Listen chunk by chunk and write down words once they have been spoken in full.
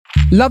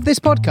Love this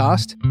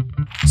podcast?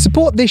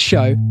 Support this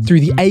show through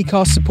the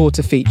Acast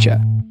supporter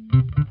feature.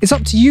 It's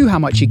up to you how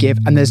much you give,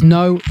 and there's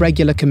no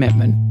regular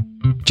commitment.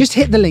 Just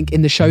hit the link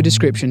in the show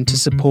description to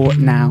support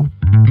now.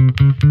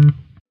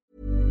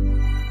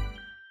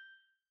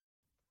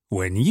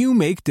 When you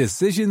make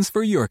decisions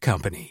for your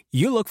company,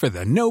 you look for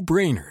the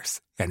no-brainers.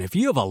 And if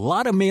you have a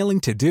lot of mailing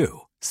to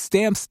do,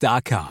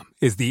 Stamps.com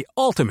is the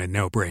ultimate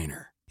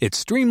no-brainer. It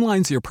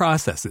streamlines your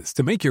processes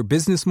to make your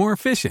business more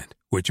efficient,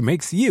 which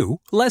makes you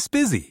less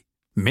busy.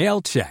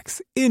 Mail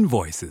checks,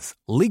 invoices,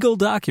 legal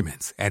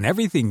documents, and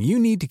everything you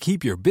need to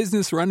keep your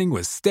business running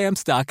with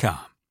Stamps.com.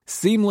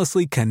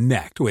 Seamlessly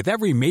connect with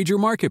every major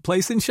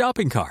marketplace and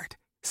shopping cart.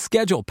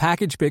 Schedule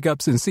package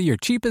pickups and see your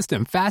cheapest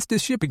and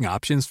fastest shipping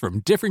options from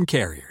different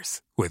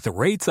carriers. With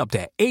rates up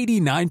to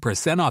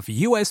 89% off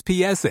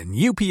USPS and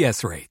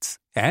UPS rates.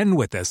 And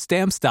with the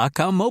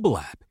Stamps.com mobile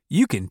app,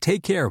 you can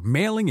take care of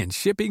mailing and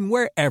shipping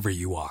wherever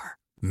you are.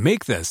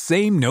 Make the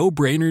same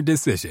no-brainer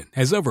decision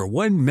as over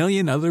 1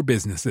 million other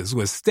businesses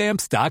with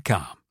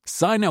Stamps.com.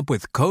 Sign up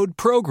with code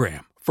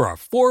PROGRAM for a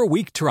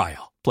 4-week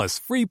trial, plus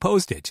free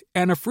postage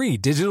and a free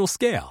digital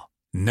scale.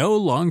 No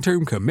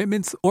long-term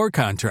commitments or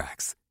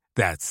contracts.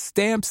 That's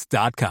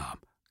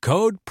Stamps.com.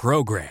 Code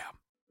PROGRAM.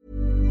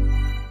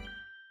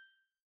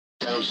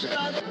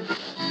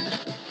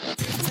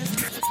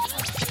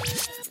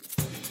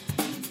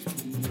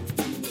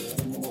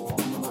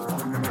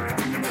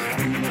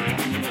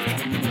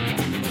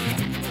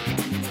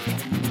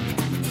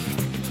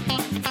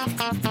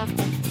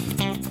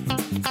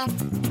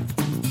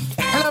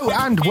 Hello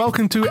and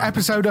welcome to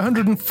episode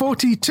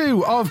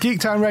 142 of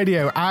Geektown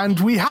Radio, and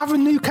we have a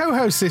new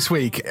co-host this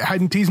week,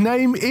 and his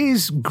name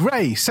is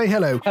Gray. Say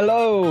hello.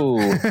 Hello.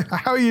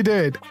 How are you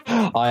doing?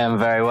 I am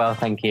very well,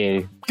 thank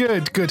you.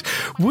 Good.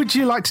 Would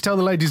you like to tell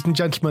the ladies and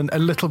gentlemen a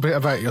little bit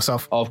about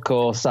yourself? Of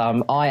course.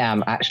 I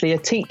am actually a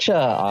teacher.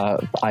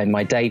 I'm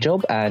my day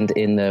job, and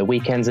in the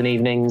weekends and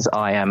evenings,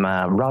 I am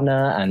a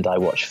runner, and I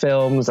watch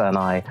films, and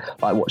I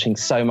like watching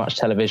so much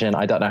television.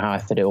 I don't know how I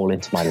fit it all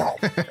into my life.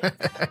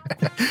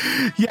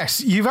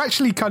 Yes, you've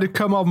actually kind of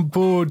come on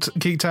board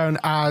Geektown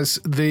as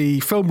the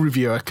film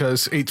reviewer,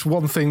 because it's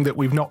one thing that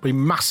we've not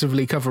been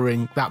massively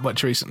covering that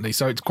much recently,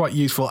 so it's quite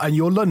useful. And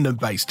you're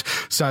London-based,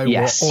 so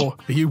yes. or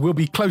you will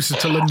be closer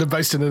to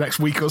London-based in the next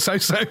week or so.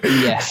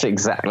 Yes,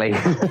 exactly.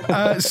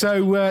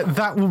 So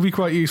that will be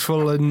quite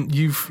useful. And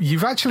you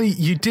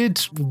did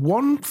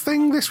one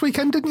thing this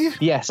weekend, didn't you?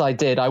 Yes, I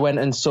did. I went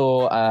and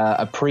saw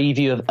a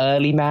preview of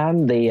Early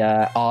Man, the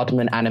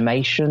Aardman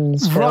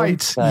Animations film.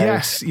 Right. So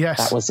yes.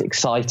 That was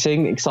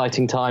exciting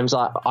times.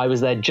 I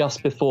was there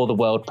just before the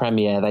world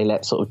premiere. They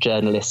let sort of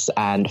journalists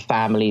and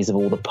families of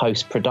all the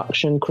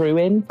post-production crew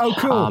in. Oh,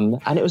 cool.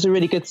 And it was a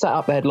really good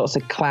setup. They had lots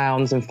of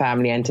clowns and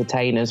family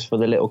entertainers for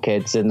the little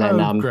kids. And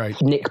then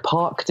great. Nick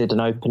Park did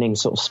an opening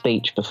sort of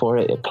speech before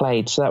it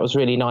played. So that was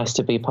really nice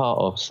to be part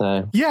of.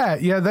 So Yeah,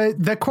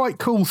 they're quite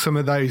cool, some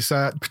of those,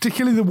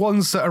 particularly the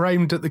ones that are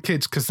aimed at the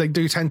kids, because they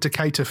do tend to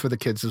cater for the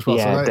kids as well.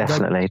 Yeah, so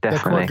definitely. They're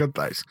quite good,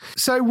 those.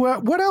 So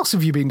what else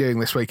have you been doing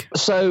this week?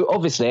 So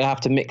obviously I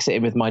have to mix it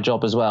in with my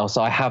job as well.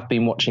 So I have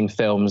been watching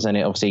films, and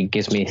it obviously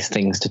gives me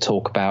things to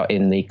talk about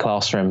in the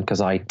classroom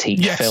because I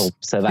teach film.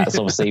 So that's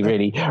obviously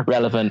really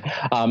relevant.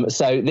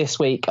 So this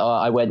week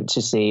I went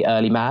to see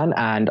Early Man,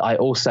 and I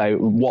also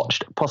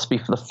watched, possibly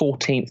for the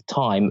 14th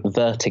time,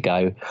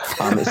 Vertigo.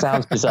 It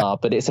sounds bizarre,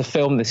 but it's a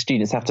film the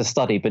students have to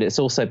study, but it's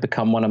also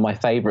become one of my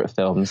favourite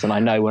films. And I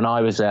know when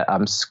I was at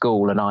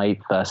school and I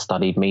first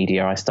studied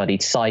media, I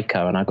studied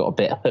Psycho, and I got a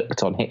bit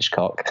hooked on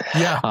Hitchcock.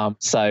 Yeah.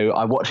 So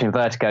I'm watching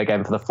Vertigo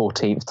again for the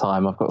 14th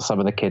time. I've got some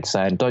of the kids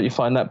saying, "Don't you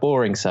find that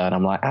boring, sir?" And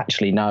I'm like,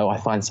 actually, no, I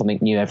find something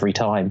new every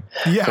time.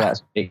 Yeah. So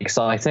that's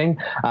exciting.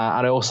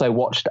 And I also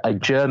watched a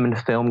German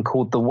film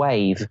called The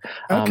Wave.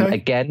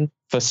 Again,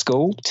 for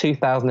school,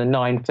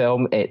 2009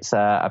 film. It's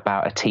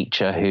about a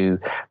teacher who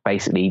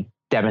basically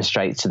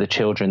demonstrates to the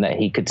children that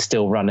he could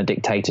still run a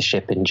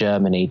dictatorship in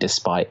Germany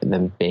despite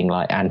them being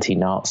like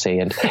anti-Nazi,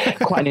 and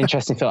quite an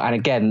interesting film. And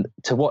again,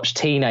 to watch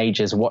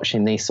teenagers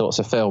watching these sorts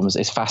of films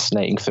is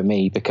fascinating for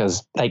me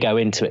because they go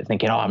into it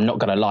thinking, "Oh, I'm not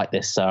going to like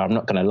this, sir. I'm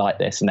not going to like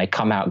this," and they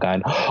come out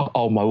going,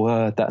 "Oh my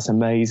word, that's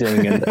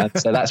amazing!" And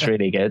so that's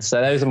really good. So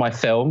those are my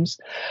films.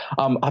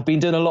 I've been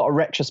doing a lot of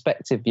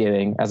retrospective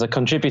viewing as a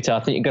contributor.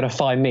 I think you're going to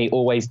find me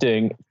always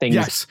doing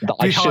things that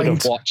I should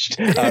have watched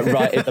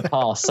right in the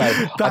past. So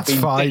I've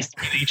been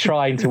really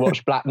trying to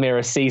watch Black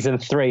Mirror season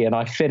 3, and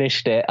I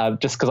finished it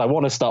just because I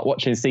want to start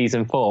watching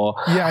season 4.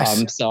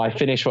 Yes. So I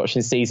finished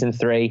watching season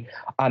 3,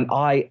 and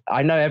I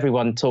know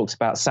everyone talks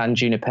about San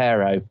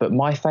Junipero, but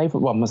my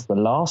favourite one was the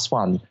last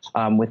one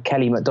with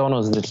Kelly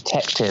MacDonald as the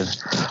detective.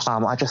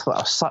 I just thought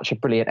it was such a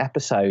brilliant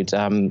episode,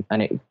 and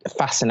it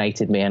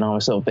fascinated me, and I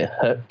was a little bit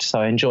hooked, so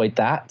I enjoyed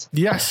that.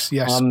 Yes,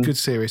 good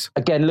series.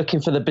 Again,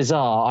 looking for the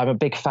bizarre, I'm a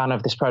big fan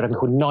of this program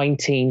called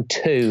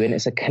 19-2, and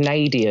it's a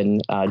Canadian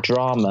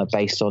drama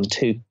based on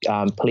 2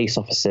 police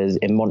officers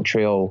in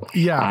Montreal.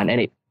 Yeah.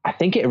 And I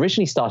think it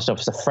originally started off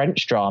as a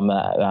French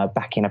drama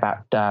back in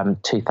about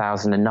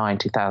 2009,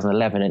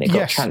 2011, and it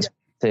got transferred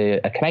to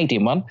a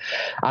Canadian one.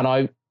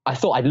 And I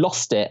thought I'd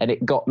lost it, and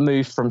it got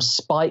moved from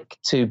Spike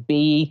to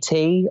BET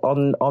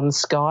on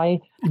Sky.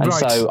 And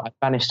so I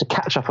managed to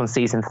catch up on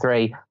season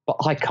 3, but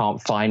I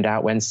can't find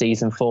out when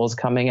season 4's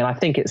coming. And I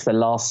think it's the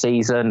last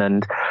season.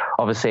 And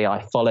obviously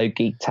I follow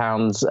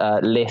Geektown's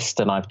list,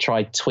 and I've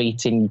tried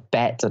tweeting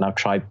Bet, and I've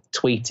tried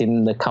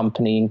tweeting the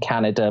company in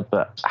Canada,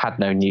 but had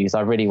no news.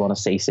 I really want to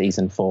see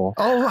season 4.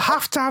 I'll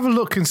have to have a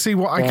look and see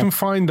what I can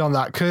find on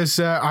that, because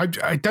I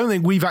don't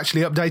think we've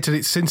actually updated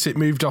it since it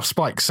moved off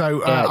Spike.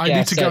 So I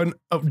need to go and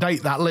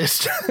update that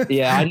list.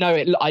 Yeah, I know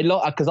it.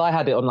 Because I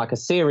had it on like a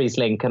series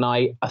link, and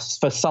I,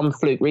 for some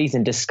fluke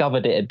reason,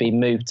 discovered it had been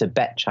moved to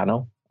Bet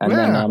Channel, and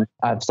then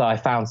so I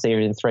found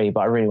season 3, but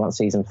I really want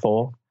season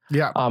 4.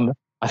 Yeah.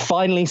 I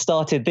finally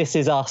started This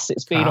Is Us.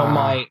 It's been on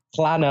my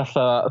planner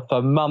for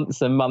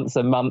months and months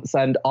and months,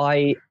 and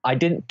I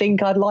didn't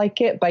think I'd like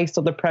it based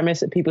on the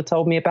premise that people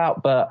told me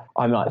about, but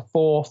I'm like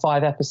 4 or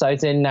 5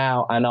 episodes in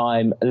now, and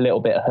I'm a little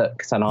bit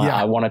hooked, and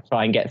I want to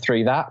try and get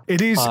through that.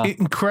 It is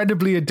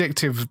incredibly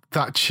addictive,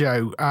 that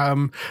show.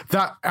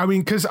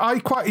 Because I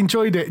quite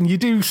enjoyed it, and you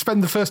do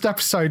spend the first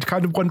episode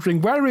kind of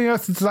wondering, where on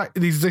earth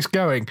is this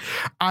going?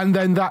 And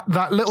then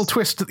that little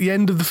twist at the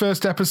end of the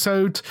first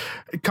episode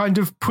kind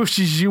of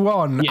pushes you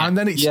on. Yeah. And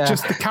then it's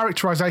just the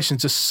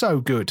characterizations are so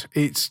good.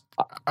 It's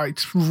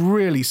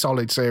really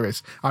solid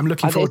series. I'm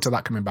looking forward to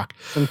that coming back.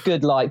 Some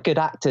good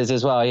actors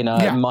as well. You know,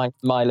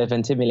 Milo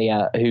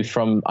Ventimiglia,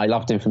 I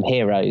loved him from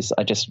Heroes.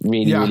 I just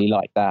really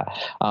like that.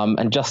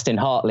 And Justin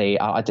Hartley.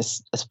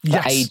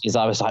 For ages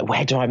I was like,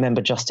 where do I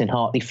remember Justin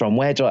Hartley from?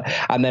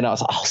 And then I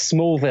was like,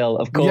 Smallville.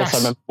 Of course, I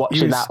remember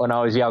watching that when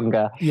I was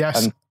younger.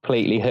 Yes. And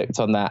completely hooked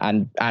on that,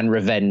 and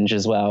Revenge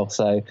as well.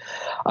 So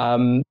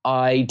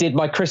I did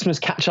my Christmas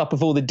catch up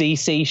of all the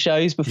DC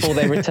shows before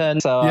they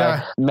returned. So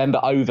I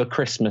remember over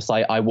Christmas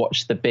I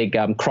watched the big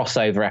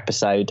crossover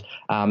episode,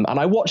 and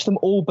I watched them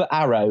all but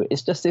Arrow.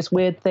 It's just this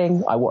weird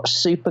thing. I watched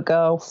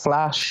Supergirl,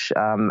 Flash,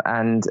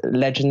 and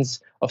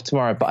Legends of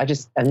Tomorrow, but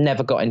I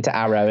never got into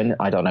Arrow, and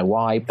I don't know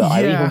why, but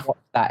I even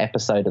watched that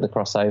episode of the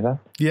crossover.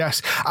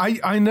 Yes,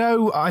 I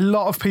know a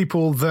lot of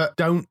people that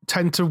don't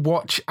tend to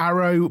watch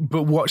Arrow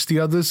but watch the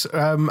others.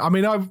 I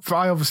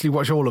obviously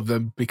watch all of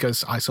them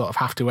because I sort of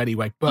have to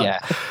anyway,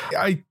 but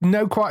I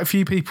know quite a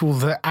few people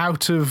that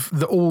out of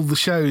all the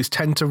shows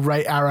tend to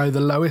rate Arrow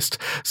the lowest,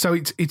 so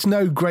it's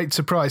no great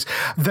surprise.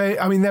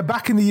 They're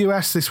back in the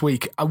US this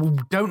week. I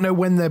don't know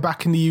when they're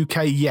back in the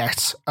UK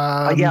yet.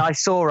 I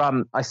saw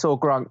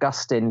Grant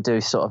Gustin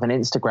do sort of an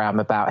Instagram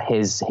about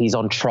he's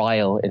on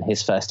trial in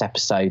his first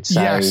episode.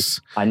 So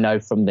I know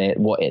from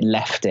what it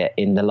left it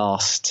in the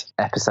last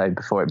episode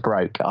before it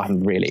broke.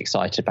 I'm really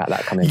excited about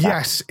that coming back.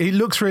 Yes, it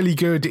looks really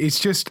good. It's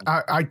just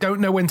I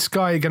don't know when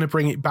Sky are going to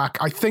bring it back.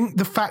 I think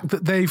the fact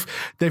that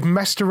they've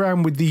messed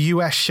around with the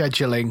US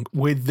scheduling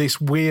with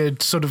this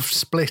weird sort of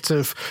split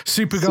of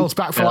Supergirl's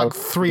back for like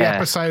 3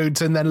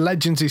 episodes, and then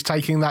Legends is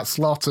taking that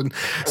slot, and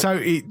so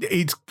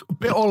it's a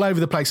bit all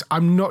over the place.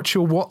 I'm not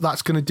sure what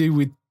that's going to do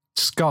with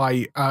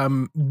Sky,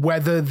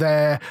 whether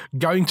they're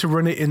going to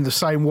run it in the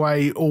same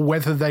way or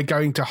whether they're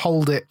going to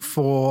hold it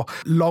for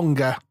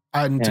longer.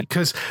 And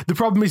because the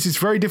problem is it's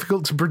very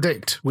difficult to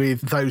predict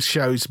with those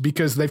shows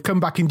because they've come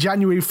back in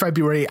January,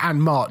 February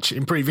and March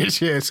in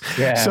previous years.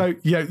 Yeah. So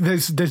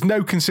there's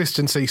no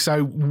consistency.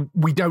 So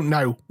we don't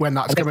know when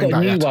that's coming back.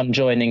 They've got a new one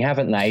joining,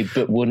 haven't they?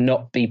 But will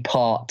not be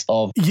part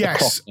of the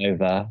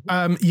crossover.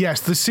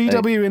 Yes, the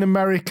CW in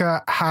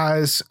America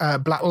has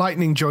Black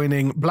Lightning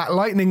joining. Black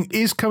Lightning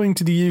is coming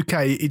to the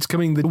UK. It's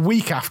coming the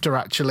week after,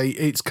 actually.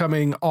 It's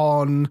coming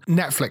on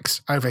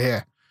Netflix over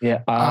here.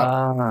 Yeah.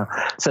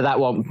 So that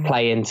won't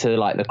play into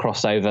like the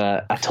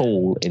crossover at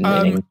all in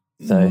the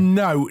So.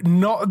 No,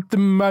 not at the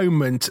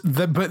moment.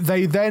 But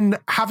they then,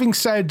 having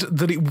said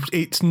that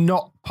it's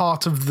not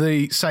part of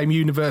the same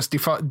universe,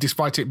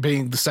 despite it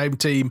being the same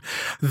team,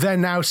 they're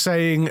now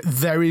saying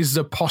there is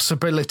a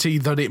possibility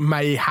that it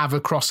may have a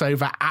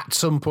crossover at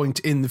some point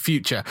in the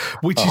future,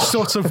 which is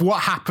sort of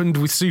what happened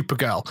with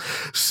Supergirl.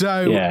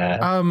 So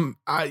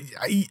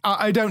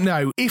I don't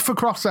know. If a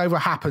crossover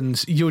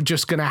happens, you're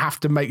just going to have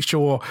to make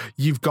sure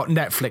you've got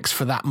Netflix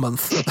for that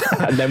month.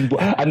 and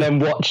then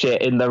watch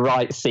it in the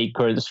right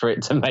sequence for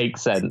it to make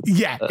sense.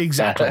 Yeah,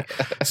 exactly.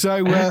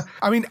 So,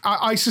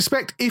 I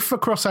suspect if a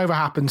crossover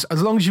happens,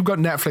 as long as you've got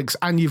Netflix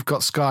and you've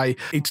got Sky,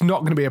 it's not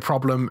going to be a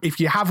problem. If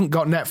you haven't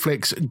got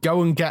Netflix,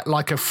 go and get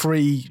like a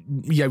free,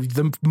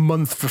 the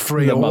month for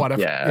free or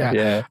whatever.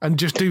 Yeah. And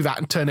just do that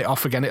and turn it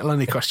off again. It'll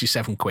only cost you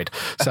 £7.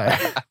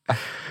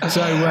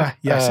 So,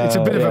 yes, it's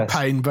a bit of a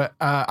pain, but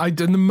at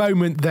the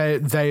moment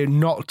they're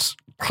not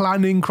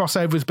planning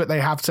crossovers, but they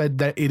have said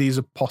that it is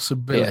a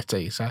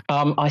possibility. So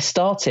I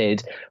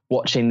started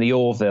watching The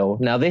Orville.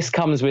 Now, this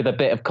comes with a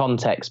bit of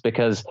context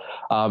because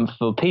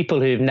for people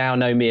who now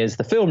know me as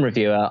the film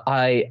reviewer,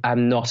 I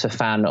am not a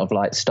fan of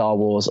like Star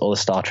Wars or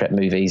the Star Trek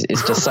movies.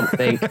 It's just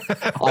something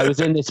I was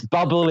in this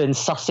bubble in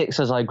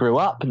Sussex as I grew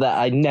up that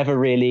I never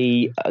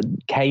really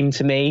came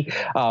to me.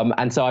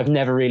 And so I've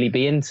never really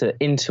been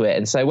into it.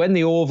 And so when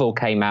The Orville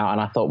came out and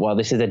I thought, well,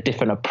 this is a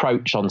different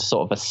approach on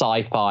sort of a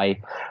sci-fi,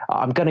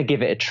 I'm going to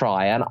give it it a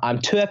try. And I'm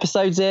 2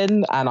 episodes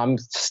in and I'm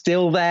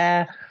still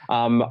there.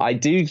 I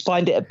do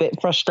find it a bit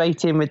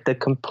frustrating with the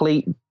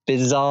complete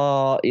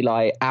bizarre,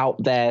 like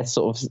out there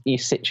sort of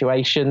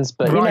situations.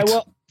 But you know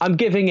what? I'm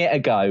giving it a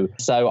go.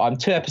 So I'm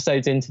 2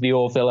 episodes into the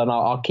Orville and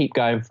I'll keep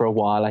going for a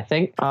while, I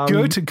think.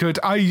 Good.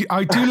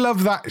 I do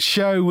love that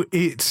show.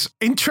 It's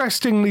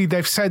interestingly,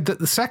 they've said that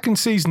the second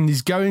season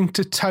is going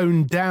to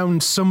tone down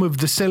some of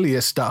the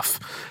sillier stuff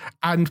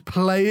and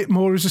play it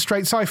more as a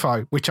straight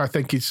sci-fi, which I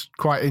think is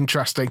quite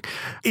interesting.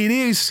 It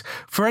is,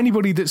 for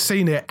anybody that's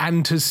seen it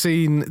and has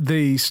seen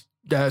the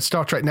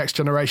Star Trek Next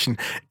Generation,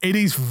 it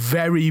is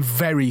very,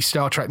 very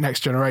Star Trek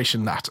Next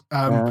Generation, that.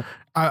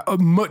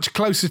 Much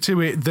closer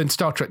to it than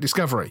Star Trek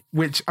Discovery,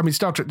 which, I mean,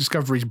 Star Trek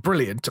Discovery is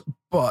brilliant,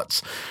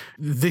 but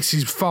this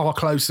is far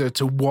closer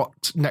to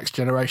what Next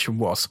Generation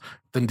was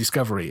than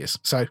Discovery is.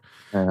 So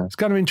it's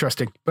kind of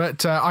interesting.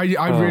 But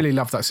I really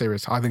love that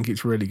series. I think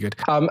it's really good.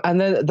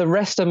 And then the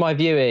rest of my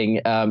viewing,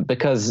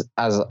 because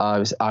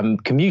I'm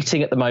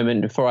commuting at the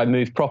moment before I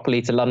move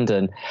properly to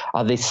London,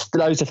 are these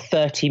loads of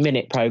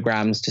 30-minute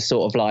programs to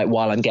sort of like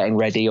while I'm getting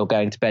ready or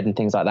going to bed and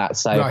things like that.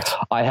 So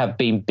I have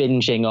been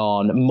binging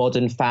on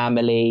Modern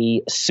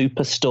Family,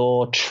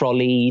 Superstore,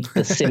 Trolleyed,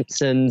 The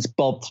Simpsons,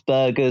 Bob's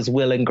Burgers,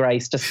 Will and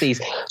Grace, just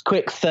these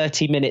quick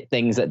 30-minute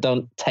things that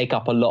don't take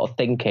up a lot of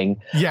thinking.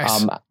 Yes.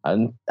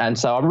 And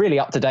so I'm really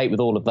up to date with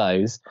all of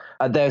those.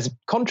 There's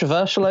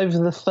controversial over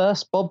the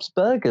first Bob's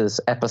Burgers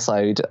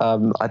episode.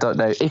 I don't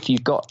know if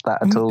you've got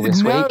that at all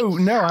this week.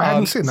 No, I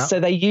haven't seen that. So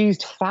they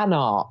used fan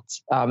art.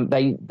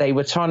 They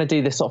were trying to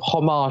do this sort of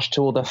homage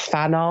to all the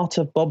fan art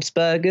of Bob's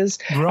Burgers.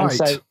 Right. And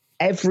so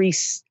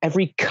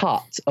every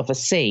cut of a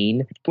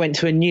scene went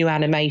to a new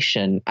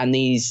animation, and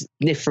these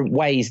different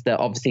ways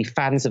that obviously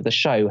fans of the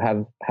show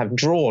have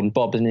drawn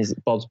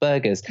Bob's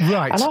Burgers.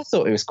 Right. And I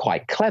thought it was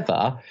quite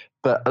clever.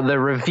 But the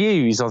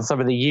reviews on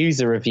some of the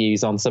user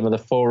reviews on some of the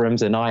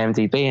forums and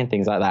IMDb and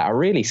things like that are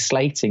really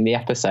slating the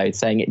episode,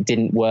 saying it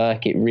didn't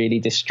work, it really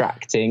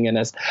distracting. And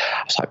I was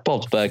like,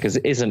 Bob's Burgers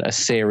isn't a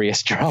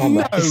serious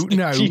drama.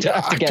 No. You don't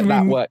have to get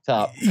that worked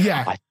up.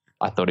 Yeah.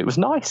 I thought it was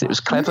nice. It was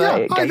clever. Yeah,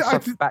 it gave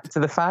stuff back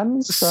to the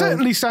fans. So.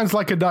 Certainly sounds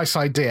like a nice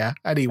idea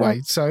anyway.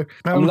 Yeah. So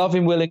I'm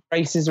loving Will and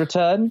Grace's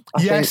return.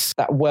 I think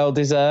that well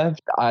deserved.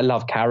 I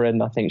love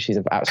Karen. I think she's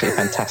an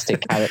absolutely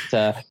fantastic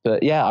character.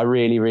 But yeah, I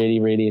really, really,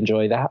 really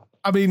enjoy that.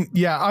 I mean,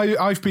 yeah,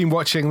 I've been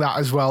watching that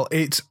as well.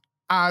 It's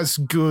as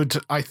good,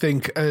 I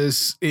think,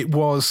 as it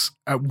was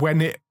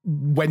when it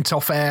went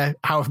off air,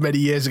 however many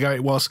years ago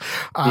it was.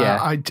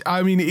 I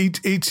mean,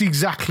 it's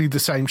exactly the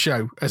same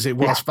show as it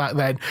was back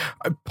then.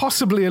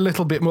 Possibly a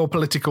little bit more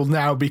political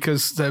now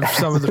because of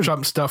some of the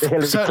Trump stuff.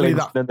 Certainly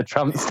the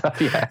Trump stuff,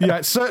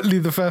 yeah, certainly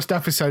the first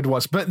episode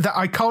was. But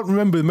I can't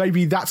remember.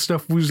 Maybe that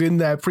stuff was in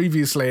there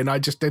previously and I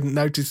just didn't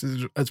notice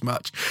as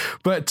much.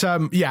 But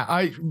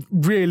I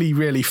really,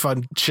 really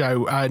fun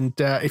show. And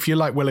if you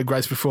like Will and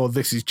Grace before,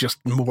 this is just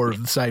more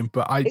of the same.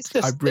 But I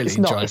really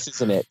enjoy nice, it.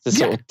 Isn't it? To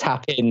sort of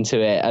tap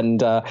into it.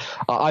 And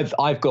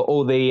I've got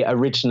all the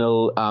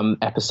original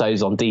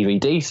episodes on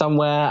DVD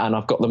somewhere, and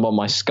I've got them on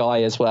my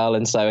Sky as well.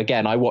 And so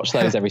again, I watch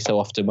those every so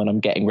often when I'm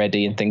getting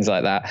ready and things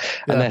like that.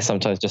 And they're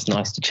sometimes just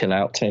nice to chill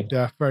out too.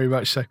 Yeah, very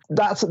much so.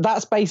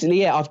 That's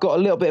basically it. I've got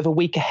a little bit of a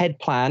week ahead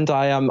planned.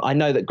 I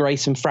know that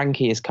Grace and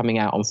Frankie is coming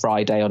out on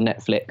Friday on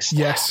Netflix.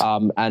 Yes.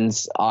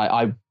 And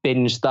I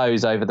binged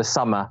those over the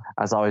summer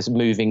as I was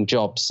moving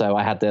jobs. So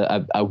I had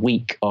a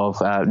week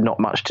of not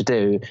much to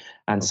do,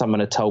 and someone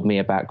had told me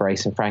about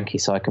Grace and Frankie,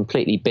 so I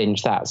completely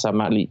binged that. So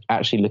I'm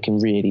actually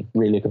really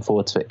looking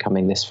forward to it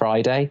coming this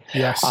Friday.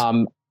 Yes.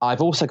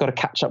 I've also got to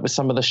catch up with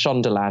some of the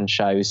Shondaland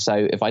shows.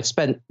 So if I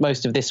spent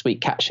most of this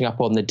week catching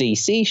up on the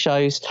DC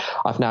shows,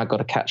 I've now got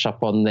to catch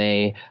up on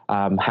the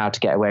How to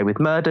Get Away with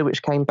Murder,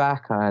 which came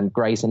back, and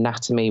Grey's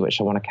Anatomy, which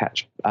I want to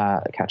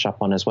catch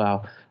up on as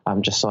well,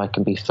 just so I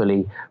can be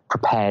fully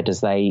prepared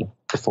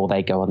before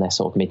they go on their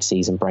sort of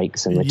mid-season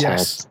breaks and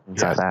returns,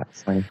 things like that.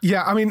 So.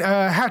 Yeah, I mean,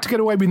 How to Get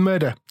Away with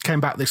Murder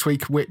came back this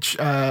week, which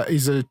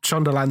is a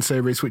Shondaland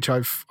series, which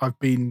I've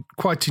been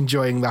quite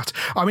enjoying that.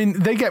 I mean,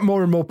 they get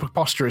more and more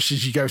preposterous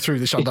as you go through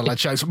the Shondaland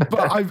shows,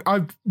 but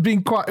I've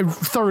been quite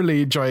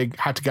thoroughly enjoying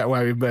How to Get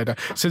Away with Murder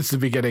since the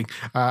beginning.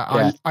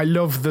 I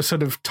love the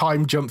sort of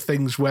time jump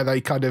things where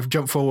they kind of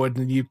jump forward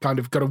and you kind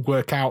of got to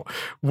work out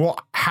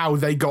how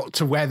they got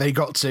to where they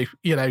got to,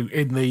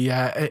 in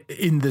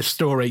the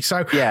story.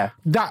 So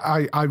that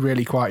I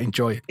really quite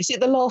enjoy. Is it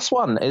the last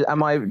one?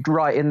 Am I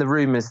right in the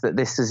rumours that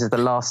this is the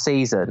last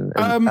season?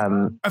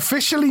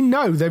 Officially,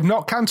 no. They've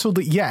not cancelled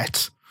it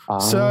yet.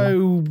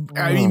 So,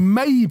 I mean,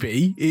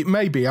 maybe. It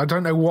may be. I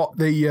don't know what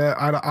the...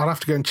 I'll have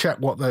to go and check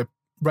what the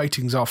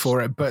ratings are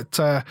for it. But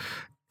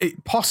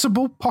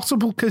possible,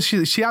 because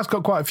she has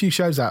got quite a few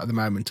shows out at the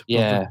moment.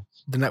 Yeah.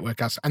 the network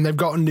has. And they've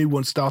got a new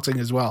one starting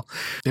as well.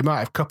 They might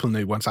have a couple of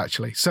new ones,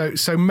 actually.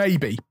 So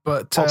maybe,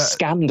 but...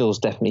 Scandal's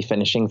definitely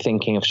finishing,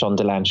 thinking of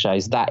Shondaland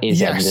shows. That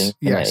is ending.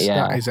 Yes,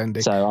 that is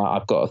ending. So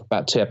I've got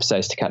about 2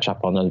 episodes to catch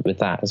up on with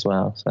that as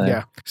well. So.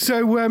 Yeah.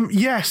 So,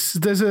 yes,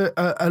 there's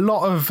a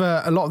lot of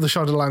the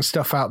Shondaland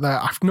stuff out there.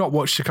 I've not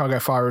watched Chicago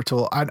Fire at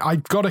all. And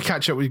I've got to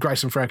catch up with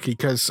Grace and Frankie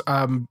because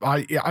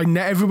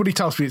everybody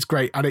tells me it's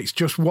great, and it's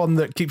just one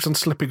that keeps on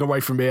slipping away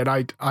from me, and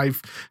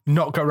I've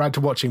not got around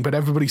to watching, but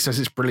everybody says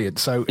it's brilliant.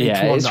 So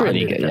it's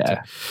really good.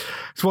 Yeah,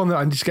 it's one that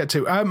I need to get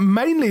to.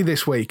 Mainly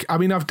this week, I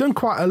mean, I've done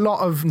quite a lot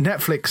of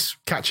Netflix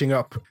catching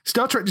up.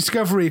 Star Trek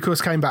Discovery, of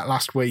course, came back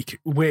last week,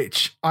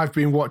 which I've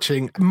been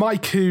watching.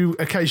 Mike, who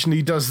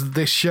occasionally does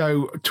this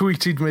show,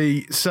 tweeted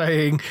me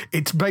saying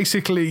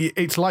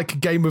it's like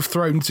Game of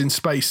Thrones in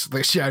space,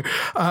 this show,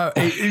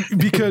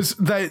 because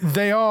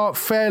they are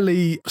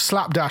fairly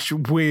slapdash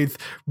with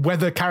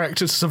whether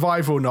characters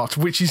survive or not,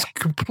 which is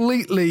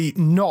completely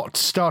not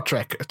Star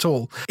Trek at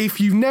all. If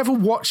you've never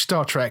watched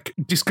Star Trek,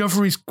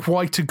 Discovery is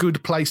quite a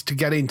good place to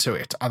get into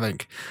it, I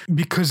think,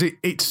 because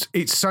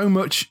it's so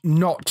much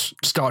not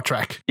Star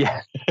Trek.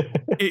 Yeah.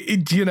 I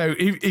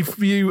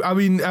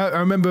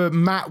remember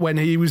Matt, when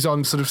he was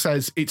on, sort of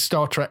says it's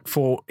Star Trek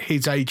for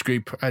his age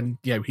group, and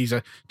he's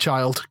a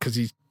child because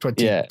he's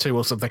 22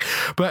 or something.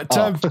 But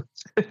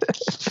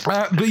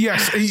but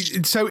yes,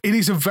 so it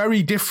is a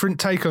very different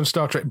take on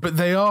Star Trek, but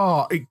they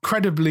are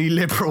incredibly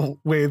liberal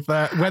with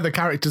whether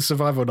characters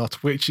survive or not,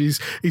 which is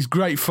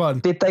great fun.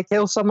 Did they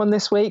kill someone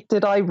this week?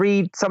 Did I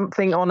read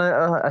something on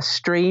a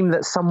stream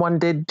that someone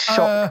did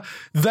shock?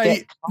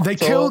 They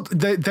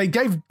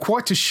gave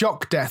quite a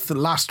shock death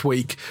last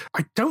week.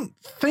 I don't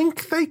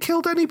think they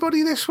killed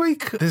anybody this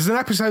week. There's an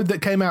episode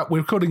that came out,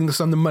 we're recording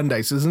this on the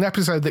Monday, so there's an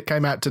episode that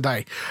came out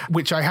today,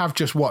 which I have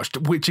just watched,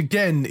 which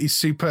again is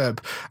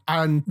superb.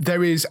 And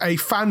there is a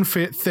fan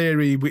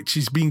theory which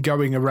has been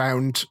going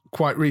around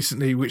quite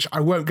recently, which I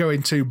won't go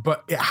into,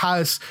 but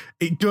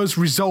it does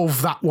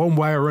resolve that one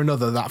way or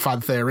another, that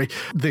fan theory.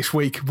 This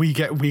week we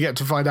get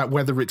to find out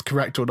whether it's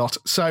correct or not.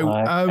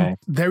 So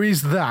there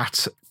is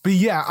that. But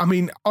yeah, I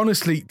mean,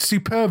 honestly,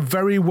 superb,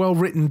 very well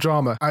written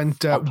drama. And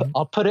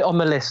I'll put it on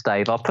my list,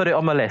 Dave. I'll put it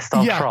on my list.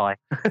 I'll try.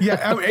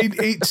 Yeah,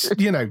 it's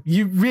you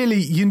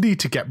need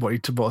to get more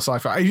into more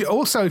sci-fi.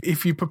 Also,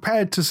 if you're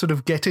prepared to sort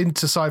of get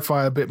into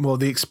sci-fi a bit more,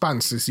 The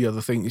Expanse is the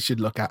other thing you should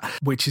look at,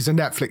 which is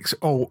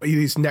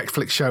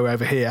Netflix show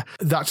over here.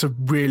 That's a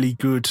really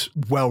good,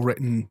 well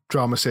written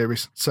drama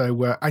series.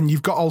 So and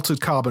you've got Altered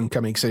Carbon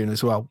coming soon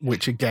as well,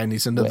 which again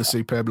is another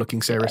superb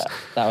looking series.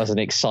 That was an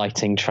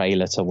exciting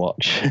trailer to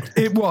watch.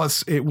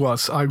 It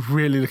was. I'm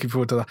really looking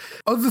forward to that.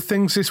 Other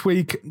things this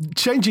week,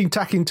 changing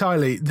tack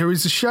entirely. There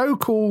is a show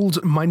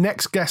called My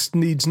Next Guest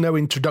Needs No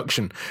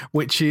Introduction,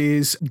 which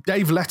is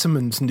Dave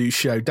Letterman's new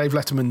show. Dave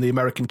Letterman, the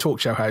American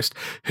talk show host,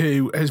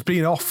 who has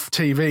been off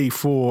TV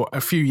for a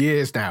few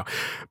years now,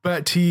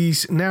 but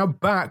he's now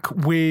back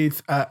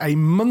with a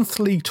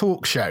monthly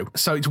talk show.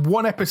 So it's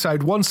one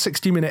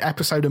 60-minute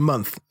episode a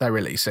month they're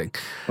releasing.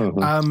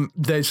 Mm-hmm.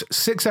 There's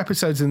 6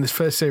 episodes in this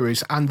first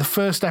series, and the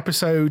first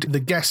episode, the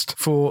guest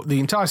for the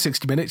entire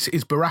 60 minutes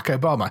is Barack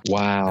Obama.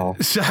 Wow.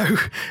 So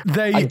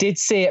I did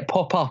see it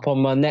pop up on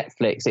my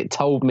Netflix. It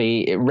told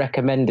me, it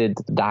recommended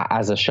that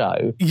as a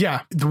show.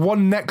 Yeah. The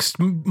one next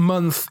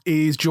month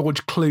is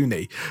George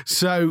Clooney.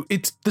 So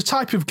it's the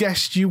type of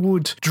guest you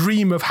would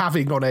dream of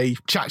having on a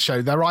chat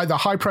show. They're either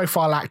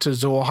high-profile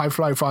actors or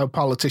high-profile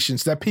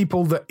politicians. They're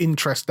people that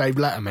interest Dave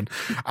Letterman.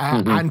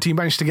 And he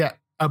managed to get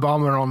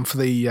Obama on for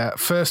the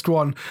first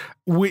one,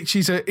 which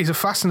is a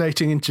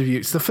fascinating interview.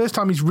 It's the first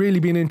time he's really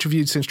been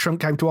interviewed since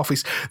Trump came to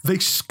office. They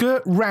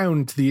skirt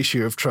round the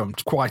issue of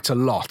Trump quite a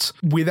lot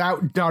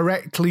without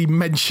directly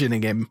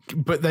mentioning him,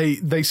 but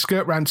they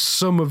skirt round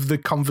some of the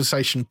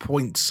conversation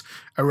points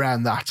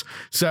around that.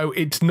 So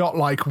it's not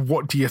like,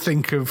 what do you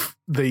think of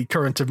the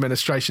current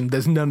administration?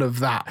 There's none of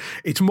that.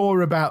 It's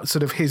more about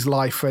sort of his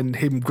life and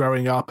him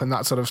growing up and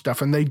that sort of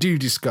stuff. And they do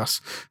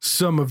discuss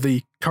some of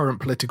the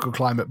current political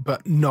climate,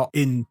 but not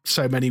in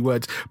so many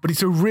words. But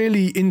it's a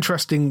really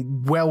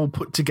interesting, well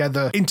put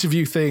together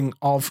interview thing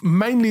of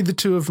mainly the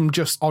two of them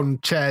just on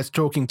chairs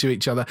talking to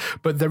each other.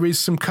 But there is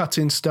some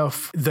cut-in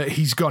stuff that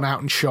he's gone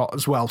out and shot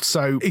as well.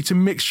 So it's a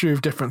mixture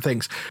of different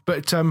things.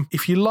 But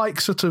if you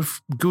like sort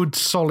of good,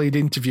 solid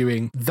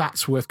interviewing,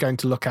 that's worth going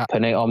to look at.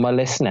 Putting it on my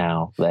list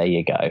now. There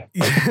you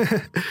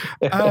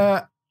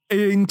go.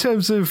 In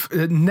terms of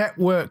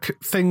network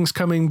things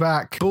coming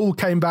back, Bull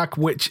came back,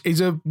 which is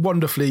a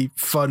wonderfully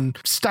fun,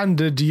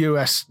 standard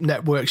US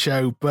network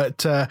show,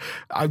 but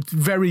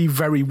very,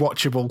 very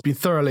watchable. Been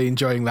thoroughly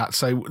enjoying that.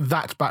 So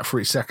that's back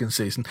for its second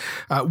season.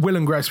 Will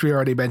and Grace, we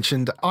already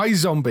mentioned.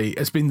 iZombie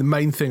has been the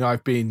main thing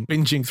I've been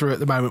binging through at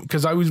the moment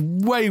because I was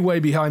way, way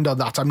behind on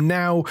that. I'm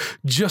now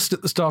just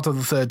at the start of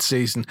the third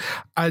season,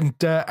 and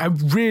I'm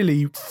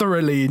really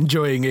thoroughly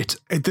enjoying it.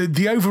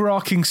 The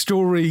overarching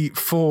story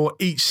for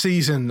each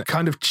season season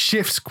kind of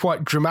shifts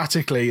quite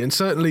dramatically, and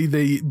certainly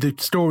the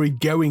story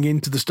going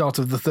into the start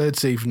of the third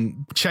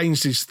season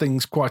changes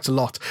things quite a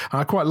lot.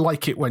 And I quite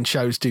like it when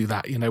shows do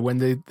that,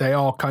 when they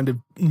are kind of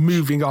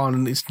moving on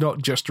and it's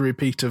not just a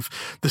repeat of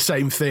the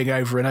same thing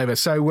over and over.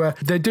 So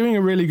they're doing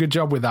a really good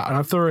job with that, and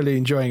I'm thoroughly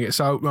enjoying it.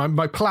 So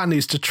my plan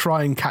is to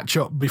try and catch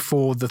up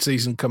before the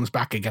season comes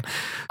back again.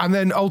 And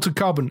then Altered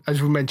Carbon,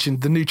 as we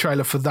mentioned, the new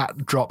trailer for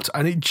that dropped,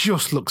 and it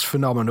just looks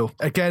phenomenal.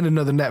 Again,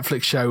 another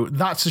Netflix show.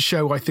 That's a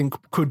show I think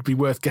could be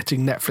worth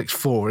getting Netflix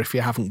for if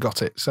you haven't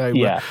got it. So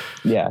yeah.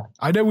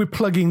 I know we're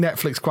plugging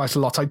Netflix quite a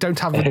lot. I don't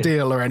have a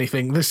deal or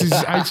anything.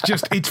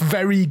 It's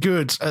very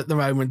good at the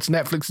moment.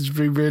 Netflix is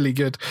really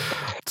good.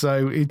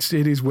 So it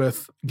is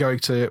worth going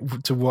to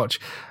watch.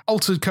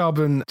 Altered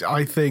Carbon,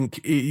 I think,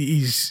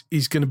 is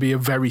going to be a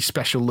very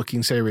special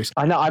looking series.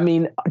 I know. I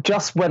mean,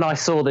 just when I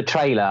saw the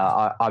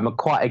trailer, I'm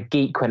quite a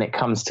geek when it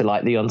comes to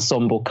like the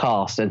ensemble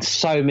cast, and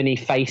so many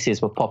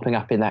faces were popping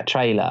up in that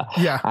trailer.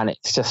 Yeah. And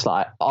it's just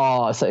like,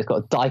 so it's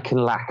got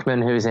Dyken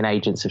Lackman, who is in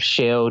Agents of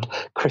S.H.I.E.L.D.,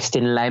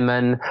 Kristin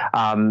Lemon,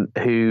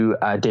 who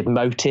did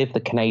Motive,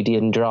 the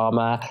Canadian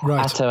drama,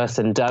 right. Ato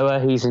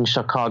Asandoa, who's in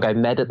Chicago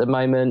Med at the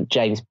moment,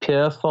 James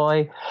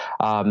Purefoy,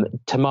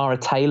 Tamara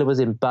Taylor was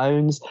in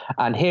Bones,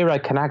 and Hiro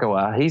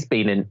Kanagawa, he's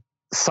been in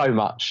so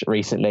much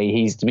recently.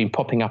 He's been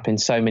popping up in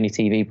so many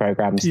TV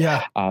programs.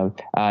 Yeah.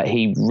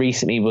 He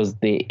recently was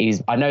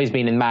I know he's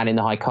been in Man in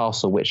the High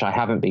Castle, which I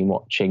haven't been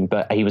watching,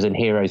 but he was in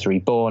Heroes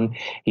Reborn.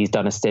 He's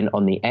done a stint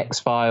on the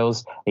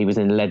X-Files. He was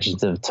in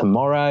Legends of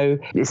Tomorrow.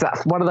 It's that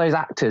one of those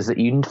actors that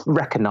you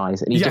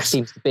recognize, and he just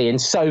seems to be in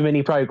so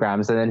many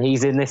programs, and then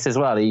he's in this as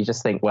well. And you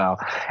just think, well,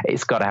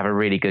 it's got to have a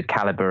really good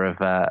caliber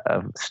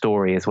of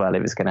story as well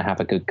if it's going to have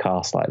a good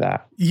cast like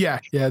that. Yeah.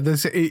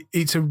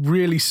 It's a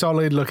really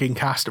solid looking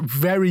cast.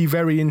 Very,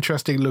 very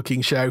interesting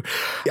looking show.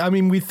 I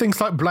mean, with things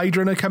like Blade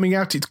Runner coming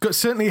out,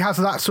 certainly has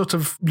that sort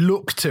of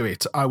look to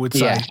it, I would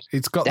say. Yeah,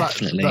 it's got that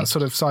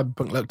sort of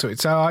cyberpunk look to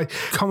it. So I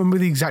can't remember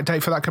the exact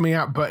date for that coming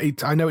out,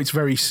 but I know it's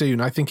very soon.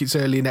 I think it's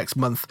early next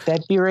month.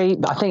 February.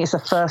 I think it's the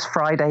first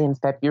Friday in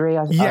February.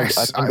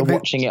 Yes. I'm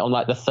watching it on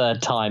like the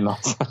third time.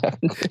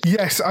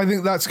 Yes, I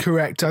think that's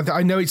correct.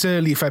 I know it's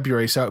early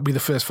February, so it'll be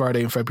the first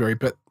Friday in February,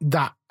 but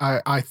that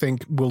I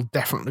think will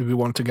definitely be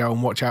one to go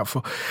and watch out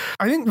for.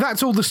 I think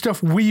that's all the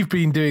stuff we've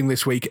been doing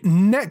this week.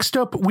 Next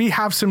up, we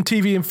have some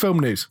TV and film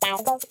news.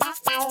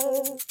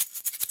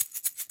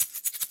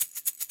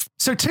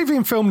 So TV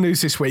and film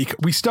news this week,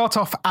 we start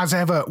off as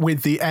ever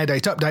with the air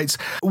date updates.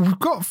 We've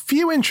got a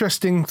few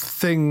interesting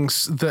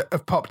things that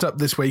have popped up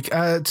this week.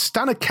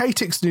 Stana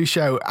Katic's new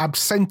show,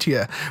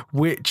 Absentia,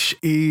 which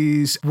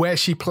is where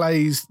she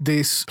plays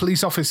this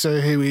police officer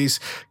who is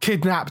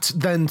kidnapped,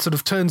 then sort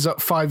of turns up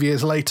 5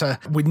 years later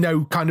with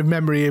no kind of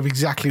memory of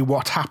exactly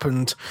what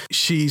happened.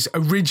 She's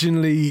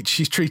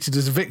treated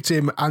as a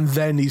victim, and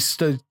then is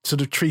sort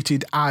of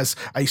treated as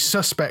a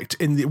suspect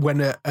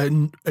when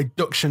an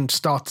abduction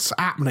starts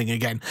happening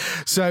again.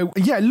 So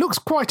yeah, it looks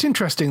quite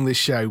interesting, this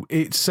show.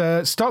 It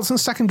starts on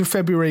 2nd of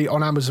February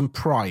on Amazon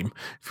Prime,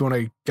 if you want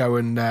to go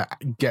and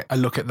get a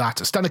look at that.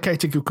 Stana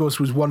Katic, of course,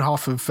 was one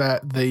half of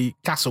the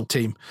Castle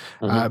team,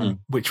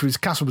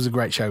 Castle was a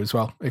great show as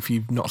well, if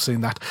you've not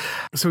seen that.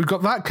 So we've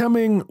got that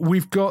coming.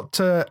 We've got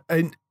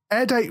an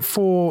air date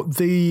for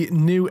the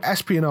new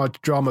espionage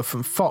drama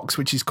from Fox,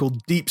 which is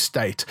called Deep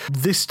State.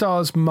 This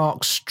stars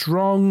Mark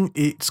Strong.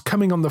 It's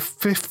coming on the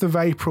 5th of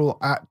April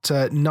at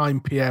 9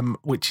 p.m,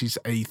 which is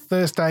a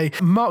Thursday.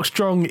 Mark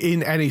Strong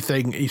in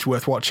anything is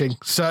worth watching.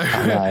 So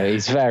I know,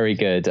 he's very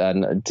good,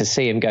 and to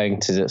see him going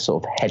to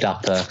sort of head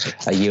up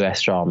a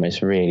US drama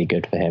is really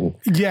good for him.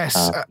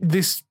 Yes,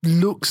 this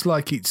looks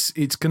like it's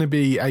going to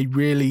be a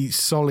really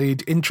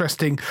solid,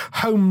 interesting,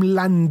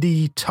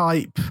 homelandy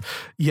type,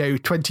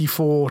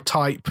 24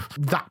 type,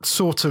 that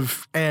sort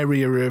of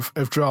area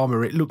of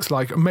drama. It looks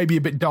like maybe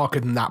a bit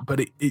darker than that, but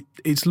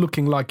it's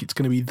looking like it's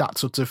going to be that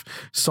sort of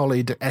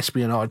solid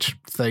espionage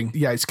thing.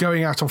 Yeah, it's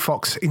going out on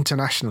Fox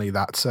internationally,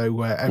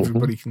 so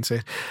everybody can see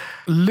it.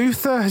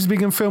 Luther has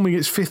begun filming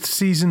its 5th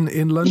season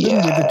in London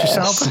with Idris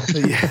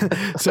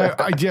Elba. So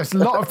yes, a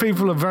lot of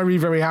people are very,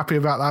 very happy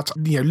about that.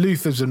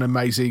 Luther's an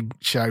amazing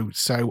show,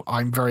 so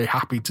I'm very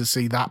happy to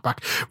see that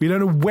back. We don't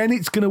know when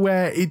it's going to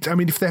air. I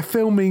mean, if they're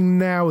filming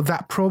now,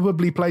 that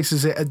probably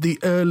places it at the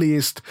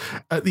earliest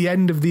at the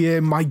end of the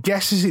year. My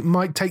guess is it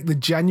might take the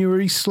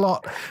January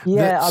slot.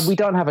 Yeah, we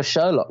don't have a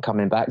Sherlock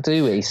coming back,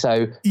 do we?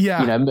 So,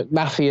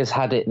 McMafia's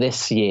had it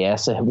this year.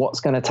 So what's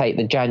going to take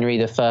the January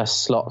the 1st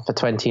slot for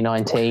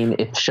 2019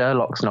 if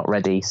Sherlock's not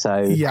ready?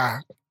 So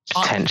yeah.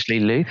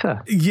 Potentially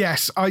Luther.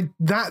 Yes,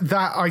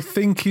 that I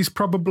think is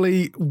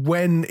probably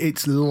when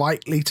it's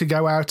likely to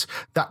go out.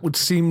 That would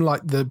seem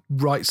like the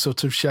right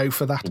sort of show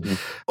for that. Mm-hmm.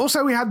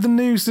 Also, we had the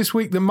news this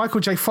week that Michael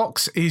J.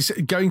 Fox is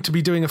going to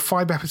be doing a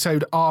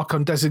 5-episode arc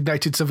on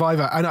Designated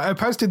Survivor, and I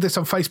posted this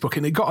on Facebook,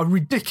 and it got a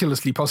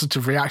ridiculously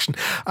positive reaction.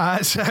 I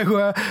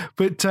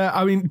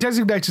mean,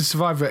 Designated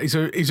Survivor is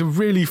a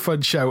really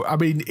fun show. I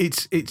mean,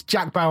 it's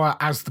Jack Bauer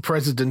as the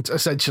president,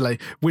 essentially.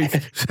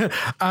 With,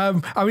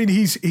 I mean,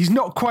 he's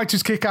not quite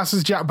as kick-ass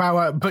as Jack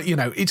Bauer, but,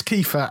 it's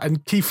Kiefer,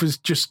 and Kiefer's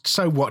just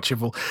so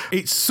watchable.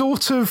 It's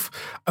sort of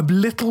a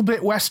little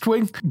bit West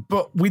Wing,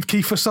 but with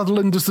Kiefer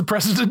Sutherland as the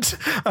president.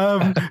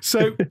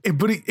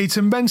 It's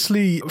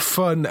immensely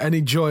fun and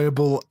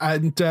enjoyable.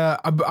 And,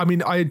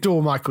 I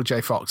adore Michael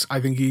J. Fox.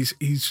 I think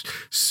he's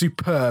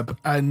superb.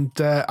 And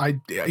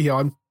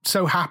I'm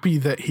so happy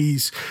that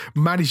he's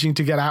managing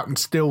to get out and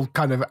still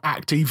kind of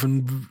act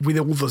even with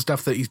all the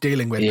stuff that he's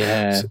dealing with.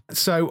 Yeah.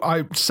 So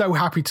I'm so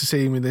happy to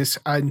see him in this,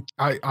 and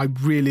I'm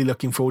really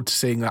looking forward to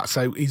seeing that.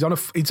 So it's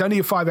only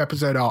a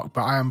 5-episode arc,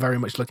 but I am very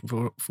much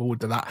looking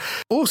forward to that.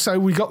 Also,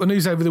 we got the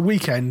news over the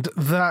weekend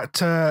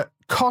that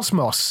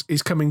Cosmos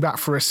is coming back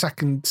for a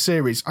second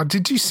series.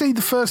 Did you see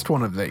the first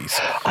one of these?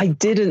 I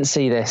didn't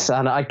see this.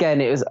 And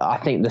again, I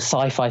think the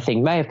sci-fi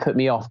thing may have put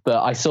me off,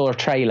 but I saw a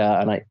trailer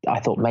and I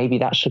thought maybe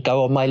that should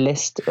go on my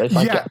list if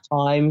I get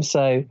time.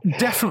 So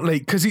definitely,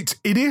 because it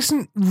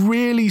isn't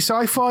really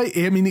sci-fi.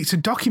 I mean, it's a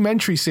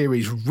documentary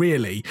series,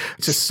 really.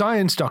 It's a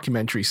science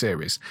documentary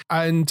series.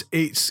 And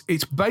it's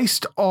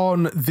based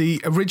on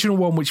the original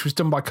one, which was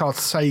done by Carl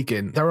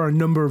Sagan. There are a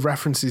number of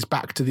references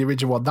back to the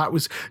original one. That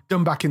was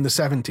done back in the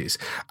 70s.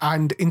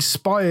 And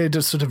inspired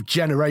a sort of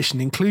generation,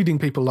 including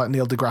people like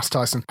Neil deGrasse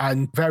Tyson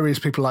and various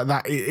people like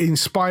that. It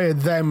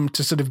inspired them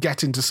to sort of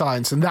get into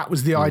science. And that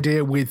was the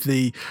idea with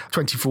the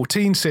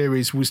 2014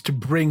 series, was to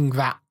bring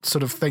that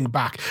sort of thing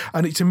back.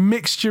 And it's a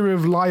mixture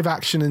of live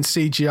action and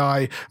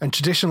CGI and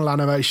traditional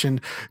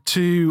animation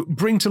to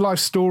bring to life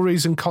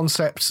stories and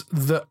concepts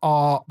that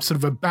are sort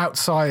of about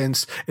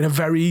science in a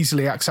very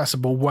easily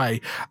accessible way.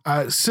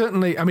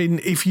 Certainly, I mean,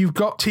 if you've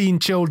got teen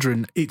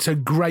children, it's a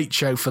great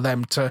show for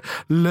them to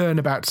learn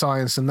about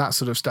science and that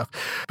sort of stuff.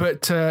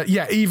 But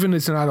even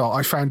as an adult,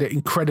 I found it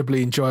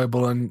incredibly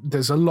enjoyable, and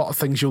there's a lot of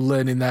things you'll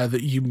learn in there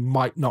that you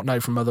might not know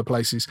from other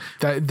places.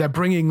 They're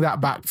bringing that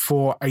back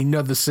for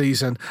another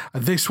season.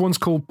 This one's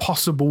called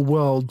Possible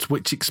Worlds,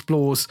 which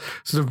explores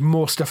sort of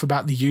more stuff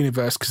about the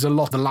universe, because a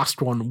lot of the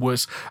last one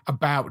was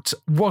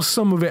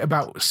some of it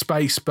about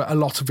space, but a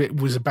lot of it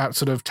was about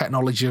sort of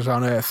technologies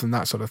on Earth and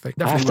that sort of thing.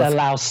 I have to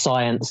allow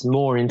science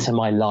more into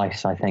my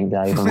life, I think,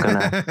 Dave. I'm going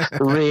to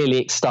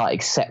really start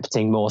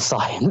accepting more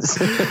science.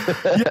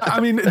 I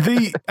mean,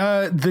 the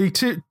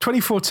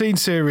 2014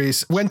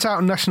 series went out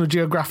on National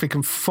Geographic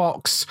and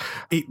Fox.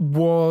 It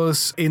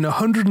was in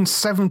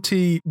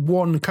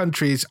 171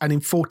 countries and in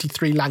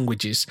 43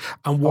 languages,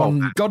 and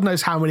won God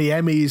knows how many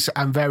Emmys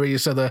and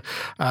various other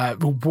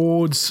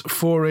awards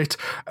for it.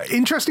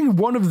 Interesting,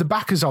 one of the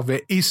backers of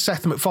it is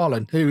Seth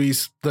MacFarlane, who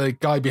is the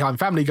guy behind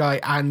Family Guy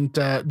and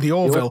The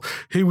Orville,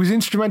 who was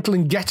instrumental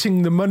in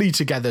getting the money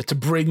together to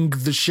bring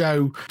the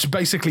show, to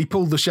basically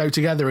pull the show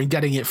together and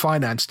getting it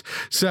financed.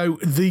 So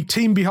the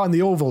team behind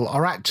The Orville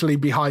are actually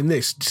behind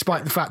this,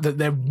 despite the fact that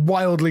they're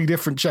wildly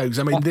different shows.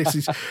 I mean, this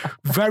is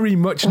very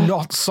much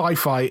not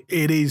sci-fi.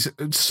 It is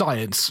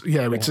science.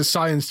 It's a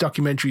science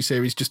documentary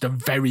series, just a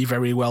very,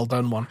 very well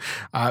done one.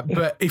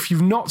 But if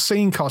you've not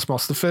seen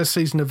Cosmos, the first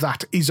season of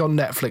that is on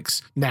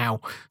Netflix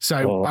now.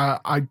 So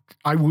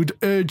I would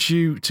urge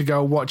you to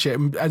go watch it.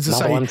 As I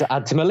say, one to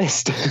add to my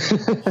list.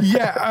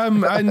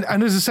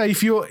 And as I say,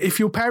 if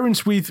you're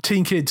parents with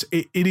teen kids,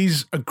 it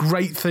is a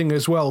great thing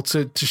as well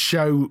to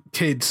show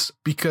kids,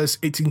 because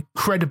it's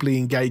incredibly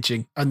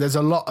engaging, and there's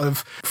a lot of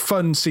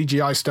fun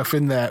CGI stuff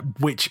in there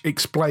which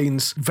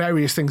explains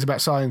various things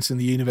about science and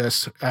the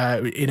universe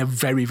in a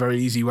very, very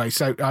easy way.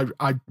 So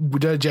I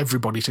would urge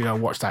everybody to go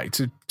and watch that. It's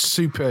a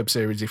superb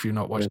series if you've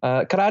not watched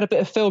it. Can I add a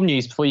bit of film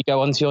news before you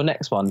go on to your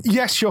next one?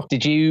 Yes, sure.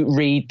 Did you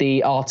read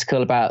the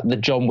article about the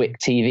John Wick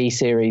TV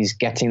series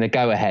getting the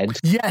go-ahead?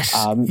 Yes.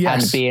 And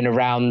being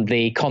around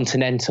the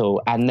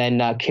Continental, and then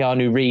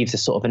Keanu Reeves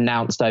has sort of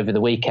announced over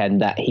the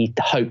weekend that he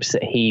hopes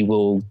that he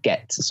will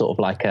get sort of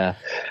like an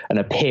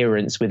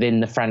appearance within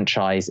the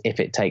franchise if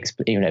it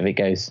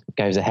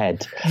goes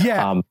ahead.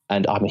 Yeah.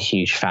 And I'm a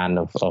huge fan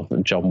of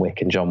John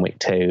Wick and John Wick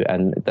 2,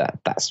 and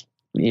that's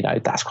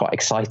quite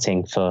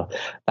exciting for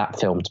that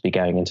film to be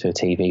going into a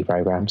TV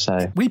program.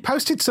 So we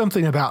posted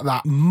something about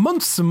that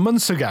months and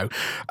months ago,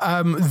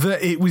 that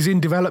it was in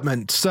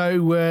development.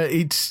 So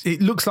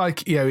it looks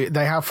like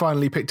they have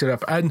finally picked it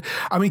up. And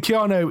I mean,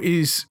 Keanu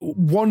is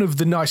one of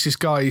the nicest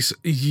guys.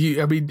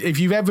 If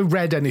you've ever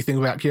read anything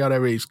about Keanu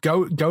Reeves,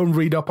 go and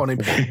read up on him,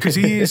 because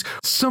he is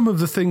some of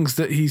the things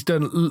that he's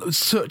done,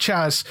 such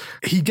as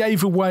he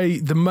gave away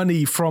the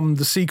money from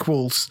the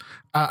sequels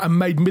and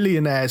made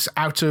millionaires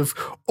out of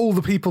all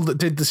the people that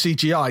did the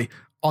CGI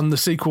on the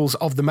sequels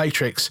of The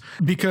Matrix,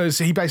 because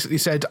he basically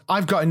said,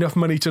 I've got enough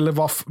money to live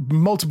off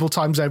multiple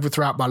times over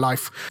throughout my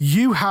life.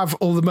 You have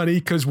all the money,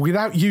 because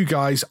without you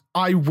guys,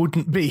 I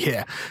wouldn't be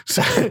here.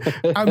 So,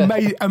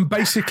 and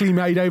basically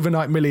made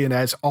overnight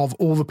millionaires of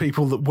all the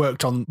people that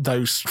worked on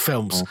those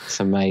films. It's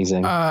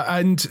amazing.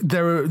 And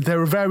there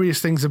are various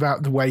things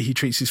about the way he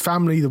treats his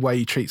family, the way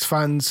he treats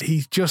fans.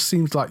 He just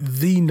seems like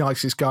the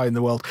nicest guy in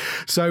the world.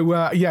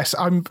 So yes,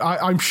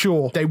 I'm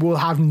sure they will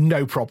have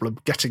no problem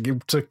getting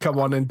him to come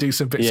on and do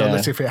some bits on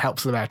this if it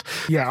helps them out.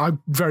 Yeah,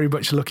 I'm very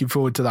much looking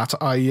forward to that.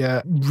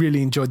 I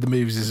really enjoyed the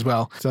movies as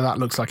well, so that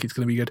looks like it's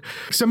going to be good.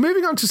 So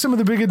moving on to some of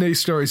the bigger news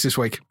stories this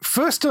week.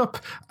 First up,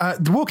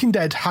 The Walking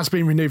Dead has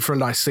been renewed for a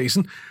nice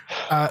season.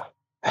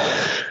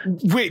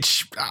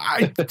 Which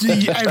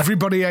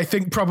everybody, I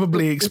think,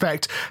 probably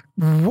expect.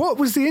 What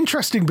was the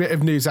interesting bit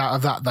of news out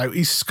of that, though,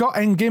 is Scott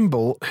N.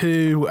 Gimble,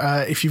 who,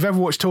 if you've ever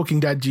watched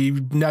Talking Dead,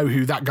 you know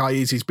who that guy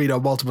is. He's been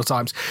on multiple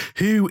times.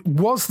 Who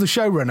was the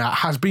showrunner,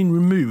 has been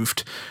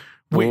removed,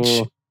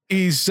 which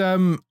is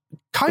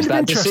kind of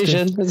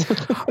interesting.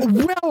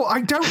 Well,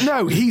 I don't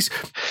know. He's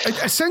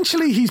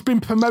been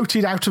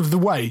promoted out of the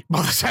way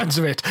by the sounds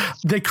of it.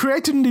 They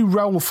created a new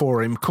role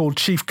for him called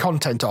Chief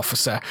Content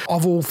Officer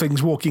of all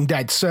things Walking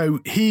Dead. So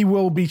he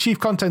will be Chief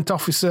Content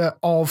Officer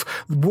of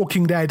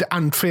Walking Dead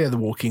and Fear the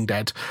Walking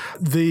Dead.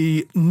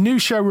 The new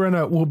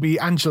showrunner will be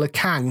Angela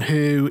Kang,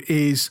 who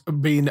is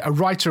been a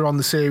writer on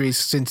the series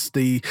since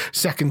the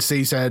second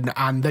season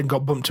and then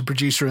got bumped to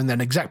producer and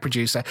then exec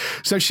producer.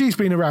 So she's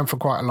been around for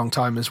quite a long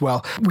time as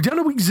well. We don't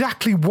know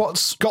exactly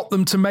what's got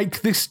them to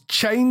make this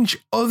change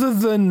other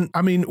than,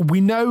 I mean, we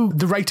know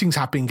the ratings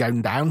have been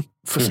going down.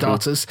 For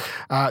starters,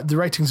 the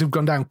ratings have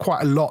gone down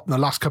quite a lot in the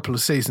last couple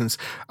of seasons.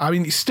 I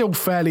mean, it's still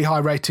fairly high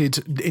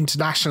rated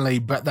internationally,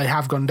 but they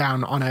have gone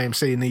down on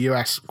AMC in the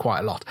US quite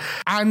a lot.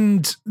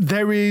 And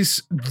there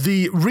is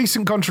the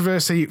recent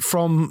controversy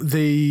from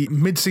the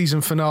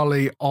mid-season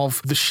finale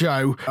of the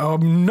show.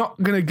 I'm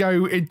not going to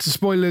go into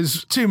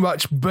spoilers too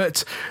much,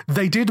 but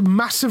they did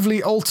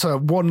massively alter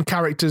one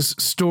character's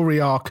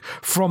story arc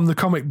from the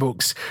comic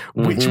books,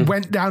 which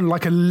went down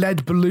like a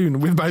lead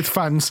balloon with both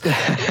fans.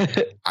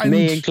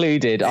 Me included.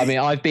 I mean,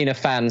 I've been a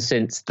fan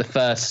since the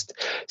first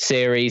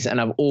series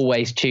and I've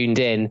always tuned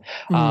in.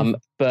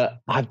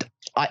 But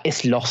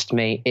it's lost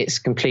me. It's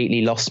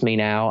completely lost me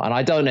now. And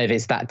I don't know if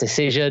it's that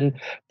decision,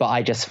 but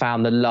I just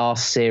found the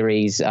last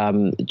series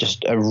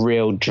just a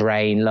real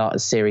drain,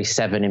 series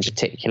 7 in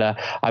particular.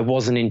 I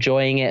wasn't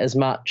enjoying it as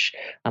much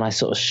and I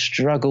sort of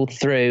struggled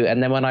through.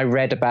 And then when I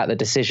read about the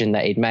decision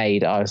that he'd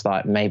made, I was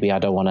like, maybe I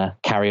don't want to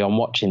carry on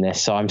watching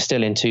this. So I'm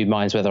still in two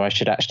minds whether I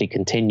should actually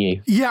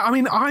continue. Yeah, I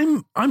mean,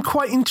 I'm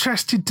quite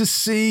interested to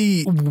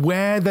see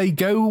where they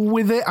go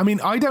with it. I mean,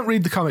 I don't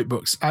read the comic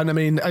books. And I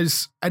mean,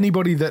 as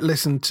anybody that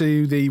listened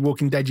to the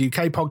Walking Dead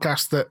UK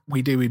podcast that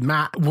we do with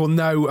Matt will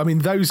know, I mean,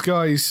 those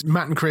guys,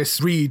 Matt and Chris,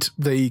 read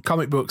the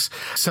comic books,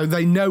 so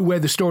they know where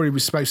the story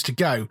was supposed to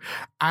go.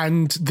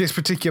 And this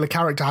particular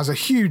character has a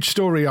huge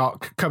story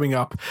arc coming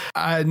up,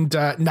 and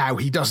now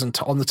he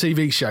doesn't on the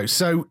TV show.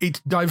 So it's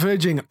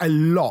diverging a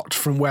lot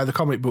from where the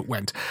comic book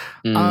went.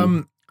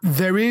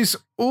 There is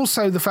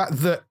also the fact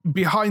that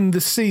behind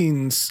the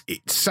scenes,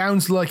 it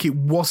sounds like it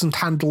wasn't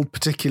handled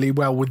particularly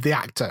well with the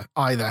actor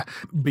either,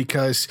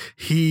 because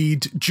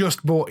he'd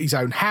just bought his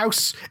own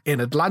house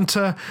in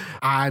Atlanta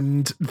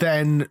and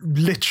then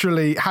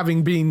literally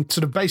having been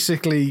sort of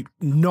basically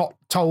not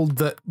told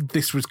that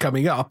this was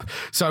coming up.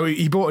 So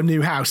he bought a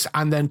new house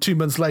and then 2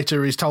 months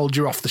later he's told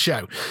you're off the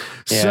show.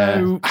 Yeah.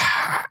 So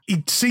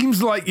it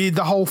seems like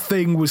the whole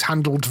thing was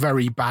handled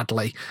very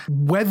badly.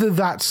 Whether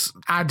that's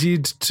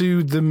added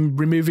to them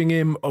removing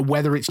him or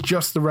whether it's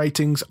just the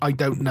ratings, I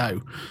don't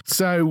know.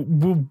 So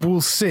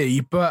we'll see,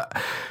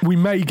 but we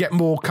may get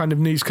more kind of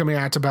news coming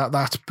out about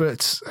that.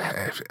 But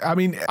I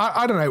mean,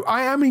 I don't know.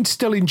 I am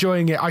still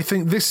enjoying it. I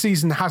think this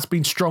season has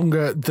been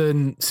stronger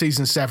than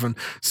season 7.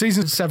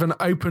 Season 7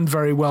 opened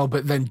very well,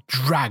 but then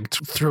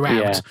dragged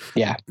throughout.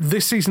 Yeah.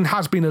 This season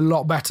has been a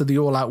lot better, the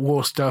All Out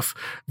War stuff.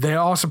 They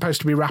are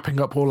supposed to be wrapping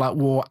up All Out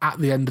War at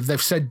the end.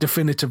 They've said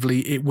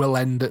definitively it will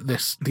end at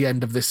the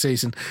end of this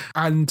season.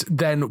 And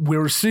then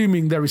we're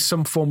assuming there is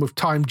some form of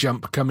time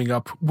jump coming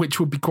up, which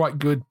would be quite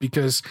good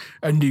because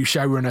a new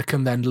showrunner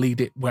can then lead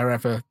it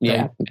wherever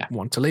they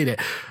want to lead it.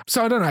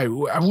 So I don't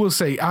know. We'll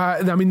see.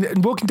 I mean,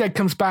 Walking Dead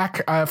comes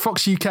back,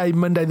 Fox UK,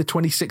 Monday the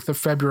 26th of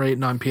February at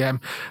 9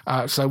 p.m.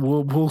 So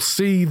we'll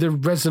see the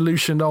resolution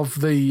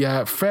of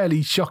the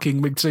fairly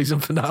shocking mid-season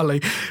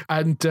finale,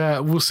 and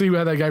we'll see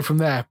where they go from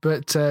there.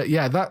 But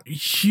that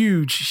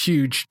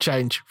huge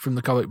change from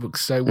the comic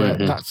books. So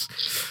that's,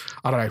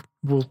 I don't know.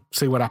 We'll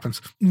see what happens.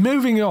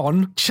 Moving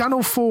on,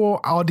 Channel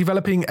 4 are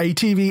developing a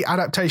TV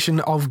adaptation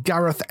of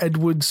Gareth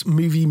Edwards'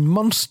 movie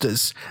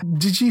Monsters.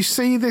 Did you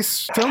see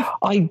this film?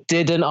 I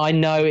didn't. I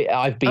know it.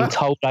 I've been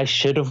told I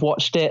should have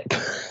watched it.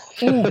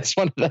 It's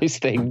one of those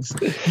things.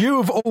 You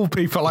of all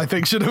people, I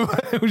think, should have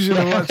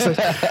watched it.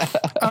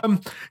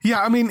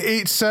 I mean,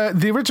 it's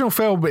the original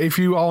film, if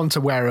you aren't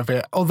aware of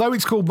it, although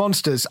it's called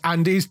Monsters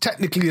and is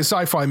technically a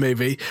sci-fi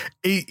movie,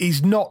 it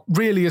is not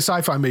really a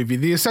sci-fi movie.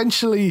 The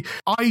essentially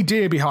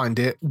idea behind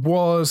it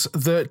was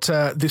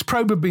that this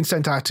probe had been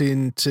sent out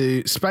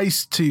into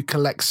space to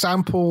collect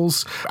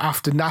samples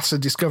after NASA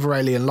discover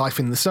alien life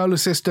in the solar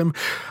system.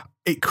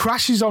 It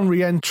crashes on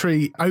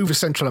re-entry over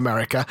Central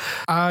America,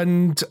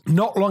 and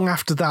not long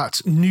after that,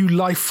 new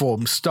life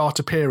forms start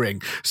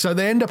appearing. So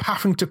they end up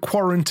having to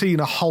quarantine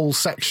a whole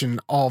section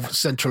of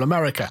Central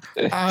America.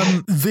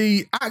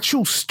 The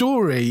actual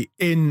story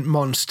in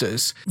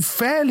Monsters,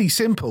 fairly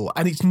simple,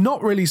 and it's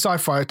not really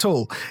sci-fi at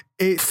all.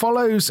 It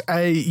follows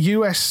a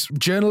US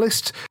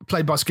journalist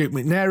played by Scoot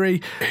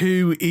McNairy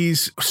who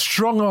is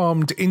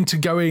strong-armed into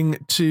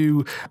going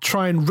to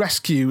try and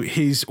rescue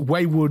his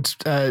wayward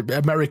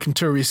American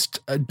tourist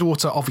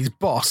daughter of his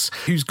boss,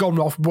 who's gone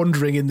off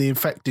wandering in the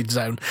infected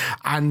zone,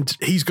 and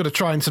he's got to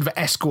try and sort of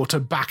escort her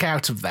back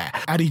out of there.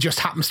 And he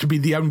just happens to be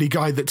the only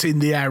guy that's in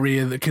the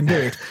area that can do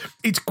it.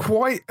 It's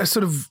quite a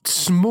sort of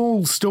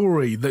small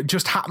story that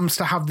just happens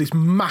to have this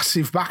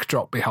massive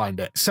backdrop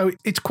behind it. So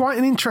it's quite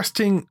an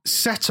interesting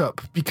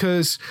setup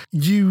because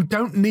you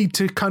don't need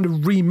to kind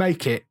of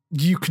remake it.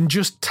 You can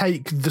just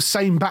take the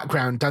same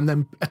background and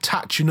then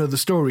attach another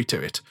story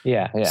to it.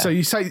 Yeah. So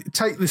you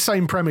take the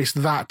same premise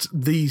that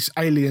these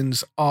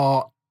aliens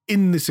are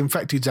in this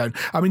infected zone.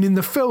 I mean, in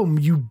the film,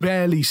 you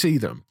barely see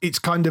them. It's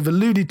kind of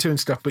alluded to and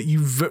stuff, but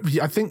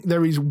I think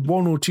there is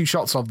one or two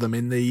shots of them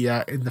in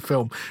the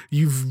film.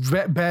 You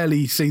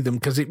barely see them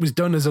because it was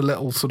done as a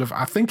little sort of,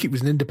 I think it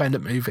was an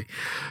independent movie.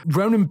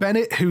 Ronan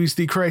Bennett, who is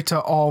the creator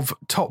of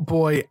Top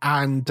Boy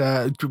and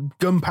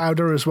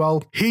Gunpowder as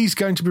well, he's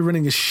going to be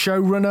running as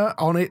showrunner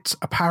on it,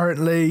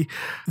 apparently.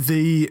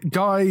 The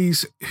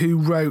guys who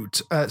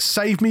wrote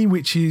Save Me,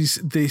 which is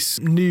this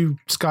new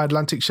Sky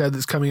Atlantic show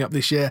that's coming up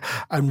this year,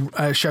 and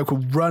a show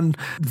called Run,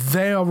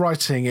 they are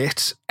writing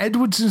it.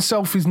 Edwards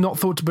himself is not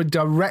thought to be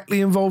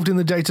directly involved in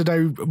the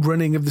day-to-day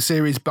running of the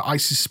series, but I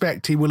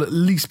suspect he will at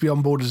least be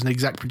on board as an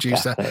exec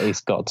producer. Yeah,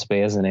 he's got to be,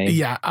 isn't he?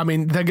 Yeah, I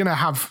mean, they're going to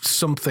have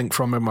something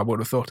from him, I would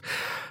have thought.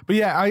 But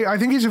yeah, I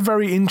think it's a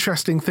very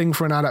interesting thing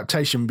for an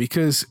adaptation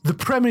because the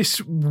premise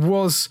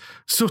was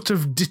sort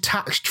of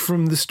detached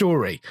from the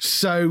story.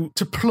 So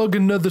to plug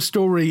another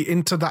story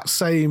into that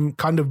same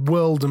kind of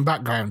world and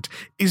background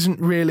isn't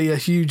really a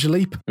huge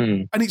leap.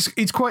 And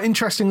it's quite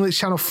interesting that it's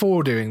Channel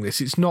 4 doing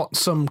this. It's not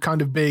some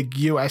kind of big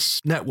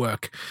US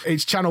network.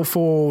 It's Channel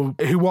 4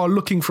 who are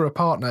looking for a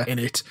partner in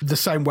it, the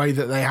same way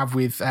that they have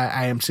with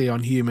AMC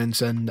on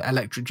Humans and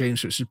Electric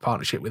Dreams, which is a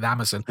partnership with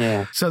Amazon.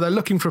 Yeah. So they're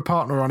looking for a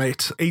partner on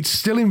it. It's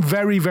still in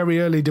very,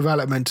 very early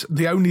development.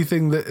 The only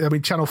thing that, I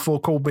mean, Channel 4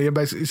 called me and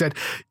basically said,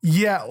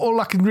 yeah,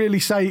 all I can really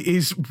say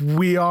is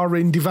we are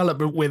in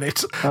development with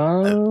it.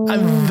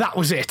 And that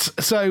was it.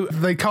 So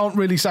they can't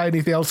really say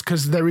anything else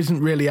because there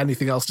isn't really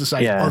anything else to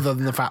say other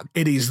than the fact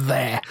it is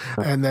there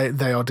and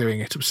they are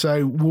doing it.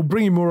 So we'll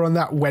bring you more on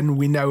that when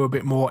we know a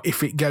bit more,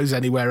 if it goes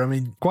anywhere. I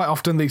mean, quite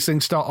often these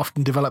things start off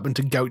in development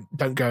and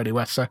don't go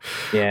anywhere. So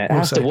yeah, it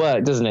has to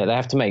work, doesn't it? They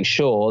have to make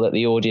sure that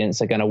the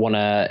audience are going to want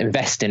to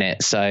invest in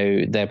it.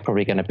 So they're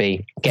probably going to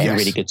be getting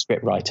really good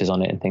script writers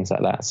on it and things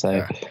like that.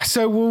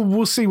 So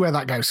we'll see where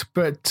that goes.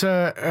 But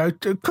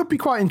it could be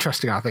quite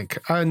interesting, I think.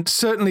 And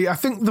certainly, I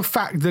think the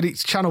fact that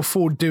it's Channel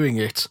 4 doing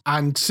it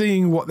and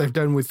seeing what they've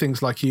done with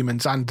things like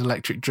Humans and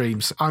Electric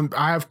Dreams,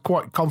 I have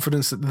quite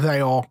confidence that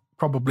they are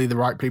probably the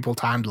right people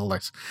to handle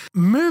this.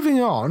 Moving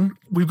on,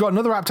 we've got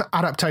another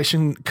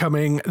adaptation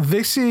coming.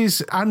 This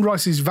is Anne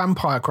Rice's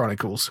Vampire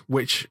Chronicles,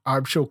 which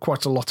I'm sure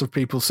quite a lot of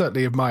people,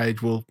 certainly of my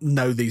age, will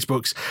know these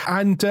books.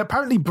 And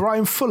apparently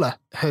Brian Fuller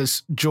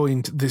has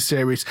joined this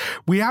series.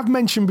 We have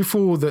mentioned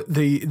before that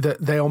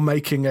they are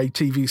making a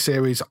TV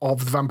series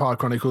of the Vampire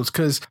Chronicles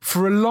because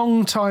for a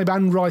long time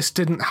Anne Rice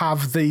didn't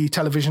have the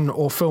television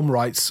or film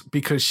rights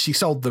because she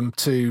sold them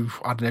to,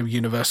 I don't know,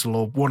 Universal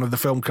or one of the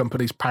film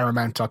companies,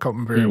 Paramount, I can't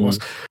remember who it was.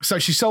 So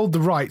she sold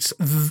the rights,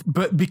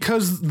 but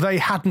because they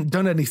hadn't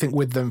done anything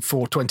with them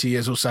for 20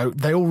 years or so,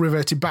 they all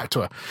reverted back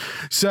to her.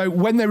 So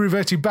when they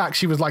reverted back,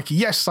 she was like,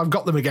 yes, I've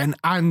got them again,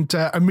 and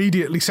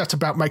immediately set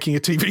about making a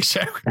TV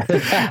show.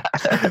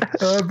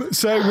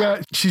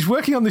 So she's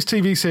working on this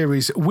TV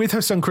series with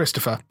her son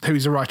Christopher, who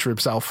is a writer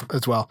himself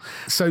as well.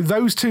 So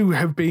those two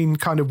have been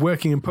kind of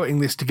working and putting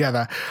this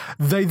together.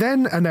 They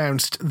then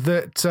announced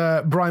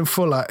that Brian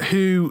Fuller,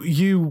 who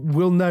you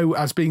will know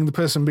as being the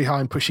person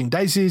behind Pushing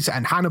Daisies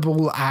and Hannibal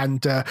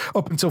and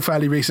up until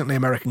fairly recently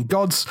American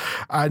Gods,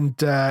 and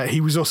he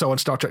was also on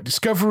Star Trek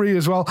Discovery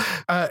as well.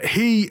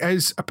 He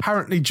has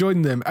apparently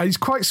joined them, and he's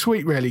quite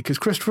sweet really, because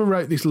Christopher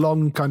wrote this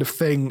long kind of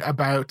thing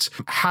about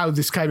how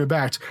this came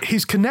about.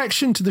 His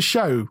connection to the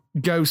show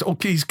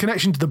his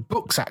connection to the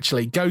books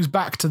actually goes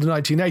back to the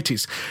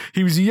 1980s.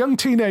 He was a young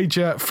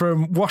teenager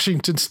from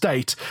Washington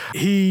State.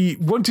 He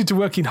wanted to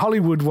work in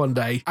Hollywood one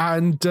day,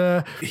 and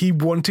he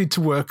wanted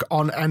to work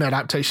on an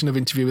adaptation of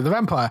Interview with the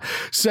Vampire.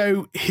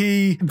 So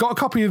he got a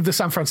copy of the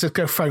San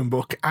Francisco phone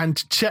book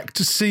and checked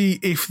to see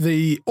if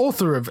the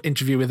author of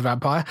Interview with the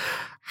Vampire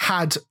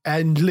had a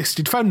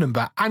enlisted phone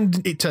number,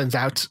 and it turns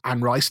out Anne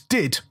Rice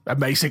did,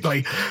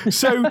 amazingly.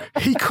 So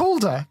he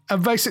called her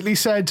and basically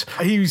said,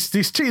 he was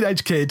this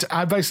teenage kid,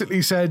 and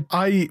basically said,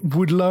 I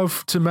would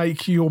love to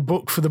make your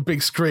book for the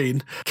big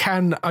screen.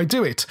 Can I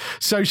do it?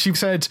 So she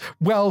said,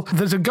 well,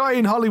 there's a guy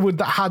in Hollywood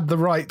that had the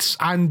rights,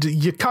 and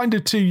you're kind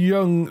of too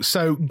young,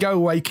 so go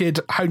away, kid,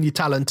 hone your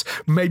talent.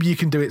 Maybe you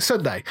can do it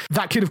someday.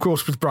 That kid, of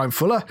course, was Brian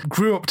Fuller,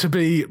 grew up to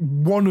be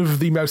one of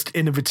the most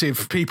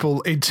innovative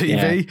people in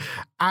TV,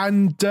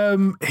 and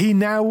he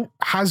now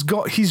has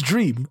got his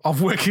dream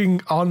of working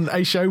on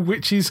a show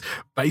which is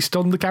based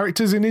on the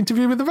characters in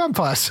Interview with the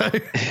Vampire. So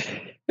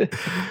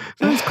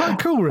So it's quite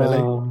cool,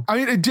 really. I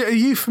mean, are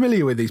you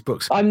familiar with these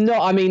books? I'm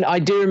not. I mean, I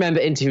do remember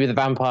Interview with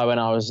the Vampire when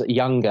I was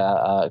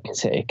younger,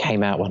 because it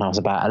came out when I was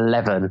about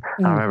 11.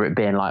 I remember it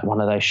being like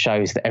one of those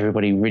shows that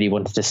everybody really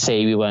wanted to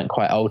see. We weren't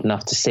quite old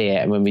enough to see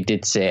it, and when we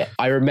did see it,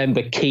 I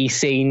remember key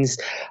scenes.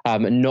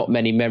 Not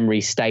many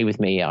memories stay with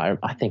me. I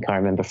think I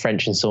remember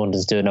French and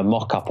Saunders doing a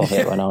mock-up of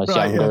it when I was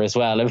younger as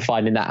well, and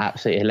finding that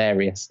absolutely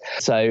hilarious.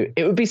 So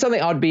it would be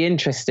something I'd be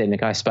interested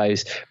in, I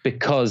suppose,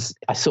 because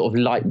I sort of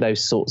like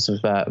those sorts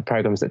of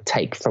programs that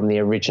take from the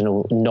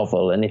original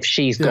novel. And if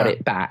she's got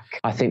it back,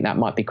 I think that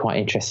might be quite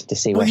interesting to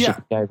see where she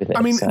can go with it.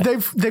 I mean,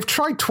 they've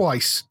tried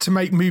twice to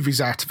make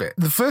movies out of it.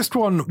 The first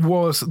one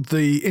was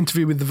the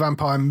Interview with the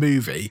Vampire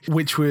movie,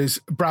 which was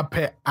Brad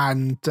Pitt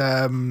and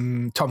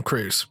Tom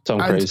Cruise.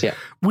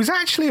 Was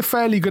actually a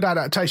fairly good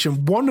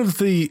adaptation. One of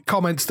the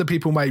comments that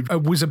people made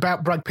was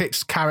about Brad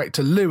Pitt's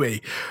character,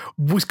 Louis,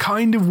 was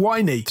kind of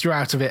whiny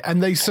throughout of it.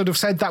 And they sort of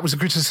said that was a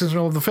criticism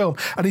of the film.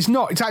 And it's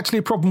not. It's actually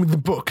a problem with the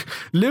book.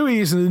 Louis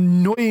is an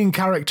annoying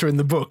character in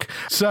the book.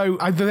 So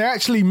they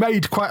actually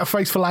made quite a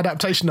faithful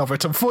adaptation of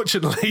it.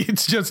 Unfortunately,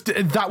 it's just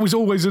that was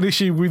always an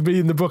issue with me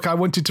in the book. I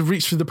wanted to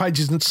reach through the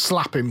pages and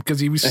slap him because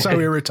he was so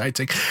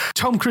irritating.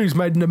 Tom Cruise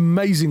made an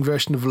amazing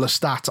version of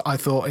Lestat, I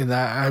thought, in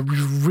there. It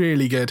was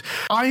really good.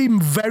 I'm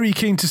very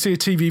keen to see a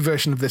TV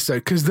version of this, though,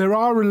 because there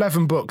are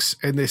 11 books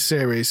in this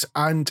series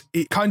and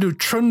it kind of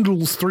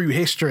trundles through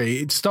history.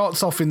 It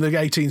starts off in the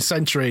 18th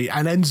century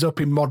and ends up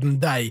in modern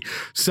day.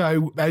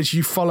 So as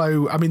you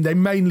follow, I mean, they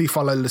mainly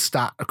follow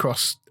Lestat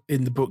across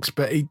in the books,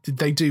 but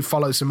they do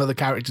follow some other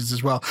characters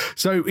as well.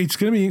 So it's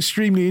going to be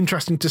extremely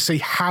interesting to see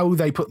how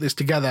they put this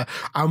together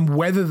and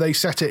whether they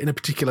set it in a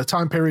particular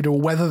time period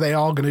or whether they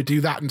are going to do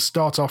that and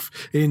start off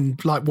in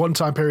like one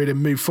time period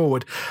and move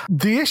forward.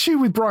 The issue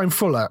with Bryan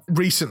Fuller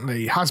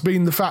recently has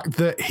been the fact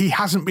that he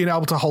hasn't been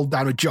able to hold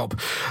down a job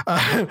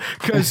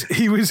because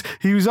he was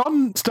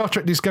on Star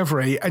Trek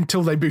Discovery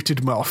until they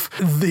booted him off.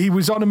 He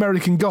was on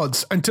American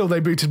Gods until they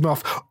booted him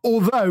off,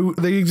 although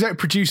the exec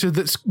producer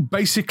that's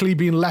basically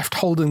been left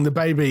holding the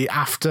baby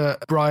after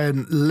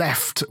Bryan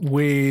left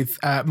with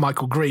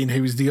Michael Green,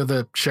 who is the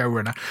other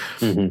showrunner.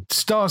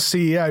 Star's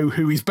CEO,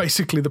 who is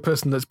basically the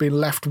person that's been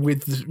left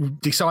with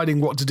deciding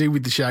what to do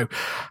with the show,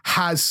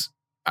 has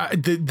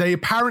they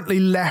apparently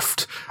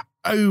left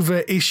over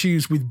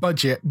issues with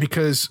budget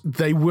because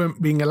they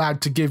weren't being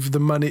allowed to give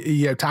the money,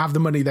 to have the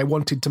money they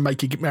wanted to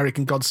make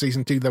American Gods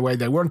Season 2 the way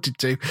they wanted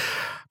to.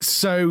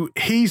 So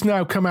he's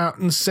now come out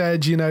and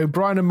said,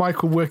 Bryan and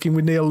Michael working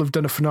with Neil have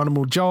done a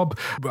phenomenal job.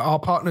 Our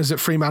partners at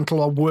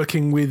Fremantle are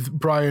working with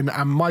Bryan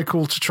and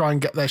Michael to try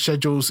and get their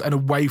schedules and a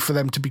way for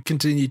them to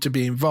continue to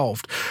be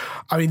involved.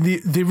 I mean,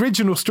 the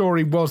original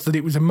story was that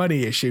it was a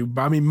money issue.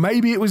 I mean,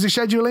 maybe it was a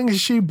scheduling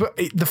issue, but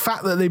the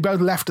fact that they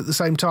both left at the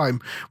same time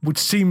would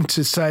seem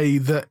to say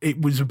that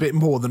it was a bit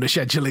more than a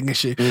scheduling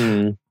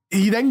issue.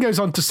 He then goes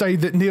on to say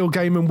that Neil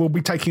Gaiman will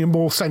be taking a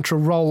more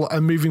central role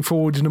and moving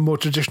forward in a more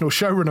traditional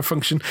showrunner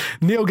function.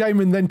 Neil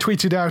Gaiman then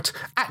tweeted out,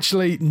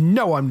 actually,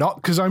 no, I'm not,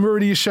 because I'm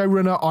already a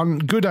showrunner on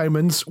Good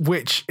Omens,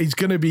 which is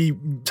going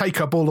to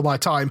take up all of my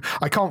time.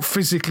 I can't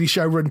physically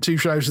showrun two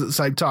shows at the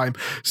same time.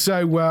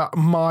 So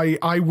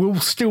I will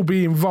still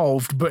be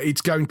involved, but it's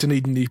going to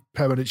need a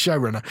permanent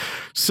showrunner.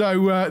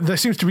 So there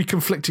seems to be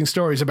conflicting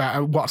stories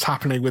about what's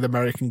happening with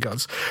American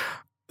Gods.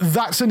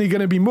 That's only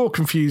going to be more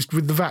confused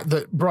with the fact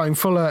that Bryan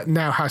Fuller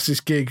now has this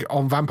gig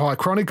on Vampire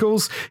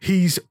Chronicles.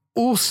 He's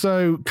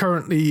also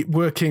currently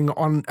working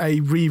on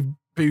a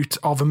reboot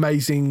of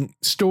Amazing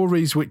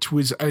Stories, which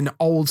was an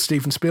old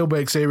Steven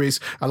Spielberg series,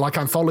 a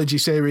anthology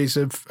series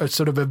of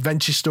sort of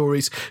adventure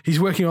stories. He's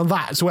working on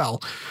that as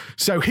well.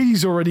 So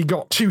he's already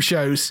got 2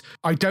 shows.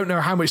 I don't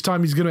know how much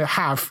time he's going to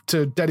have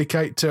to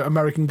dedicate to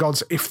American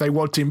Gods if they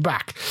want him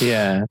back.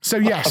 Yeah. So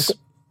yes.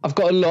 I've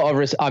got a lot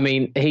of... I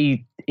mean,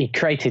 he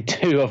created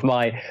 2 of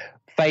my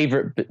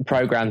favorite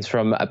programs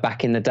from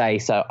back in the day.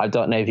 So I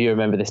don't know if you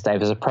remember this, Dave.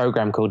 There's a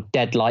program called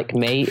Dead Like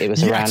Me. It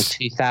was around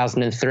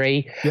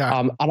 2003. Yeah.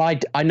 And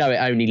I know it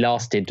only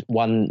lasted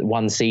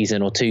one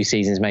season or 2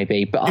 seasons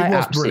maybe, but I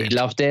absolutely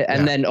loved it.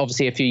 And then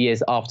obviously a few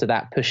years after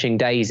that, Pushing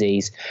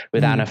Daisies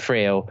with Anna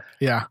Friel.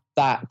 Yeah.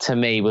 That to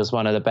me was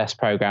one of the best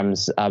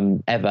programs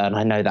ever. And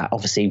I know that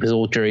obviously was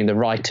all during the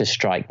writer's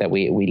strike that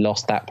we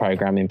lost that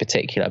program in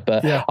particular.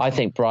 But I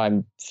think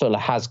Bryan Fuller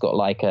has got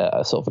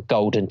a sort of a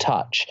golden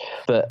touch.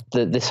 But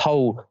this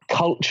whole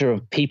culture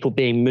of people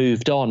being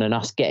moved on and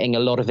us getting a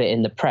lot of it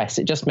in the press,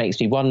 it just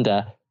makes me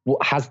wonder,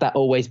 has that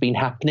always been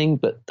happening?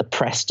 But the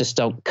press just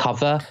don't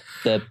cover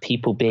the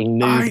people being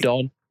moved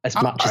on as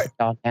much as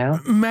they are now?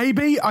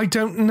 Maybe. I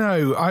don't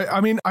know.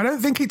 I mean, I don't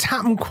think it's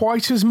happened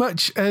quite as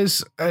much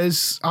as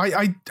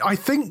I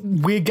think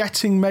we're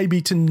getting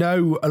maybe to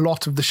know a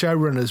lot of the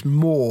showrunners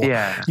more.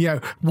 Yeah.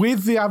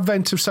 With the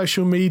advent of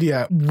social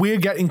media, we're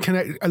getting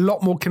a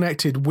lot more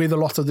connected with a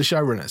lot of the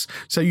showrunners.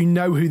 So you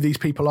know who these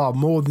people are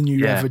more than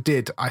you ever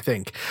did, I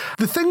think.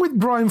 The thing with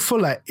Bryan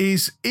Fuller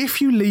is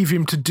if you leave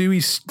him to do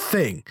his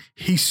thing,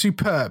 he's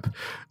superb.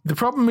 The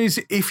problem is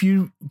if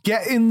you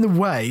get in the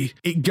way,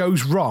 it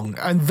goes wrong.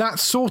 And And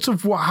that's sort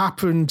of what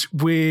happened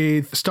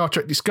with Star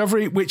Trek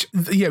Discovery, which,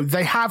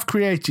 they have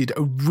created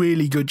a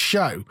really good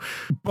show,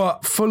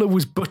 but Fuller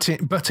was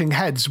butting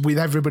heads with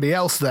everybody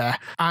else there,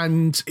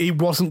 and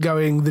it wasn't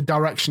going the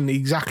direction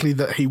exactly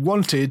that he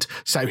wanted,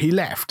 so he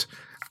left.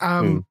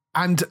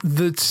 And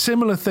the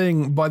similar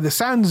thing, by the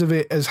sounds of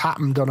it, has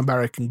happened on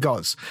American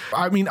Gods.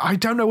 I mean, I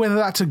don't know whether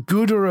that's a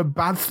good or a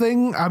bad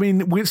thing. I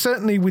mean,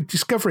 certainly with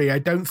Discovery, I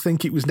don't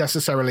think it was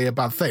necessarily a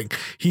bad thing.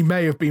 He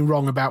may have been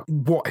wrong about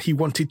what he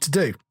wanted to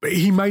do, but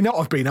he may not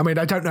have been. I mean,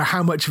 I don't know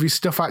how much of his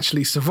stuff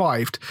actually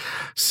survived.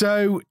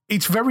 So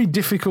it's very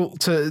difficult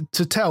to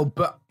tell,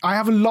 but I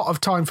have a lot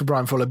of time for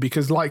Bryan Fuller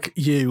because, like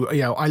you,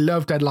 I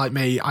love Dead Like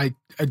Me. I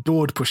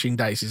adored Pushing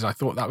Daisies. I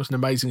thought that was an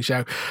amazing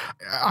show.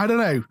 I don't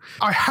know.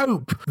 I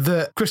hope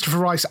that Christopher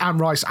Rice and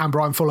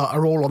Bryan Fuller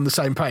are all on the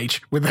same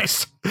page with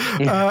this.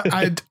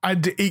 And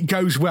it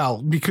goes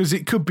well, because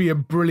it could be a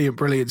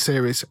brilliant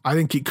series. I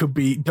think it could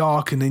be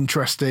dark and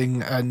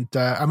interesting. And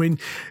I mean,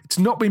 it's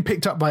not been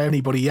picked up by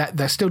anybody yet.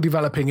 They're still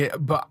developing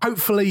it, but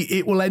hopefully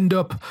it will end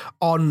up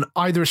on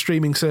either a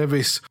streaming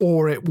service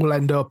or it will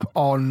end up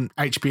on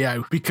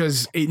HBO,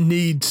 because it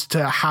needs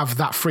to have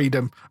that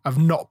freedom of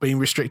not being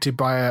restricted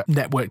by a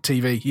network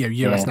TV,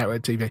 US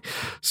network TV.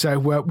 So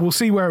we'll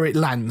see where it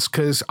lands,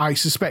 because I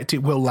suspect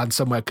it will land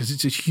somewhere, because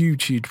it's a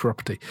huge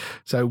property.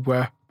 So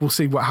we'll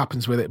see what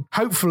happens with it.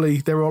 Hopefully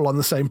they're all on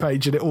the same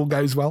page and it all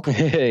goes well.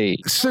 Hey.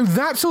 So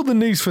that's all the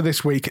news for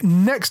this week.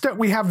 Next up,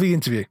 we have the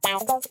interview.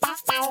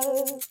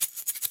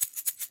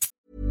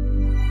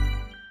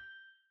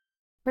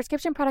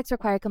 Prescription products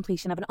require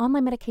completion of an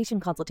online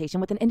medication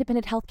consultation with an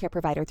independent healthcare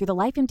provider through the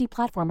LifeMD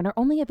platform and are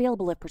only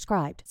available if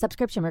prescribed.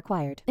 Subscription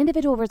required.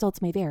 Individual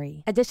results may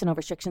vary. Additional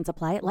restrictions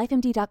apply at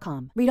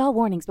lifemd.com. Read all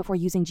warnings before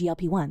using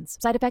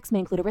GLP-1s. Side effects may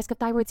include a risk of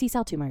thyroid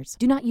C-cell tumors.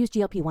 Do not use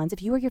GLP-1s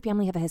if you or your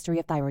family have a history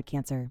of thyroid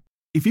cancer.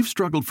 If you've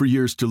struggled for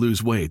years to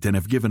lose weight and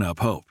have given up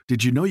hope,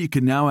 did you know you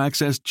can now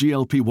access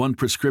GLP-1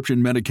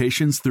 prescription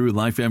medications through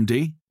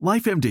LifeMD?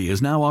 LifeMD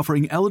is now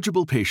offering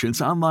eligible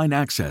patients online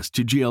access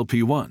to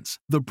GLP-1s,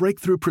 the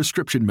breakthrough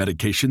prescription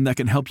medication that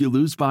can help you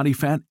lose body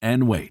fat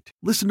and weight.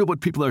 Listen to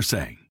what people are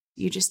saying.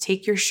 You just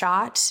take your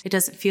shot. It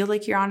doesn't feel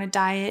like you're on a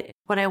diet.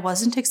 What I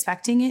wasn't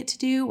expecting it to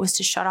do was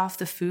to shut off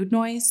the food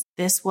noise.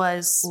 This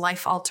was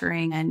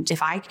life-altering, and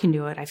if I can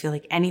do it, I feel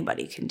like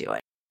anybody can do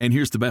it. And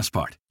here's the best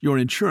part. Your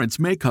insurance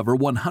may cover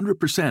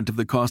 100% of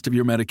the cost of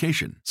your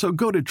medication. So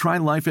go to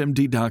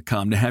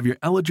TryLifeMD.com to have your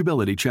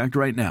eligibility checked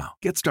right now.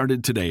 Get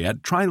started today at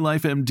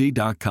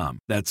TryLifeMD.com.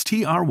 That's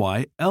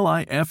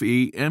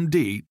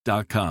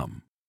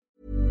TryLifeMD.com.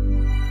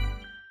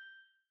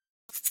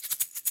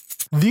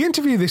 The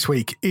interview this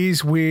week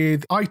is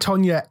with I,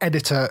 Tonya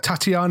editor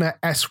Tatiana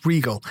S.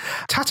 Regal.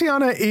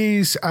 Tatiana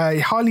is a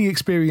highly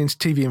experienced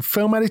TV and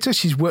film editor.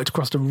 She's worked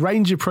across a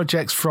range of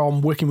projects,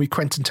 from working with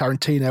Quentin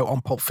Tarantino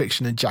on Pulp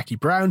Fiction and Jackie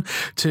Brown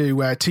to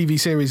TV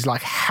series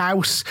like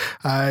House.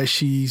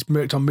 She's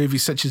worked on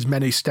movies such as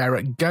Men Who Stare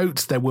at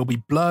Goats, There Will Be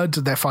Blood,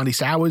 Their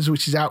Finest Hours,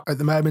 which is out at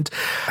the moment.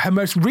 Her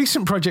most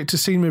recent project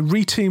has seen her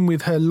reteam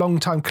with her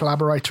longtime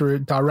collaborator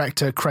and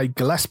director Craig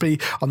Gillespie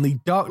on the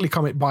darkly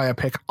comic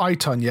biopic I,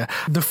 Tonya.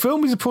 The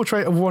film is a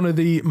portrait of one of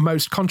the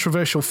most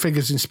controversial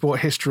figures in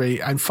sport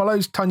history and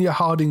follows Tonya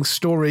Harding's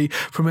story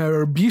from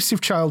her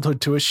abusive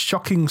childhood to a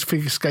shocking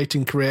figure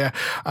skating career,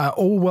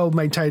 all while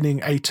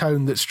maintaining a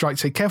tone that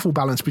strikes a careful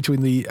balance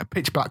between the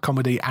pitch black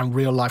comedy and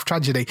real life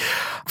tragedy.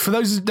 For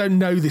those that don't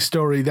know this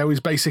story, there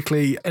was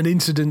basically an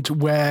incident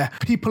where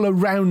people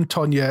around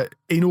Tonya,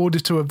 in order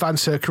to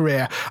advance her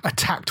career,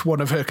 attacked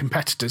one of her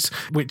competitors,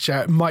 which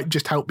might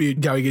just help you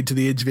going into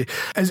the interview.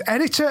 As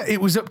editor,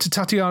 it was up to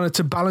Tatiana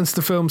to balance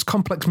the film's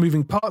complex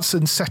moving parts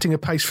and setting a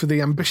pace for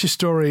the ambitious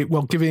story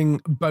while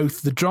giving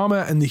both the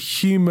drama and the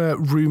humour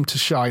room to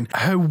shine.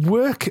 Her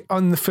work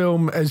on the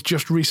film has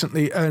just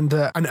recently earned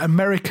an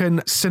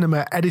American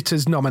Cinema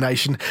Editors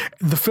nomination.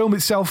 The film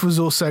itself has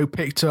also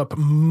picked up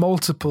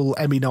multiple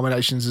Emmy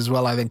nominations as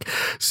well, I think.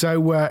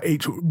 So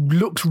it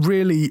looks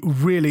really,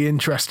 really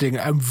interesting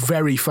and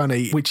very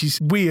funny, which is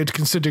weird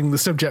considering the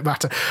subject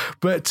matter.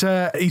 But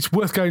it's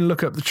worth going to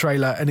look up the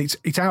trailer, and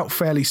it's out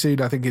fairly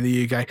soon, I think, in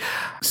the UK.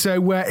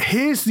 So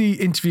here's the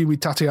interview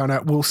with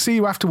Tatiana. We'll see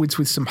you afterwards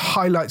with some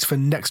highlights for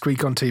next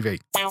week on TV.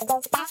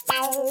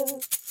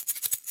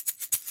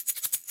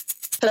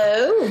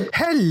 Hello.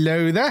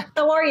 Hello there.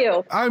 How are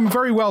you? I'm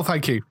very well,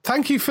 thank you.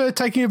 Thank you for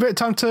taking a bit of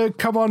time to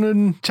come on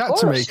and chat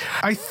to me.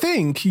 I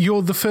think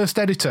you're the first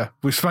editor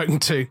we've spoken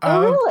to.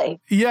 Oh,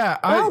 really? Yeah.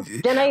 Well,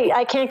 then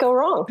I can't go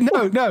wrong.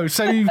 No.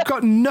 So you've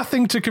got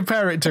nothing to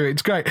compare it to.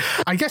 It's great.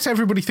 I guess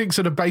everybody thinks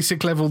at a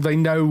basic level they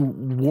know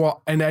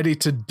what an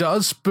editor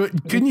does,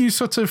 but can you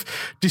sort of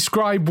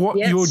describe what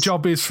your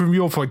job is from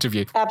your point of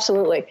view?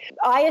 Absolutely.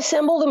 I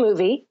assemble the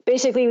movie.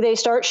 Basically, they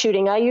start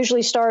shooting. I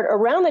usually start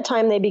around the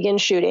time they begin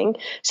shooting.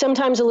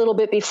 sometimes a little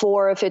bit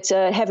before if it's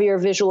a heavier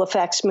visual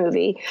effects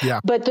movie. Yeah.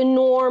 But the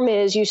norm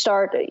is you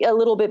start a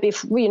little bit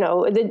before,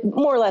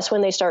 more or less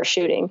when they start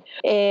shooting.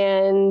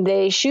 And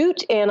they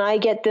shoot, and I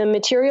get the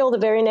material the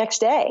very next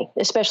day,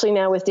 especially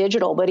now with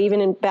digital, but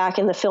even back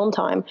in the film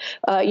time,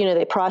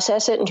 they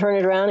process it and turn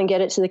it around and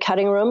get it to the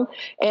cutting room.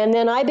 And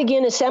then I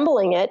begin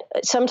assembling it,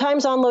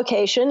 sometimes on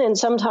location, and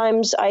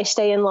sometimes I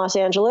stay in Los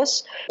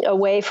Angeles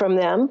away from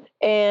them.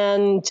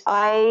 And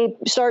I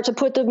start to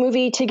put the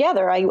movie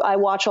together. I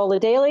watch all the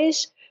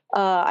dailies.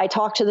 I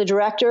talk to the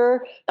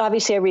director.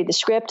 Obviously, I read the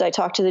script. I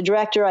talk to the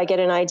director. I get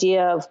an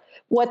idea of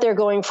what they're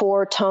going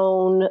for,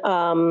 tone,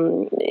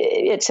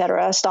 et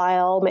cetera,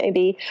 style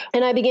maybe.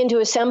 And I begin to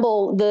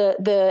assemble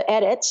the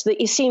edits,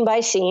 the scene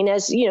by scene,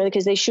 as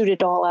because they shoot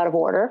it all out of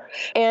order.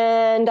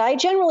 And I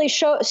generally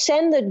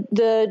send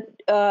the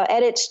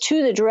edits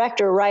to the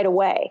director right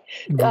away.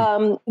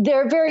 Mm-hmm.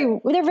 They're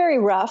very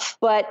rough,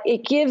 but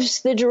it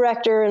gives the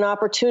director an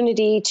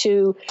opportunity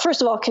to,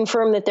 first of all,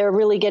 confirm that they're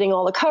really getting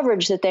all the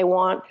coverage that they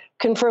want,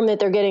 confirm that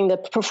they're getting the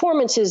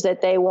performances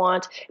that they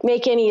want,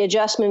 make any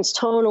adjustments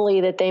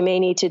tonally that they may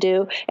need to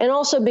do, and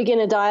also begin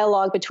a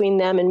dialogue between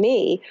them and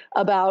me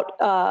about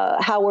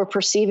how we're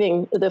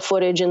perceiving the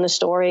footage and the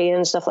story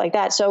and stuff like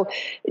that. So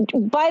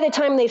by the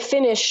time they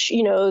finish,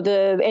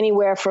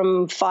 anywhere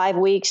from 5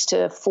 weeks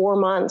to 4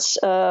 months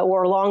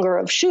or longer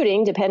of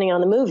shooting, depending on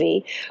the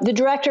movie, the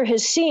director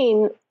has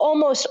seen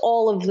almost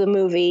all of the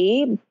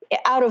movie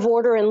out of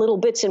order in little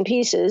bits and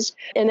pieces.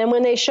 And then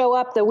when they show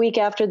up the week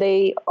after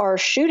they are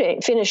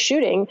finished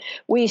shooting,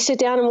 we sit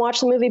down and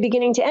watch the movie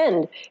beginning to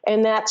end.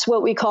 And that's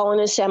what we call an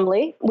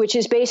assembly, which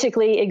is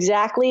basically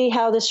exactly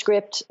how the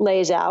script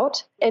lays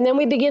out. And then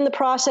we begin the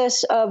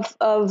process of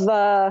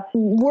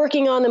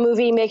working on the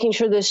movie, making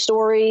sure the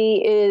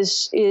story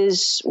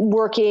is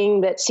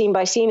working, that scene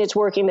by scene it's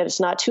working, that it's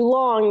not too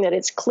long, that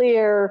it's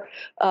clear,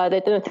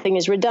 that nothing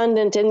is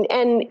redundant,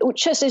 and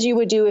just as you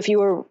would do if you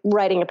were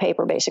writing a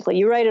paper, basically.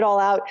 You write it all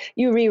out,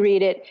 you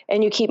reread it,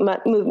 and you keep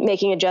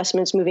making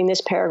adjustments, moving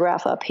this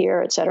paragraph up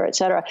here, et cetera, et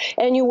cetera.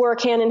 And you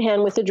work hand in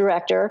hand with the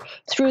director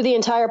through the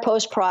entire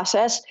post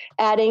process,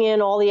 adding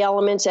in all the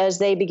elements as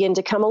they begin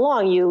to come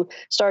along. You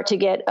start to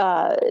get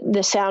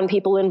the sound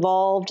people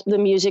involved, the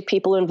music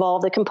people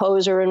involved, the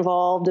composer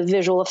involved, the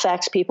visual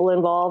effects people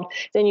involved.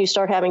 Then you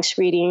start having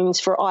screenings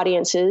for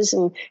audiences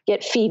and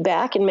get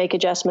feedback and make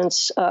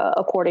adjustments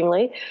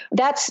accordingly.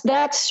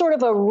 That's sort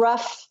of a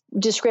rough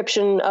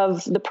description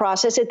of the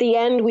process. At the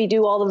end, we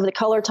do all of the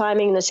color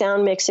timing, the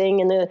sound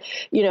mixing, and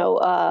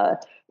the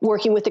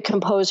working with the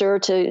composer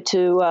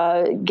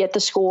to get the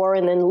score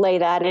and then lay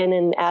that in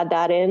and add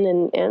that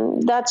in,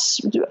 and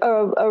that's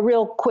a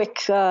real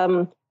quick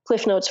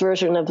Cliff Notes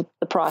version of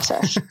the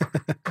process.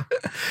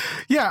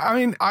 Yeah, I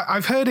mean,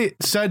 I've heard it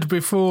said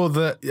before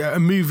that a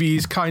movie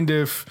is kind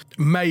of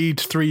made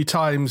 3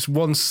 times,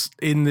 once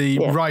in the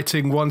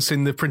writing, once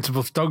in the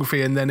principal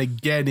photography, and then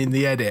again in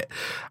the edit.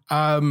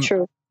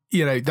 True.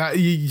 That,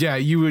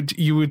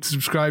 you would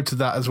subscribe to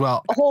that as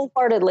well.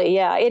 Wholeheartedly.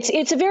 Yeah.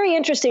 It's a very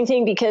interesting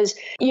thing because,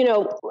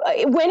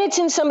 when it's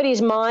in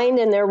somebody's mind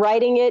and they're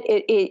writing it,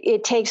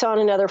 it takes on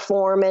another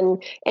form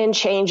and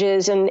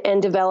changes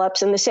and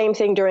develops. And the same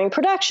thing during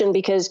production,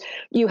 because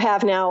you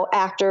have now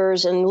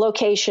actors and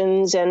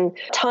locations and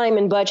time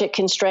and budget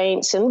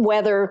constraints and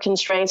weather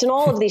constraints and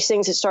all of these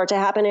things that start to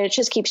happen. And it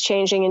just keeps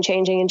changing and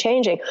changing and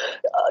changing,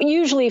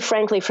 usually,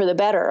 frankly, for the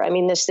better. I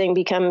mean, this thing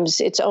becomes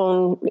its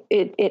own,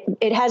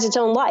 it has its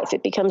own life.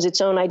 It becomes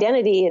its own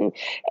identity.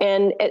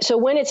 And so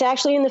when it's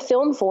actually in the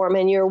film form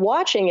and you're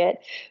watching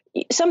it,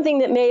 something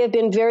that may have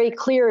been very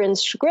clear in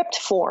script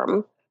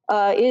form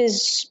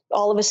is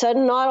all of a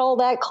sudden not all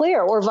that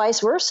clear, or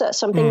vice versa.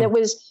 Something that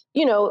was,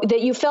 that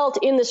you felt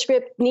in the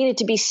script needed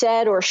to be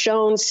said or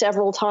shown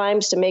several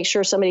times to make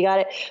sure somebody got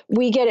it.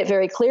 We get it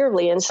very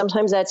clearly. And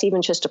sometimes that's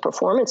even just a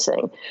performance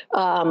thing.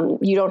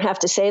 You don't have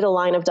to say the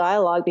line of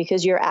dialogue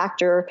because your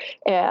actor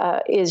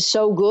is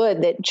so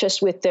good that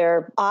just with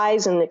their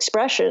eyes and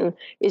expression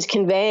is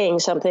conveying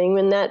something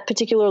when that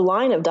particular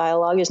line of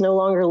dialogue is no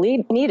longer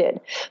needed.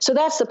 So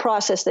that's the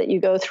process that you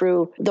go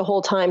through the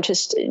whole time,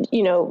 just,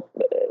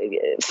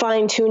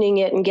 fine tuning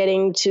it and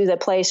getting to the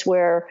place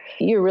where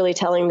you're really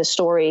telling the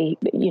story,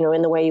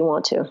 in the way you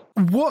want to.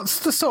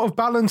 What's the sort of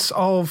balance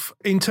of,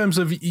 in terms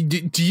of,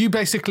 do you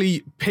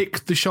basically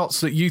pick the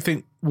shots that you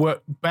think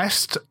work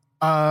best?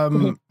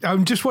 I'm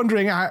just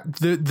wondering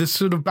the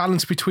sort of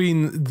balance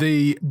between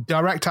the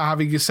director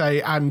having a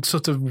say and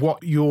sort of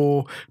what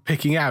you're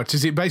picking out.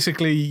 Is it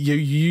basically you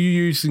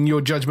using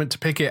your judgment to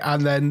pick it,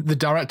 and then the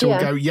director will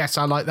go, yes,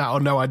 I like that, or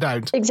no, I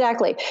don't?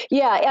 Exactly.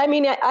 Yeah. I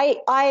mean,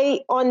 I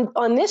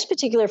on this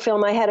particular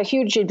film, I had a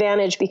huge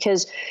advantage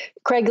because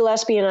Craig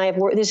Gillespie and I have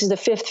worked. This is the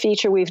 5th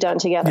feature we've done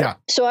together. Yeah.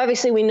 So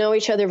obviously we know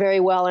each other very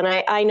well, and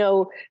I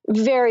know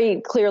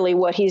very clearly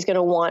what he's going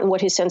to want and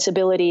what his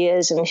sensibility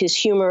is and his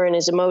humor and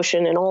his emotion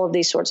emotion and all of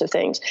these sorts of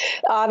things.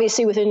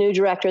 Obviously, with a new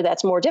director,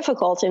 that's more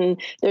difficult, and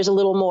there's a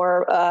little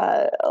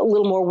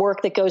more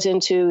work that goes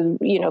into,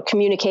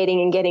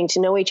 communicating and getting to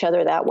know each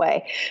other that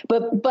way.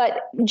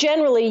 But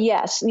generally,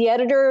 yes, the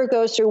editor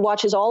goes through,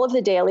 watches all of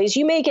the dailies.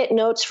 You may get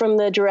notes from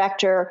the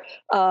director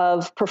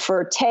of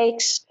preferred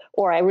takes,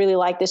 or I really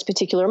like this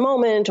particular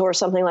moment, or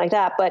something like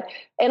that.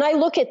 And I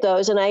look at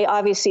those, and I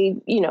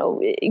obviously,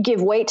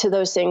 give weight to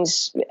those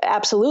things,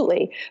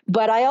 absolutely.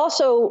 But I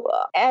also,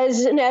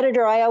 as an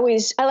editor, I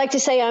like to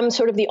say I'm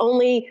sort of the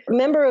only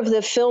member of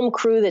the film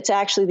crew that's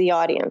actually the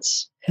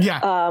audience.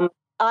 Yeah.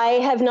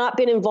 I have not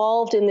been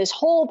involved in this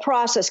whole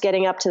process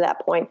getting up to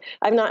that point.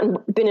 I've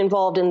not been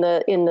involved in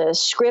the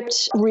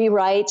script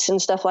rewrites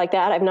and stuff like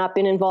that. I've not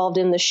been involved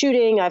in the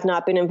shooting. I've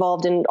not been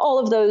involved in all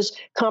of those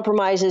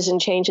compromises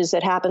and changes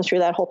that happen through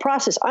that whole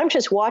process. I'm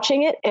just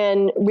watching it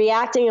and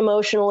reacting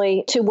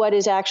emotionally to what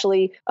is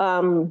actually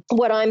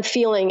what I'm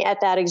feeling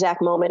at that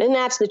exact moment. And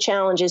that's the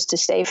challenge, is to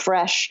stay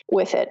fresh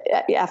with it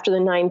after the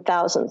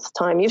 9,000th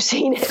time you've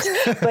seen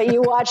it. But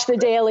you watch the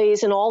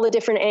dailies and all the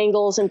different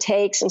angles and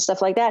takes and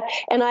stuff like that.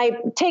 And I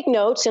take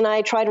notes, and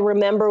I try to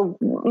remember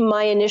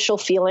my initial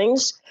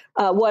feelings,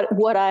 what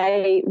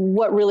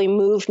really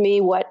moved me,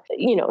 what,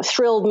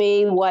 thrilled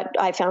me, what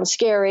I found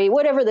scary,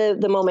 whatever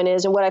the moment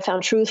is, and what I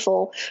found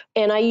truthful.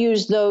 And I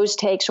use those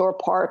takes or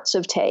parts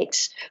of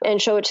takes and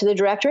show it to the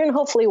director, and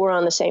hopefully we're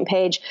on the same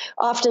page.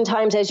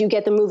 Oftentimes, as you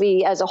get the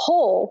movie as a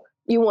whole,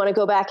 you want to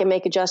go back and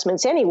make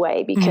adjustments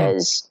anyway,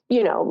 because,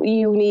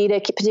 you need a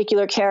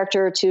particular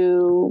character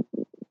to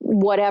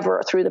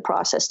whatever through the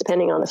process,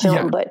 depending on the film.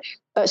 Yeah.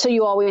 But so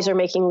you always are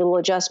making little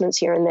adjustments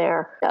here and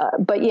there.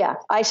 But yeah,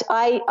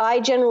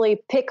 I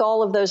generally pick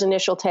all of those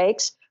initial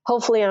takes.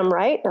 Hopefully I'm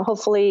right.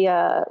 Hopefully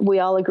we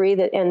all agree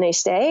that, and they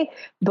stay.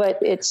 But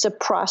it's a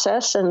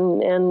process,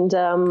 and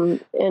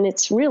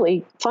it's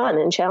really fun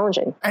and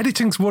challenging.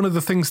 Editing's one of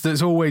the things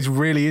that's always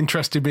really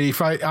interested me.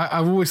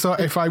 I've always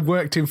thought if I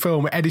worked in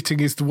film,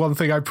 editing is the one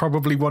thing I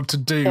probably want to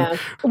do. Yeah.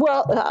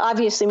 Well,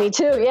 obviously me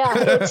too.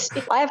 Yeah,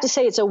 I have to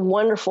say it's a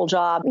wonderful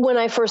job. When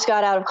I first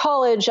got out of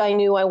college, I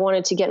knew I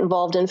wanted to get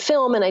involved in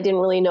film, and I didn't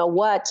really know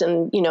what.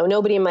 And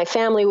nobody in my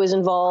family was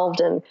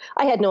involved, and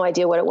I had no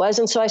idea what it was.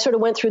 And so I sort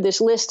of went through this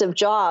list of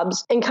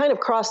jobs and kind of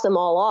crossed them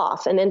all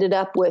off, and ended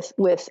up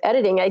with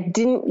editing. I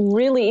didn't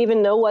really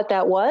even know what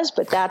that was,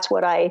 but that's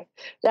what I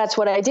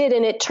did.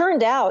 And it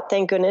turned out,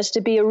 thank goodness,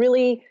 to be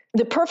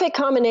the perfect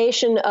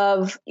combination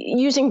of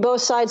using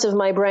both sides of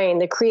my brain,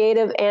 the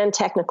creative and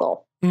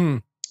technical.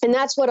 Mm. And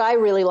that's what I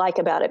really like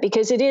about it,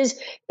 because it is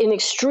an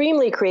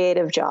extremely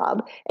creative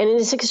job, and it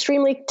is an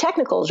extremely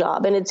technical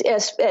job. And it's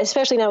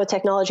especially now with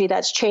technology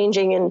that's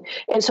changing.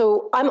 And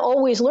so I'm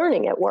always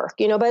learning at work.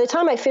 By the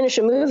time I finish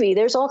a movie,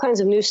 there's all kinds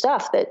of new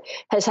stuff that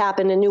has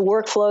happened, and new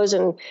workflows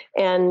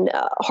and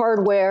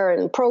hardware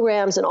and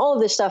programs and all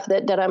of this stuff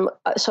that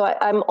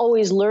I'm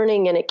always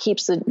learning, and it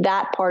keeps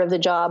that part of the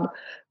job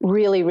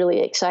really,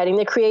 really exciting.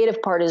 The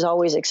creative part is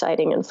always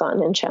exciting and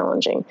fun and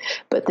challenging,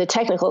 but the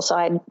technical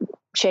side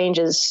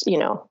changes,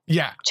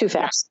 too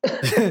fast.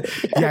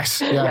 Yes.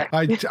 Yeah.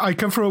 I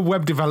come from a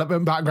web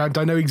development background.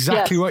 I know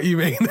exactly what you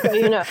mean.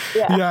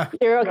 Yeah.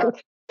 You're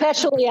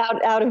perpetually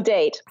out of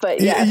date, but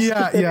yes.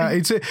 Yeah.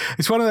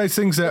 It's one of those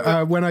things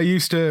that when I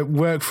used to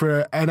work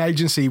for an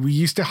agency, we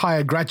used to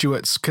hire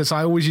graduates, because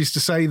I always used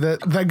to say that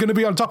they're going to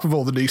be on top of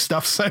all the new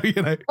stuff. So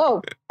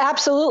Oh,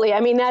 absolutely.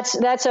 I mean, that's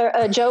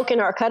a joke in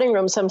our cutting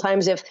room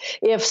sometimes.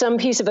 If some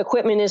piece of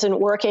equipment isn't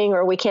working,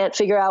 or we can't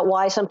figure out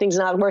why something's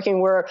not working,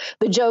 where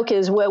the joke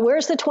is,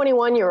 where's the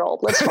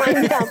 21-year-old? Let's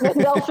find out,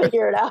 and they'll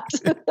figure it out.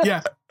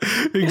 Yeah.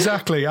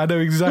 Exactly. I know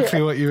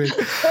exactly what you mean.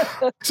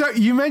 So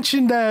you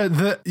mentioned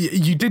that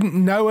you didn't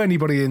know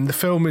anybody in the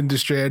film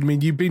industry. I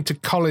mean, you've been to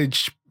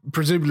college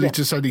presumably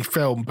to study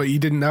film, but you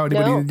didn't know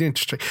anybody in the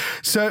industry.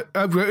 So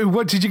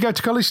what did you go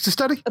to college to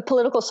study?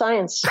 Political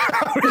science.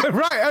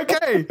 Right,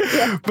 okay.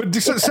 Yeah. But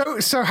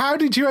so how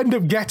did you end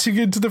up getting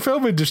into the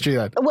film industry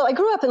then? Well, I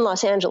grew up in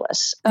Los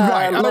Angeles.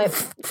 Right,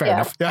 fair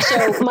enough.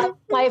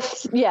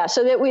 Yeah.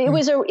 So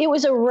it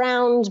was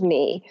around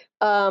me.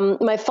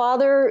 My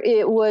father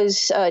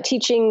was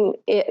teaching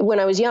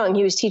when I was young.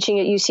 He was teaching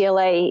at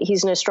UCLA.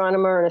 He's an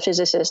astronomer and a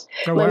physicist.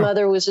 Oh, wow. My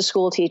mother was a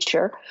school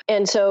teacher,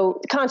 and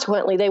so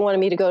consequently, they wanted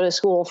me to go to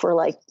school for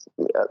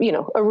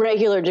a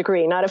regular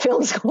degree, not a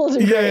film school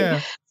degree.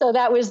 Yeah. So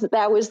that was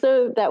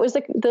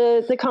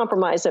the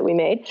compromise that we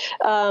made.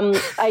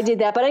 I did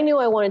that, but I knew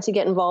I wanted to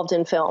get involved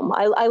in film.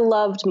 I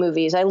loved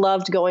movies. I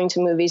loved going to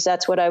movies.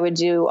 That's what I would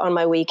do on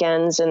my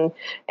weekends, and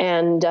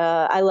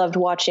I loved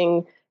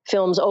watching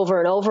films over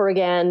and over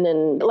again.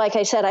 And like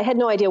I said, I had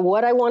no idea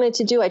what I wanted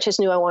to do. I just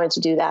knew I wanted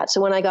to do that.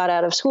 So when I got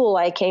out of school,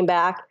 I came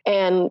back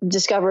and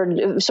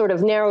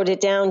narrowed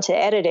it down to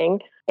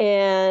editing.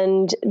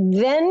 And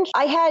then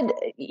I had,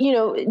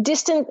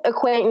 distant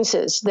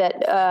acquaintances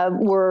that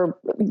were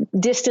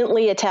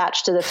distantly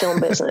attached to the film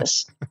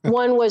business.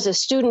 One was a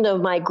student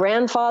of my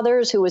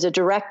grandfather's who was a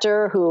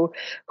director who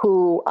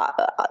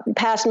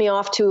passed me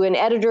off to an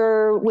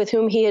editor with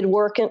whom he had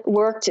worked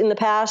in the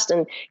past,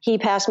 and he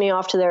passed me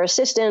off to their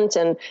assistant.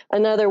 And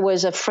another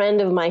was a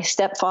friend of my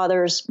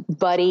stepfather's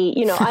buddy.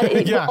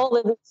 All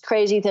of these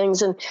crazy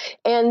things,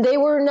 and they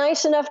were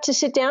nice enough to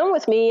sit down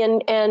with me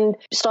and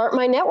start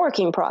my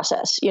networking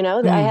process.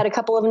 I had a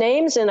couple of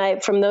names,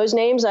 and from those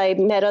names I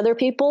met other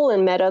people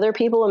and met other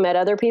people and met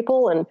other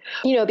people, and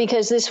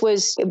because this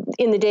was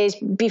in the days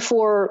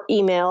before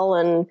email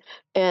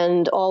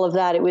and all of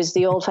that. It was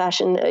the old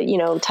fashioned,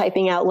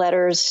 typing out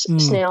letters,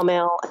 snail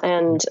mail,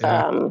 and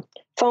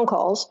phone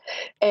calls.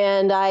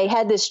 And I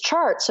had this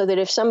chart so that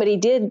if somebody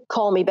did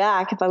call me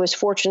back, if I was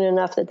fortunate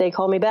enough that they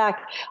called me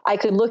back, I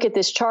could look at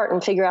this chart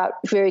and figure out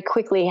very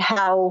quickly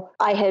how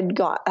I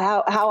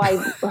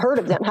heard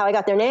of them, how I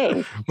got their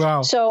name.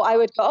 Wow. So I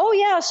would go, oh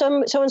yeah,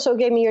 so-and-so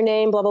gave me your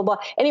name, blah, blah, blah.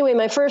 Anyway,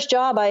 my first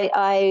job,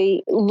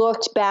 I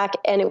looked back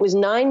and it was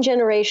 9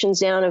 generations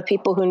down of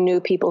people who knew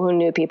people who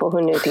knew people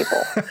who knew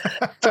people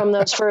from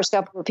those first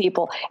couple of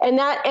people. And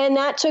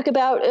that took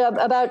about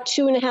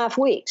 2.5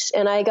 weeks.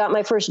 And I got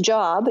my first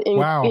job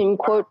in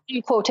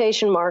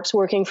quotation marks,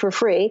 working for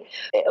free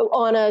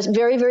on a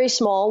very, very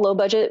small, low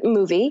budget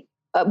movie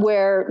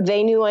where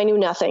they knew I knew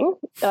nothing,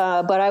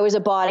 but I was a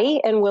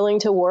body and willing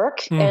to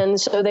work. And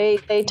so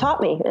they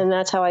taught me, and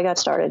that's how I got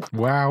started.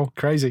 Wow.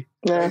 Crazy.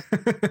 Yeah.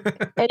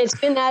 And it's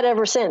been that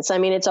ever since. I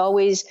mean, it's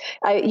always,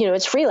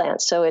 it's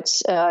freelance. So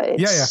it's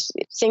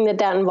thing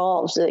that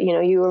involves,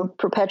 you are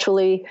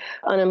perpetually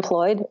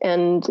unemployed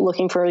and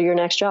looking for your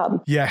next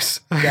job. Yes.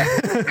 Yeah.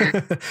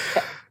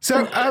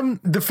 So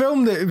the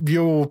film that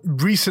you're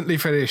recently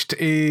finished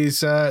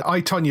is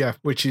I, Tonya,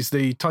 which is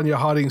the Tonya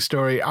Harding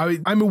story.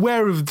 I'm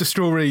aware of the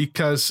story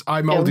because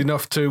I'm old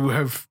enough to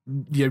have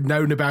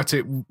known about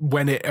it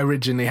when it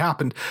originally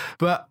happened.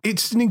 But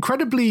it's an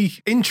incredibly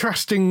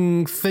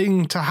interesting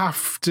thing to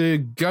have to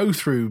go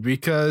through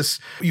because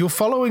you're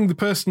following the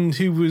person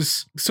who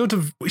was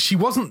she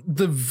wasn't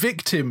the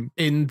victim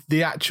in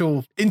the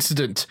actual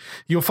incident.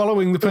 You're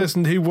following the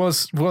person who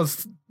was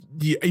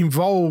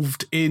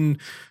involved in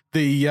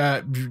the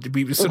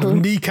sort of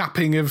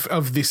kneecapping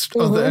of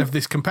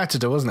this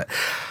competitor, wasn't it?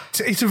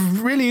 It's a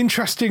really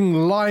interesting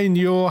line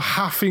you're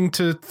having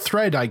to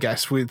thread, I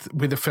guess, with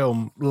a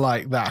film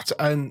like that,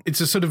 and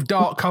it's a sort of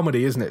dark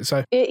comedy, isn't it?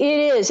 So it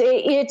is.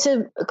 It's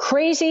a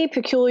crazy,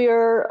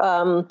 peculiar.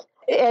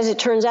 As it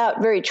turns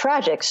out, very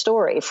tragic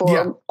story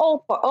for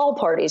all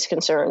parties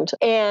concerned.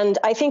 And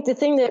I think the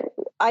thing that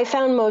I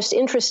found most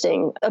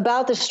interesting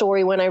about the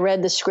story when I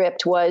read the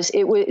script was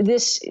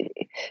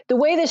the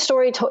way this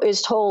story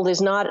is told is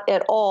not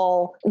at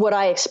all what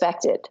I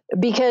expected,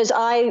 because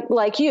I,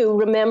 like you,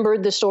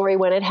 remembered the story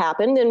when it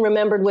happened and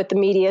remembered what the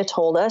media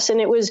told us.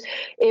 And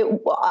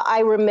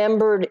I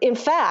remembered, in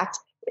fact,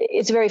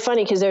 it's very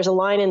funny because there's a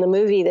line in the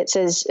movie that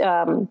says,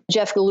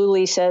 Jeff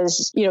Gillooly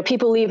says,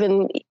 people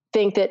even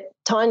think that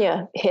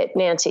Tonya hit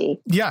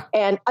Nancy. Yeah.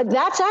 And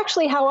that's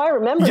actually how I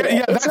remembered it.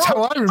 Yeah, that's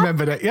how I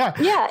remembered it. Yeah.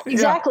 Yeah,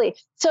 exactly. Yeah.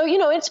 So,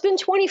 it's been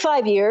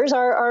 25 years.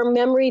 Our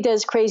memory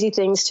does crazy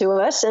things to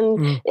us.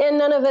 And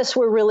none of us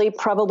were really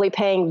probably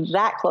paying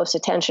that close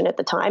attention at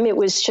the time. It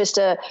was just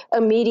a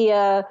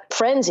media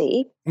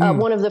frenzy.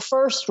 One of the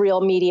first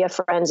real media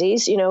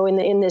frenzies,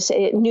 in this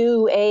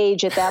new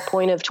age at that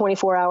point of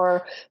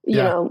 24-hour,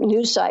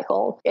 news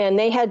cycle. And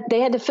they had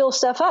to fill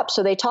stuff up.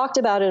 So they talked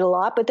about it a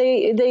lot, but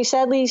they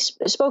sadly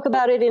spoke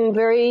about it in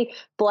very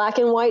black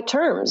and white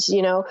terms.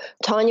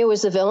 Tonya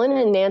was the villain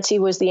and Nancy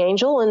was the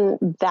angel.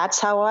 And that's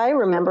how I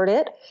remembered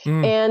it.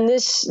 And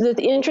the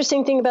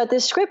interesting thing about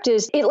this script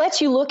is it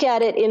lets you look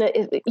at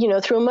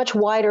it through a much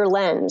wider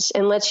lens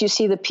and lets you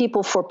see the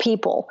people for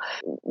people,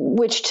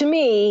 which to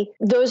me,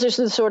 those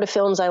are the sort of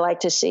films I like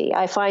to see.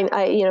 I find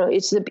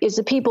it's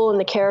the people and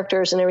the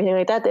characters and everything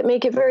like that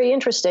make it very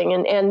interesting.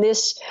 And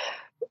this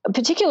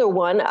particular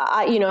one,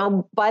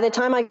 by the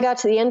time I got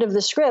to the end of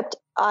the script,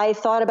 I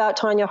thought about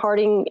Tonya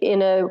Harding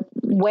in a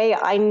way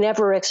I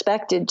never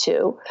expected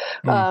to,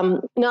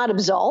 not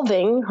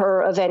absolving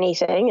her of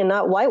anything and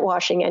not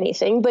whitewashing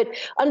anything, but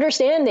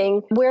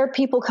understanding where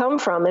people come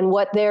from and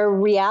what their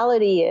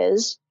reality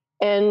is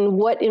and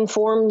what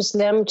informs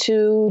them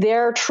to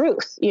their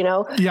truth.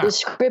 The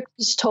script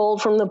is told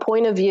from the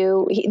point of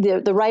view,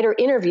 the writer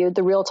interviewed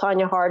the real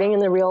Tonya Harding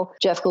and the real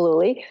Jeff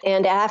Gillooly.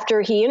 And after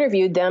he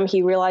interviewed them,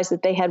 he realized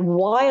that they had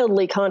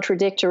wildly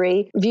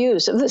contradictory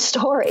views of the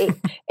story.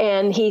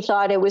 And he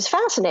thought it was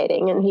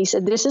fascinating. And he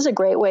said, this is a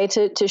great way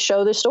to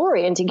show the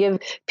story and to give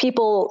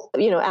people,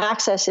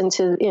 access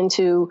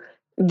into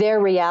their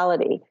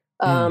reality.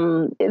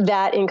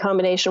 That in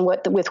combination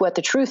with what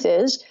the truth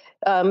is,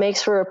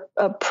 makes for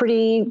a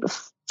pretty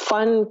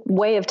fun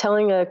way of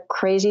telling a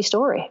crazy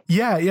story.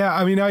 Yeah.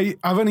 I mean,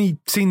 I've only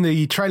seen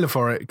the trailer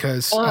for it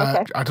because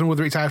I don't know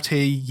whether it's out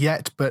here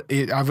yet, but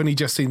I've only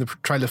just seen the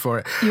trailer for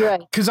it. You're right.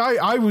 Because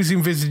I was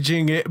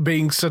envisaging it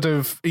being sort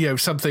of,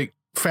 something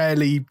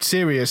fairly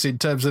serious in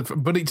terms of,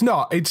 but it's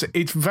not.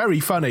 It's very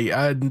funny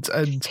and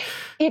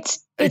it's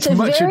a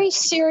very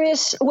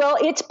serious. Well,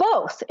 it's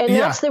both, and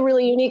that's the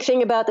really unique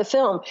thing about the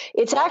film.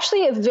 It's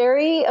actually a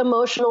very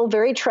emotional,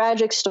 very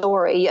tragic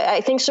story.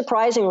 I think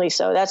surprisingly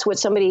so. That's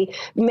what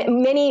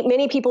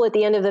many people at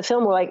the end of the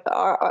film were like,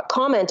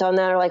 comment on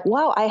that, are like,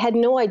 "Wow, I had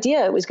no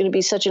idea it was going to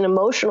be such an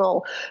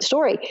emotional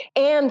story."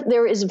 And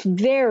there is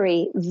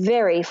very,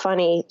 very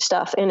funny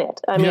stuff in it.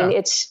 I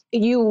mean,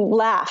 you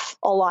laugh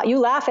a lot. You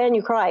laugh and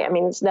you cry. I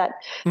mean, it's that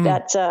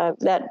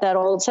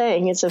old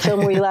saying. It's a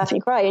film where you laugh and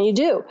you cry, and you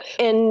do.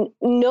 And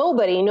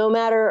nobody, no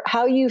matter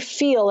how you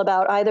feel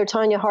about either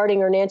Tonya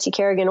Harding or Nancy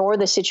Kerrigan or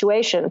the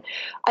situation,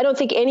 I don't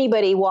think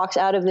anybody walks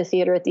out of the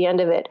theater at the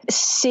end of it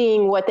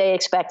seeing what they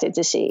expected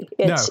to see.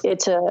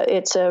 It's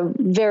a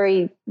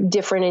very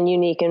different and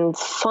unique and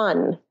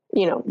fun,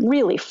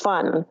 really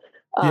fun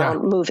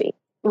movie,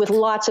 with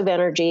lots of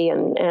energy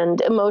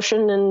and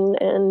emotion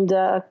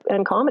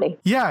and comedy.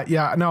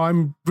 Yeah. No,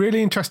 I'm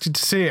really interested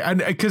to see it. And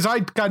because I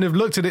kind of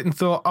looked at it and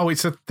thought, oh,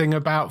 it's a thing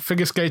about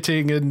figure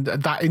skating and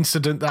that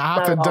incident that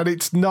happened. And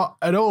it's not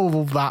at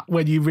all that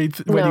when you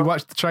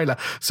watch the trailer.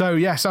 So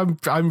yes,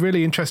 I'm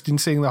really interested in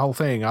seeing the whole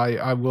thing.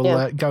 I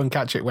will go and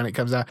catch it when it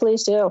comes out.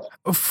 Please do.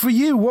 For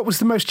you, what was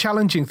the most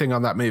challenging thing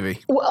on that movie?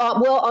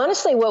 Well,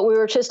 honestly, what we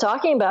were just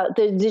talking about,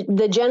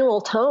 the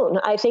general tone.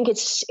 I think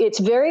it's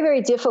very,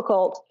 very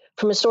difficult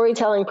from a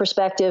storytelling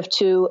perspective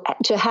to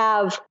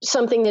have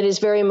something that is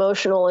very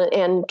emotional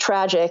and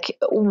tragic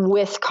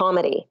with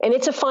comedy. And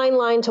it's a fine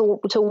line to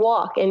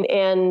walk. And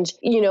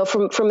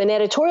from an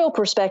editorial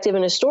perspective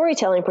and a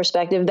storytelling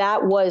perspective,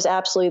 that was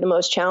absolutely the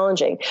most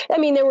challenging. I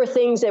mean, there were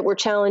things that were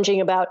challenging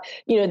about,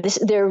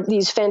 there are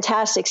these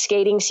fantastic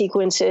skating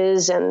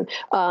sequences and,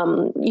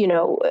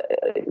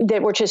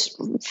 that were just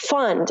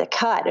fun to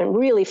cut and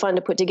really fun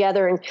to put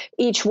together. And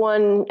each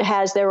one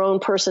has their own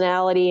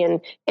personality and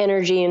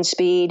energy and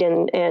speed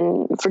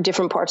and for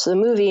different parts of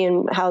the movie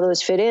and how those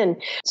fit in.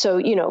 So,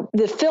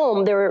 the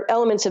film, there were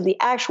elements of the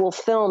actual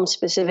film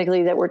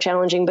specifically that were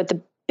challenging, but the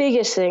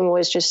biggest thing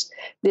was just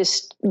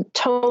this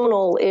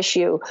tonal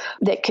issue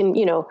that can,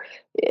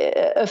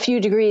 a few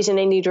degrees in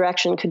any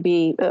direction could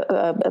be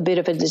a bit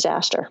of a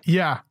disaster.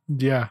 Yeah.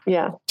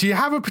 Do you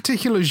have a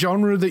particular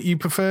genre that you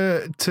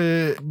prefer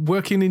to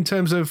work in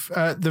terms of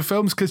the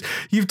films? Because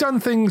you've done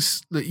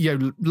things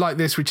that, like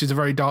this, which is a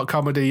very dark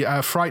comedy.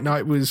 Fright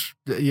Night was,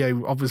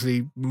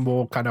 obviously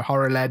more kind of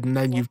horror led, and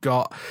then you've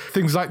got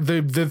things like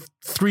the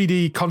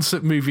 3D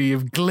concert movie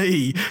of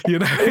Glee,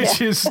 which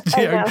is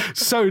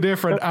so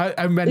different.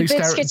 And men who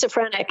stare at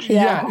schizophrenic.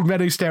 Men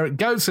who stare at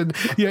goats, and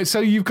so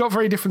you've got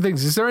very different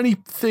things. Is there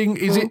anything?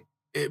 Is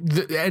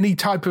it any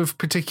type of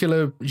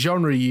particular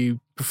genre you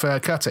prefer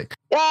cutting?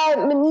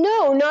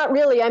 No, not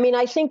really. I mean,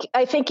 I think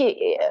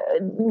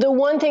the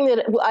one thing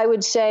that I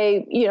would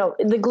say,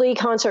 the Glee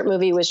concert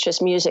movie was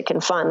just music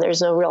and fun.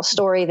 There's no real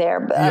story there.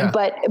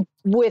 But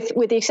with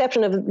the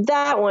exception of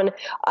that one,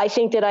 I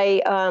think that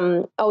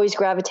I always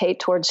gravitate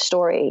towards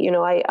story.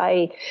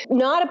 I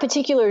not a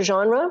particular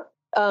genre.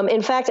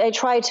 In fact, I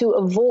try to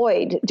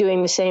avoid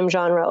doing the same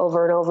genre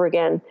over and over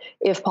again,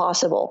 if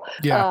possible.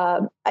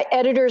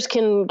 Editors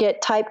can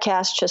get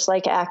typecast just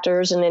like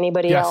actors and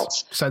anybody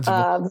else.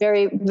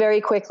 Very, very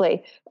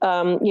quickly.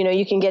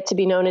 You can get to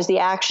be known as the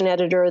action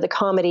editor, or the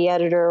comedy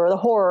editor, or the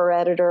horror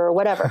editor, or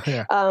whatever,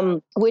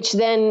 which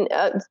then,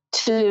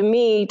 to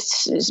me,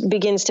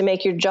 begins to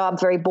make your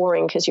job very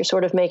boring because you're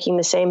sort of making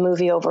the same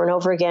movie over and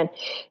over again.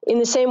 In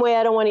the same way,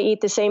 I don't want to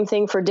eat the same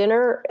thing for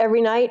dinner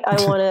every night.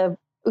 I want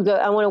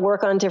to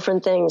work on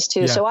different things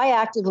too. So I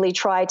actively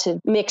try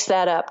to mix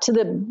that up to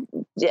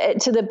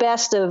the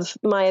best of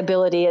my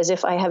ability, as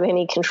if I have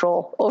any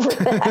control over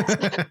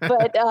that.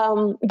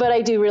 But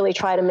I do really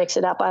try to mix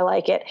it up. I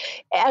like it.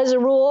 As a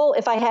rule,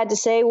 if I had to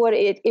say what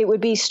it would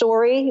be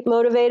story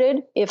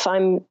motivated, if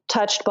I'm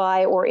touched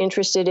by or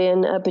interested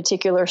in a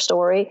particular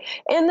story,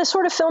 and the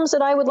sort of films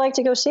that I would like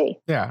to go see.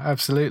 Yeah,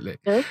 absolutely.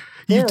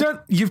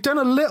 You've done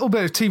a little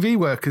bit of TV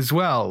work as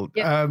well.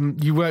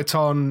 You worked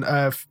on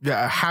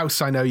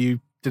House. I know you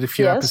did a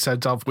few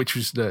episodes of, which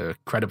was the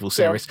incredible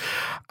series,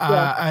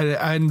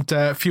 and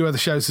a few other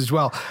shows as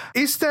well.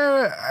 Is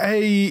there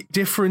a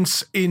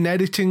difference in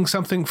editing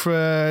something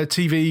for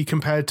TV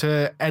compared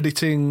to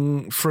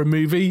editing for a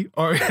movie,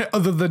 or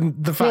other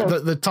than the fact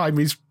that the time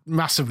is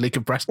massively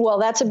compressed? Well,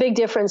 that's a big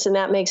difference, and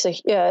that makes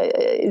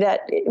that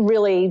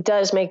really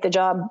does make the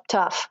job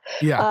tough.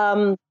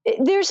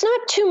 There's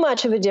not too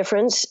much of a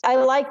difference. I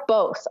like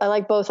both. I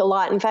like both a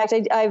lot. In fact,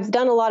 I've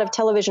done a lot of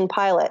television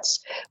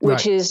pilots,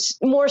 which is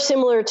more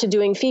similar to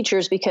doing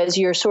features because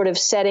you're sort of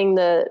setting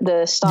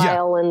the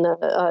style and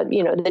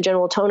the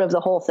general tone of the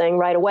whole thing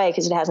right away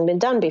because it hasn't been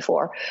done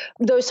before.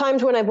 Those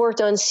times when I've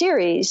worked on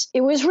series,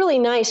 it was really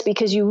nice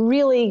because you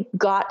really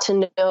got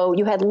to know.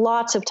 You had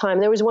lots of time.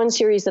 There was one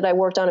series that I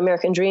worked on,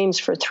 American Dreams,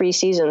 for 3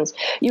 seasons.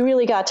 You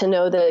really got to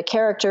know the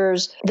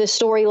characters, the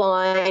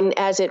storyline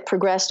as it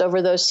progressed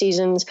over those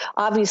seasons. scenes,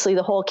 obviously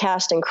the whole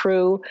cast and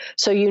crew.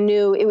 So you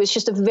knew it was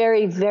just a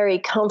very, very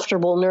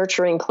comfortable,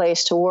 nurturing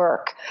place to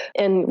work,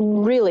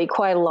 and really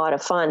quite a lot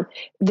of fun.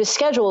 The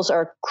schedules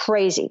are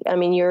crazy. I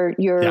mean,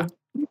 you're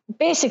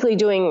basically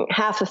doing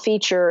half a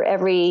feature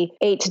every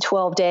 8 to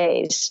 12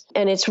 days.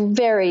 And it's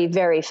very,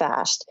 very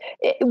fast,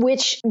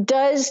 which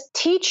does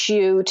teach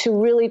you to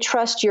really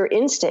trust your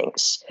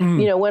instincts.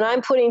 You know, when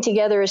I'm putting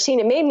together a scene,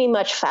 it made me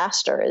much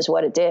faster is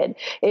what it did.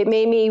 It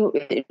made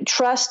me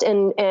trust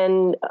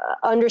and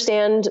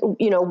understand,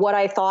 you know, what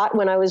I thought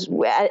when I was,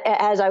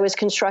 as I was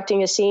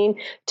constructing a scene,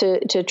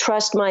 to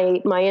trust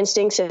my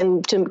instincts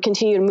and to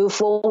continue to move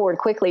forward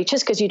quickly,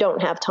 just because you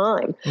don't have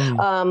time.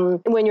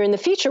 When you're in the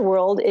feature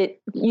world,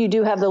 you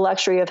do have the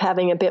luxury of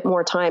having a bit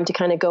more time to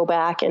kind of go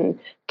back and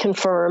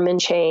confirm and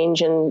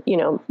change and, you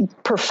know,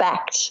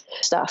 perfect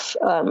stuff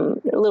a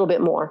little bit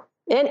more.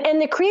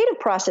 And the creative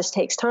process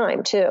takes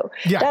time too.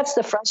 Yeah. That's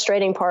the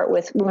frustrating part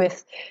with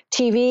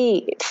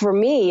TV for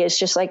me, is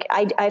just like,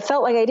 I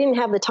felt like I didn't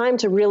have the time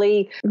to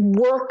really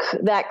work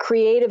that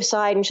creative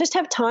side and just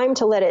have time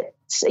to let it,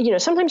 you know,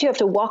 sometimes you have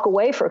to walk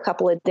away for a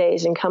couple of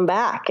days and come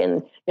back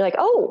and you're like,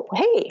 oh,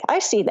 hey, I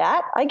see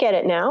that. I get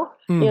it now.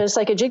 You know, it's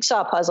like a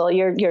jigsaw puzzle.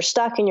 You're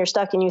stuck and you're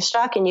stuck and you're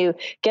stuck, and you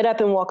get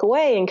up and walk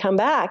away and come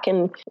back.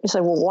 And it's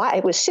like, well, why?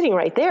 It was sitting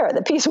right there.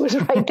 The piece was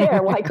right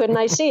there. Why couldn't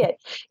I see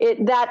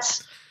it?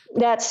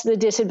 That's the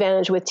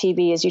disadvantage with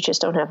TV, is you just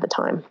don't have the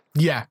time.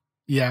 Yeah,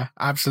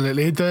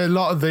 absolutely. A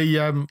lot of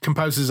the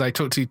composers I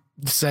talk to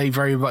say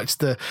very much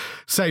the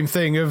same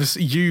thing. Of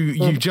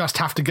you just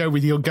have to go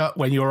with your gut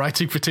when you're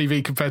writing for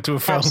TV compared to a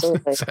film.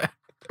 Absolutely.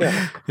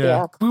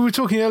 Yeah. We were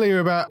talking earlier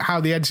about how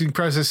the editing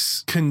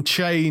process can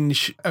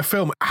change a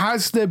film.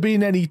 Has there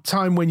been any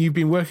time when you've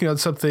been working on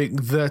something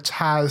that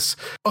has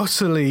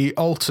utterly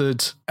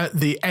altered at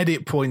the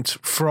edit point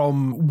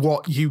from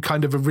what you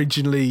kind of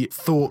originally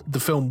thought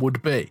the film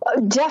would be?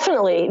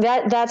 Definitely.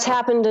 That's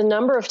happened a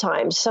number of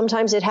times.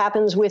 Sometimes it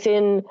happens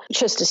within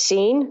just a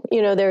scene.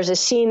 You know, there's a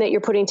scene that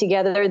you're putting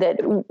together that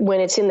when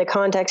it's in the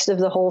context of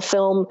the whole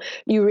film,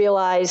 you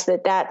realize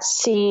that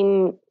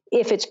scene,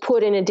 if it's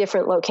put in a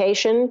different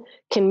location,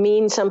 can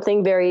mean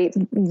something very,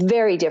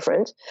 very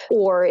different,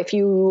 or if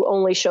you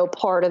only show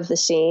part of the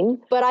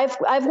scene. But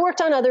I've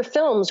worked on other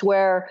films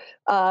where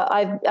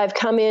I've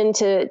come in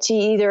to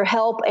either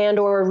help and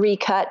or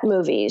recut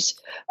movies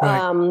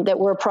that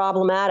were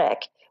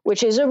problematic,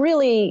 which is a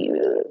really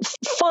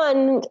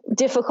fun,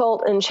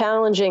 difficult, and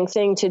challenging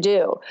thing to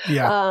do.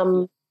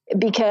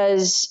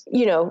 Because,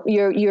 you know,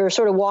 you're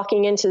sort of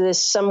walking into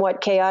this somewhat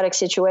chaotic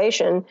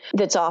situation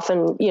that's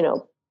often, you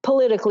know,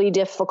 politically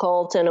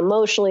difficult and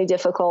emotionally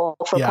difficult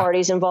for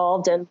parties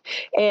involved.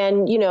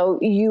 And, you know,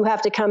 you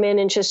have to come in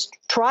and just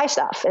try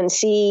stuff and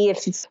see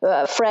if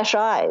fresh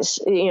eyes,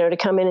 you know, to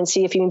come in and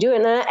see if you can do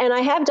it. And I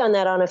have done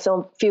that on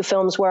few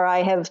films where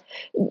I have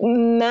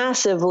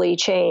massively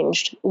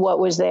changed what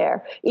was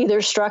there,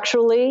 either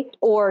structurally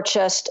or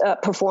just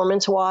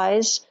performance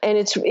wise. And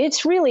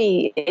it's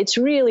really,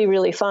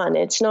 really fun.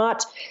 It's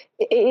not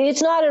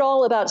at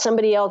all about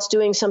somebody else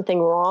doing something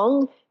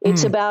wrong.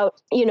 It's about,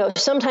 you know,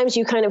 sometimes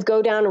you kind of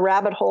go down a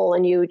rabbit hole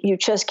and you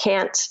just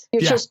can't,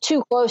 you're just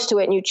too close to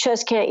it and you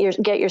just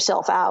can't get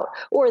yourself out.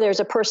 Or there's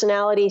a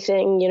personality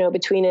thing, you know,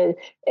 between an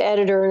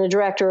editor and a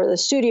director, or the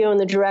studio and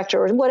the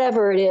director, or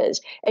whatever it is.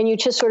 And you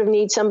just sort of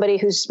need somebody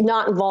who's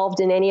not involved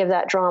in any of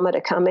that drama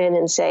to come in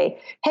and say,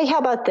 hey, how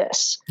about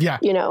this? Yeah.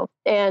 You know,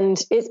 and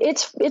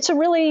it's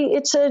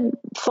a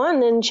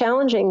fun and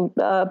challenging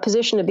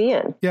position to be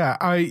in. Yeah.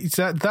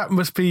 That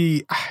must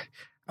be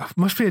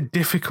a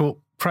difficult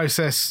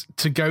process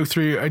to go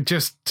through, and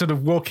just sort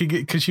of walking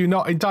it, because you're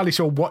not entirely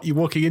sure what you're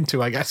walking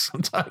into, I guess,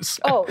 sometimes.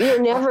 Oh,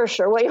 you're never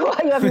sure what you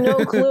have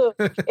no clue.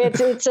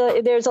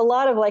 There's a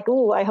lot of like,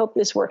 ooh, I hope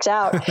this works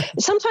out.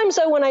 Sometimes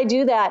though, when I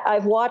do that,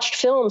 I've watched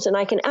films and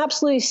I can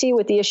absolutely see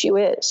what the issue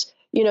is.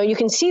 You know, you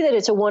can see that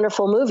it's a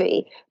wonderful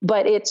movie,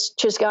 but it's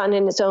just gotten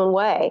in its own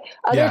way.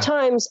 Other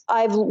times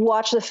I've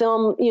watched the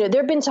film, you know,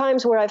 there've been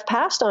times where I've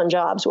passed on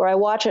jobs where I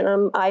watch it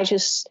and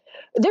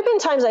there've been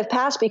times I've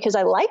passed because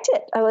I liked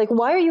it. I'm like,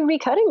 why are you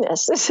recutting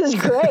this? This is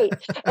great.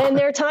 And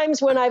there are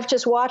times when I've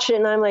just watched it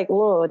and I'm like,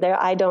 whoa,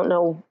 I don't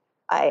know.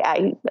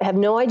 I have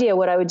no idea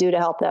what I would do to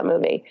help that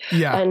movie.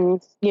 Yeah.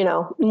 And, you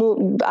know,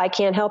 I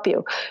can't help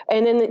you.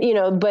 And then, you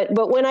know, but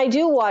when I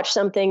do watch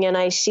something and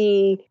I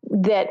see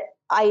that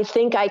I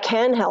think I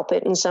can help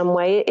it in some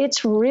way,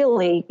 it's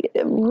really,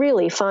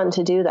 really fun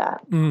to do that.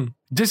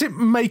 Does it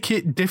make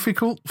it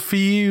difficult for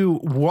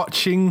you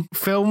watching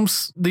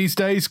films these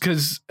days?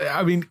 Because,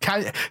 I mean,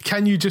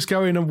 can you just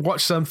go in and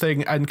watch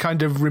something and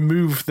kind of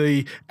remove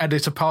the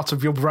editor part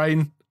of your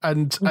brain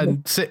and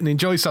sit and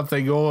enjoy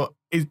something? Or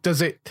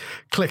does it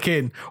click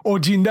in? Or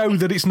do you know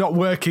that it's not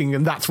working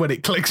and that's when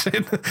it clicks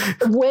in?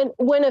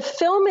 When a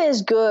film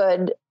is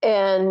good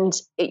and,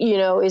 you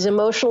know, is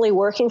emotionally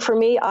working for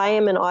me, I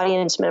am an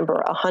audience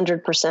member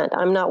 100%.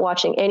 I'm not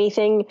watching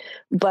anything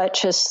but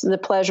just the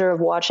pleasure of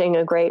watching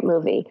a great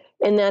movie.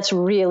 And that's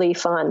really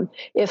fun.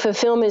 If a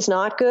film is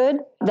not good,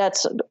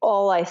 that's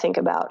all I think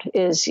about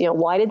is,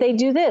 why did they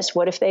do this?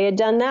 What if they had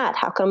done that?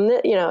 How come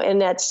that,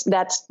 and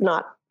that's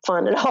not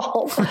fun at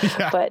all.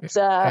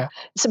 Yeah.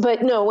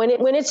 But no,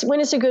 when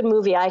it's a good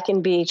movie, I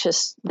can be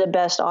just the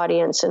best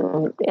audience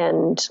and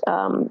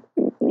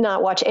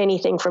not watch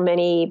anything from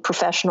any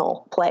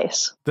professional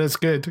place. That's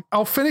good.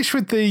 I'll finish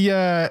with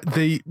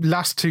the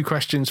last two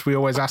questions we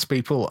always ask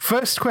people.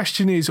 First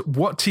question is,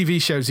 what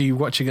TV shows are you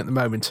watching at the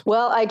moment?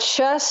 Well, I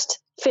just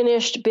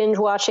finished binge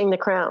watching The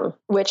Crown,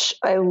 which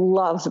I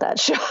love that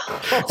show.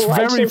 It's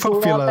very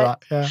popular.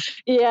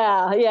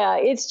 Yeah.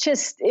 It's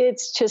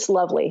just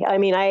lovely. I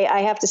mean,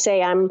 I have to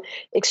say I'm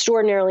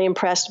extraordinarily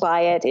impressed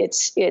by it.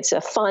 It's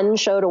a fun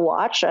show to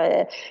watch.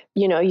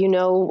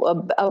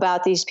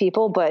 About these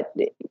people, but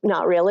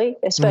not really,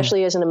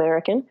 especially as an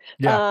American.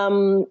 Yeah.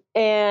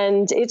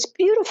 And it's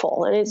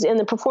beautiful, and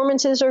the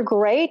performances are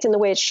great, and the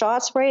way it's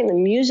shot's great, and the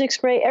music's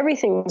great.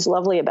 Everything's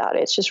lovely about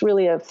it. It's just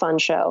really a fun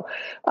show.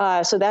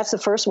 So that's the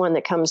first one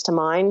that comes to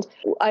mind.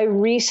 I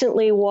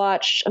recently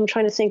watched, I'm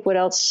trying to think what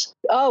else.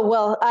 Oh,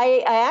 well,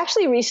 I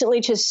actually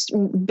recently just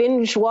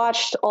binge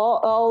watched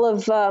all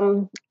of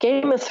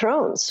Game of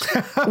Thrones,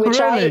 which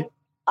really?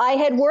 I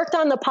had worked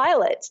on the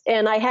pilot,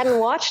 and I hadn't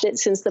watched it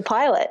since the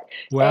pilot.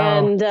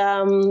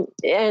 Wow.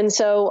 And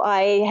so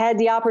I had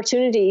the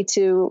opportunity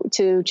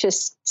to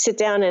just sit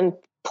down and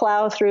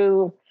plow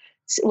through.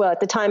 Well, at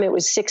the time it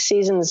was 6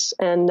 seasons,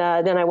 and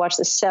then I watched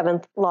the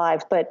 7th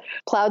live, but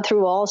plowed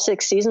through all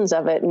 6 seasons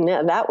of it, and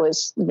that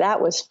was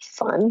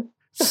fun.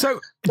 So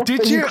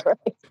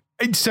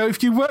So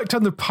if you worked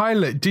on the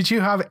pilot, did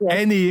you have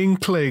any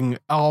inkling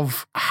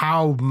of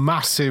how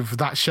massive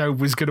that show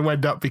was going to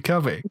end up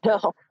becoming?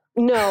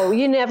 No,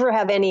 you never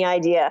have any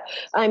idea.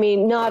 I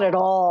mean, not at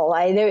all.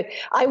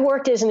 I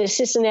worked as an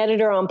assistant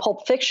editor on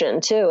Pulp Fiction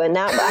too, and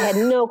I had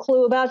no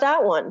clue about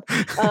that one.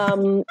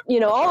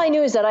 All I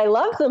knew is that I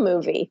loved the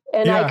movie,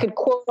 and I could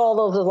quote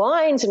all of the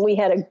lines, and we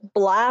had a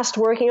blast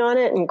working on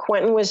it, and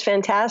Quentin was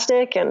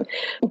fantastic.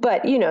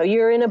 But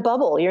you're in a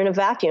bubble, you're in a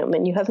vacuum,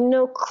 and you have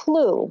no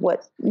clue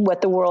what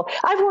the world.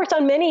 I've worked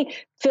on many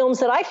films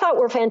that I thought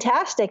were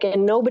fantastic,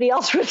 and nobody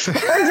else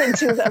responded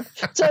to them.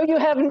 So you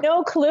have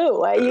no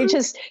clue.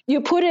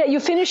 You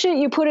finish it,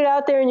 you put it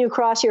out there, and you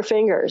cross your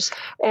fingers.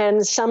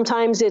 And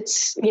sometimes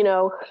it's,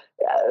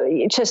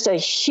 just a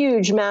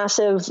huge,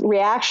 massive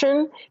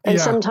reaction. And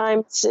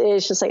sometimes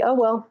it's just like, oh,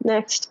 well,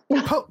 next.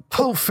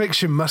 Pulp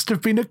Fiction must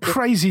have been a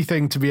crazy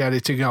thing to be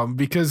editing on,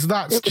 because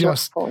that's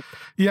just, I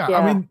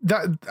mean,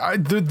 that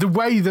the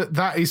way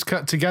that is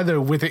cut together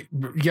with it,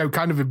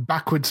 kind of in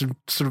backwards and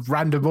sort of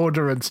random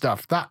order and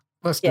stuff, that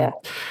must have.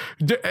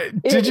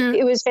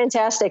 It was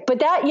fantastic. But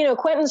that,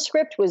 Quentin's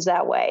script was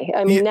that way.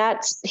 I mean,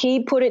 he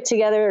put it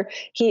together.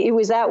 It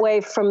was that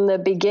way from the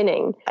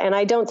beginning. And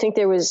I don't think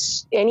there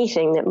was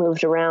anything that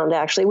moved around,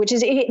 actually, which is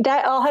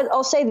that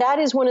I'll say that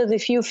is one of the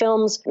few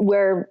films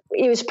where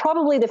it was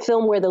probably the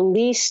film where the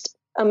least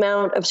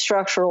amount of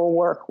structural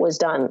work was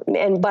done.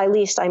 And by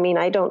least, I mean,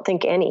 I don't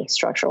think any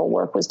structural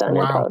work was done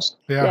in post.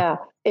 Yeah.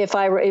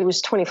 It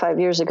was 25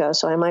 years ago,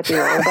 so I might be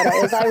wrong, but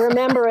as I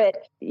remember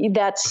it,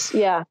 but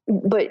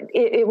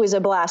it was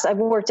a blast. I've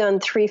worked on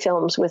 3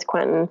 films with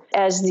Quentin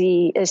as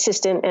the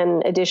assistant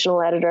and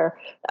additional editor.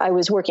 I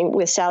was working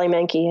with Sally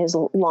Menke, his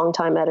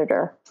longtime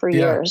editor, for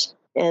years.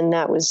 And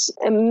that was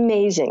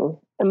amazing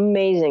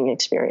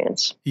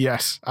experience.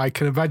 Yes, I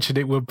can imagine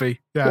it would be.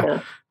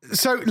 Yeah.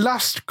 So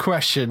last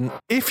question.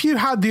 If you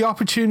had the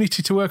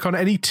opportunity to work on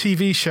any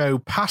TV show,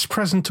 past,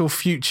 present or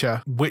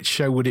future, which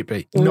show would it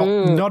be?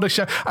 Not a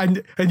show.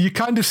 And you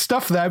kind of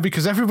stuff there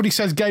because everybody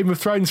says Game of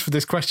Thrones for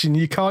this question.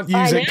 You can't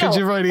use it because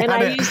you've already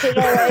had it. Used it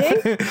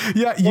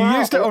already? You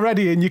used it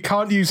already, and you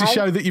can't use a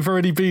show that you've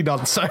already been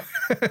on. So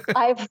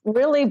I've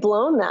really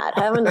blown that,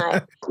 haven't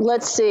I?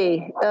 Let's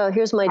see.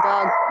 Here's my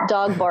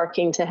dog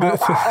barking to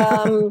help.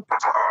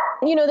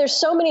 There's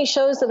so many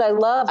shows that I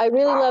love. I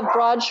really love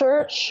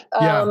Broadchurch.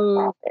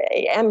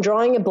 I'm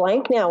drawing a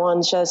blank now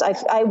on shows.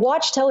 I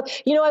watch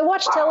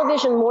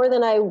television more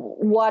than I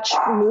watch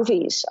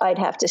movies, I'd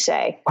have to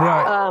say.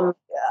 Right.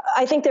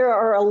 I think there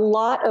are a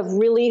lot of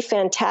really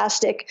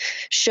fantastic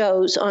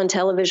shows on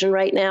television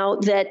right now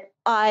that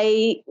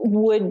I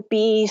would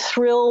be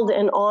thrilled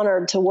and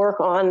honored to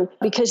work on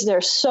because they're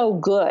so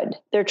good.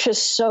 They're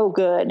just so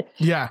good.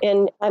 Yeah.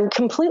 And I'm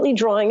completely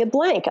drawing a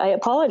blank. I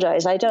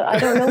apologize. I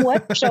don't know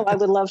what show I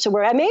would love to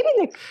work. Maybe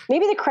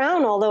the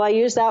Crown, although I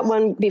used that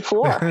one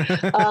before.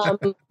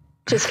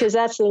 Just because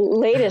that's the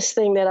latest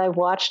thing that I've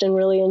watched and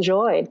really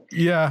enjoyed.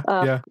 Yeah.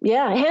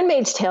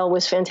 Handmaid's Tale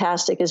was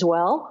fantastic as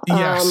well.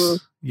 Yes.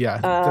 Yeah,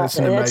 that's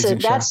an amazing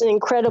show. That's an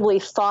incredibly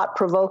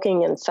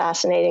thought-provoking and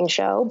fascinating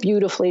show.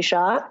 Beautifully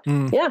shot.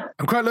 Yeah.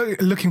 I'm quite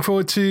looking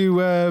forward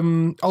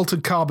to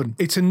Altered Carbon.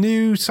 It's a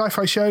new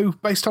sci-fi show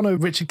based on a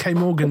Richard K.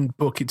 Morgan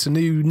book. It's a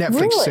new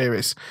Netflix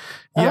series.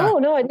 Yeah. Oh,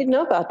 no, I didn't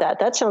know about that.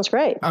 That sounds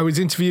great. I was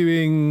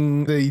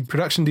interviewing the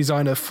production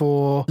designer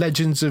for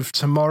Legends of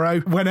Tomorrow.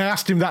 When I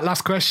asked him that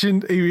last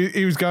question,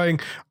 he was going,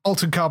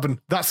 Altered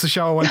Carbon, that's the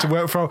show I want to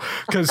work for,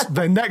 because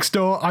they're next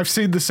door. I've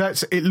seen the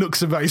sets. It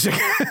looks amazing.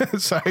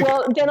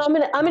 Well, then I'm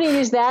gonna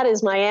use that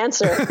as my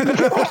answer.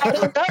 I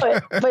don't know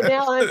it, but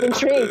now I'm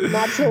intrigued.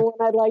 That's the one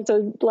I'd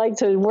like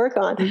to work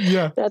on.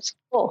 Yeah. That's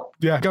cool.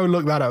 Yeah, go and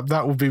look that up.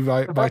 That will be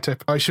my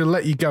tip. I shall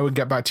let you go and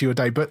get back to your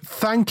day. But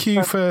thank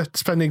you for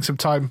spending some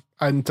time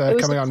and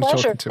coming on and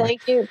talking to me.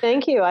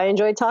 Thank you. I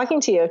enjoyed talking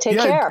to you. Take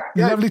care.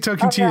 Lovely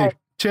talking to you.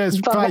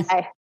 Cheers.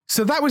 Bye.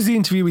 So that was the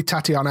interview with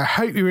Tatiana. I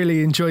hope you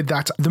really enjoyed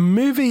that. The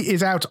movie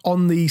is out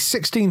on the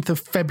 16th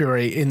of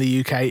February in the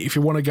UK. If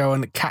you want to go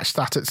and catch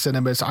that at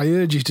cinemas, I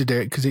urge you to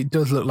do it because it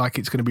does look like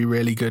it's going to be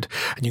really good.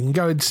 And you can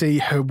go and see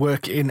her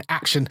work in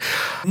action.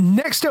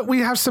 Next up,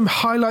 we have some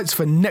highlights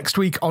for next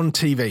week on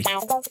TV.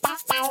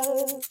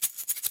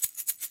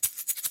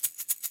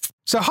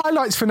 So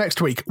highlights for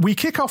next week. We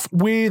kick off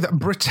with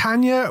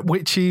Britannia,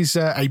 which is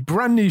a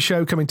brand new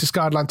show coming to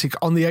Sky Atlantic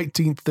on the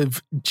 18th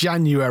of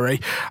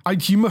January.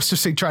 You must have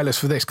seen trailers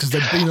for this because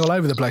they've been all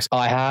over the place.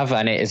 I have,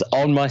 and it is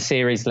on my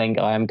series link.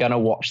 I am going to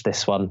watch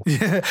this one.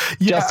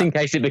 Just in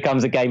case it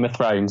becomes a Game of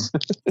Thrones.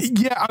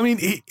 Yeah, I mean,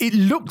 it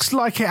looks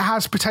like it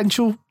has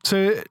potential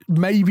to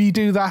maybe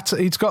do that.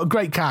 It's got a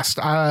great cast.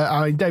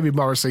 David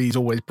Morrissey is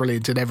always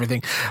brilliant in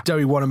everything.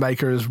 Joey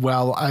Wanamaker as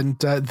well. And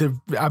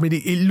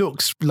it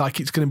looks like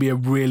it's going to be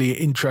a really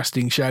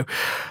interesting show.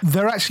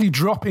 They're actually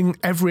dropping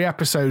every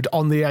episode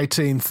on the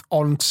 18th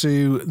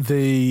onto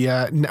the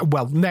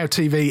Now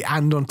TV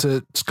and onto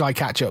Sky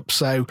Catch Up,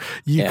 so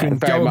you can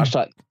very much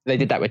like they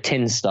did that with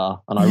Tin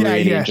Star, and I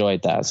really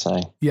enjoyed that.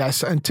 So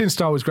yes, and Tin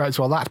Star was great as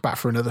well. That's back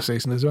for another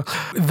season as well.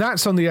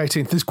 That's on the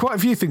 18th. There's quite a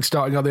few things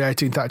starting on the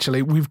 18th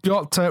actually. We've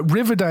got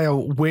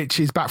Riverdale,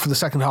 which is back for the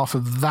second half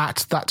of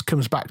that. That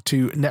comes back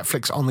to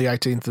Netflix on the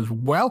 18th as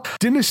well.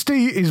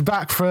 Dynasty is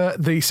back for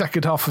the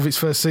second half of its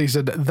first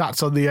season.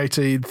 That's on the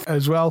 18th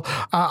as well.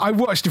 I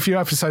watched a few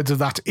episodes of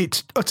that.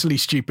 It's utterly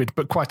stupid,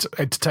 but quite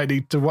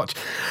entertaining to watch.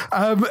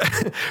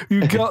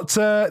 You've got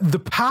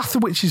The Path,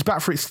 which is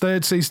back for its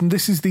third season.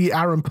 This is the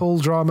Aaron Paul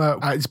drama.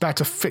 It's about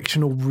a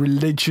fictional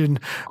religion.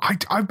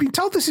 I've been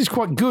told this is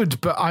quite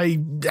good, but I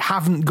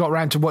haven't got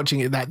around to watching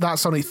it.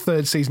 That's on its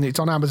third season. It's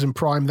on Amazon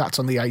Prime. That's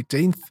on the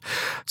 18th.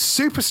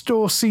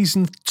 Superstore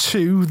Season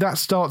 2, that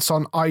starts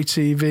on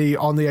ITV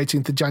on the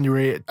 18th of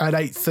January at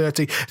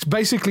 8:30. It's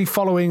basically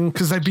following,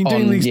 because they've been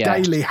doing these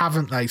daily,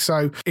 haven't they?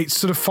 So it's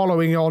sort of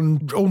following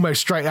on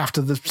almost straight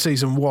after the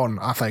season 1,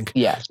 I think.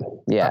 Yeah.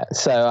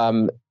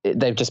 So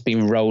they've just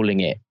been rolling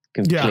it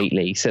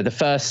completely. So the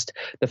first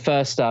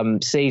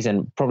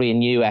season probably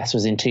in US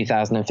was in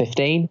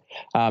 2015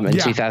 and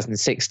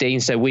 2016.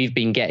 So we've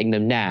been getting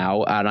them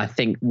now, and I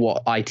think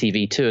what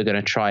ITV2 are going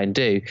to try and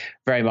do,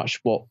 very much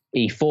what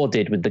E4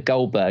 did with the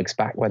Goldbergs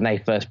back when they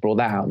first brought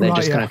that out. They're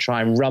just going to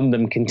try and run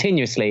them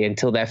continuously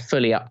until they're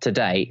fully up to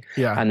date,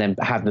 and then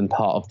have them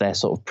part of their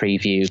sort of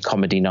preview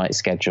comedy night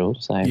schedule.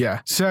 So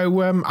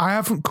I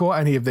haven't caught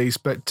any of these,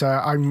 but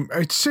I'm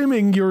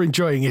assuming you're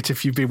enjoying it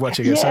if you've been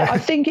watching it. I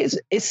think it's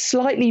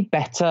slightly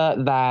better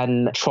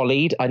than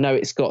Trolleyed. I know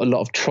it's got a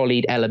lot of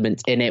Trolleyed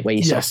elements in it where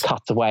you sort of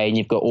cut away and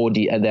you've got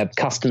the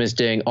customers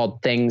doing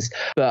odd things,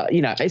 but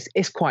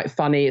it's quite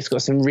funny. It's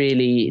got some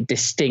really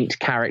distinct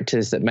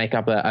characters that make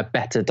up a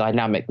better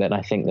dynamic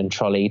than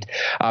Trolleyed.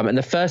 And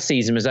the first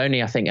season was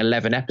only, I think,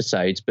 11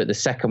 episodes, but the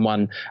second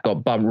one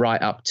got bumped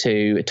right up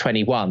to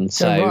 21.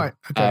 So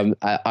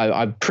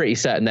I'm pretty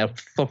certain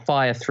they'll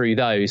fire through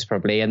those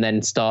probably, and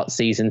then start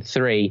season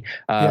 3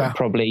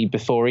 probably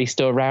before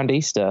Easter, around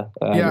Easter,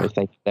 if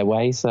they get their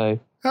way. So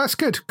that's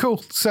good.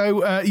 Cool.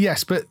 So,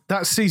 yes, but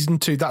that's season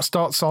 2. That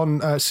starts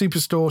on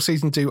Superstore,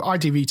 season 2,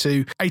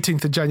 ITV2,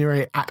 18th of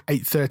January at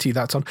 8:30.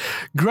 That's on.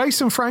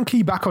 Grace and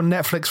Frankie back on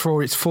Netflix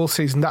for its 4th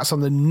season. That's on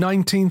the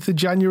 19th of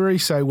January.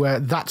 So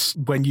that's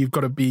when you've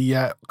got to be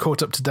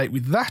caught up to date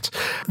with that.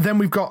 Then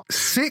we've got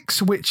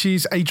 6, which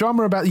is a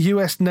drama about the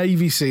US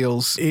Navy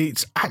SEALs.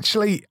 It's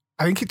actually,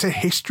 I think it's a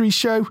history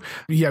show.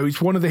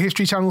 It's one of the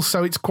history channels,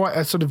 so it's quite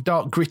a sort of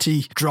dark,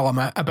 gritty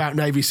drama about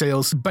Navy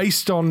SEALs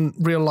based on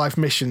real-life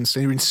missions.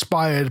 They're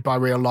inspired by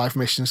real-life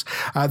missions.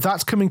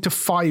 That's coming to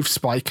 5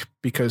 Spike,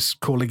 because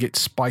calling it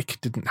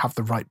Spike didn't have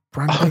the right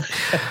branding.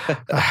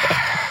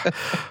 I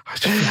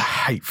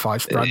hate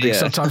 5 branding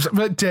sometimes.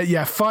 But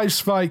 5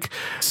 Spike.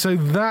 So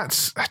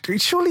that's,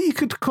 surely you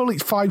could call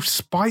it 5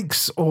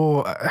 Spikes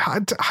or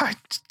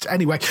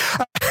anyway.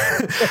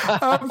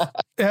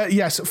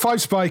 Yes,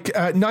 5 Spike,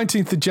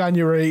 19th of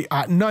January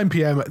at 9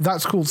 p.m.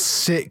 That's called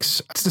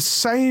 6. It's the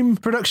same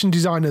production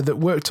designer that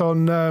worked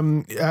on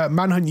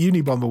Manhunt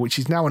Unabomber, which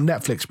is now on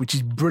Netflix, which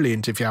is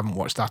brilliant if you haven't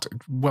watched that.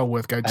 Well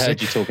worth going to see. I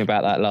heard you talking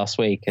about that last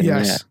week. And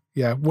yes.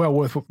 Yeah, well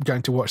worth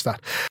going to watch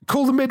that.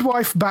 Call the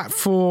Midwife back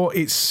for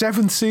its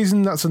 7th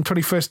season. That's on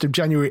 21st of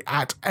January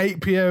at 8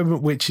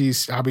 p.m, which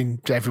is, I mean,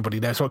 everybody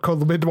knows what Call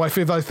the Midwife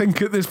is, I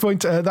think, at this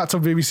point. That's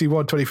on BBC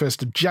One,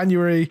 21st of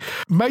January.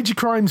 Major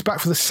Crimes back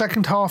for the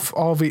second half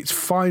of its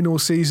final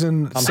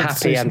season. I'm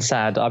happy and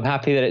sad. I'm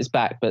happy that it's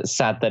back, but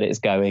sad that it's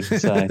going.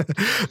 So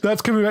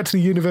that's coming back to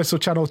the Universal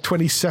Channel,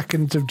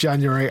 22nd of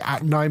January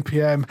at 9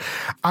 p.m.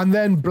 And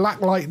then Black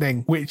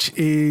Lightning, which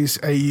is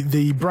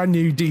the brand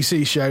new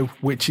DC show,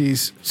 which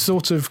is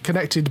sort of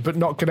connected but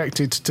not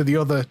connected to the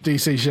other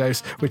DC shows,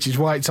 which is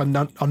why it's on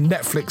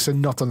Netflix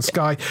and not on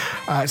Sky.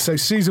 So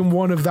season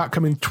 1 of that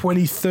coming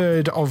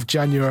 23rd of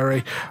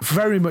January.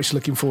 Very much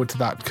looking forward to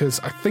that, because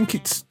I think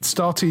it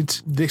started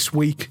this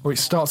week, or it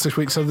starts this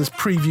week, so there's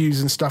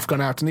previews and stuff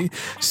gone out, and it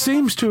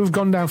seems to have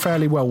gone down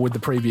fairly well with the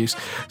previews.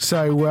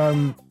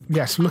 So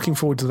yes, looking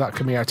forward to that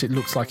coming out. It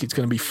looks like it's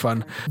going to be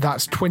fun.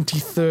 That's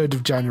 23rd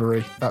of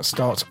January. That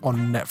starts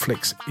on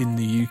Netflix in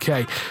the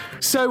UK.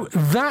 So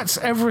that's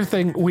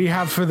everything we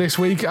have for this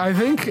week, I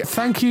think.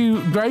 Thank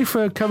you, Gray,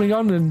 for coming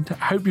on, and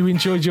hope you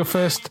enjoyed your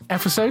first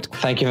episode.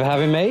 Thank you for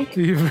having me.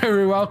 You're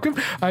very welcome.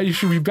 You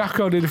should be back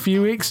on in a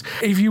few weeks.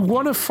 If you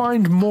want to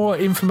find more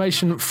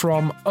information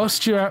from us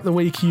throughout the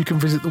week, you can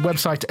visit the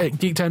website at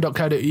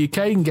geektown.co.uk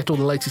and get all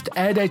the latest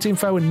air date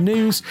info and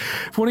news.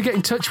 If you want to get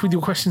in touch with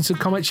your questions and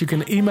comments, you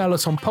can email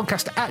us on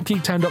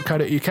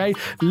podcast@geektown.co.uk.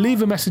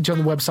 Leave a message on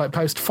the website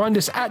post. Find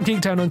us at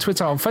Geektown on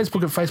Twitter, on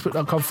Facebook at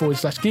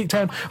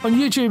facebook.com/geektown, on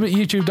YouTube at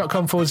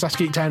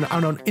youtube.com/geektown,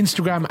 and on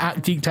Instagram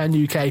at Geektown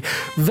UK.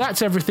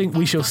 That's everything.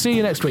 We shall see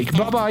you next week.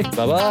 Bye-bye.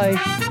 Bye-bye.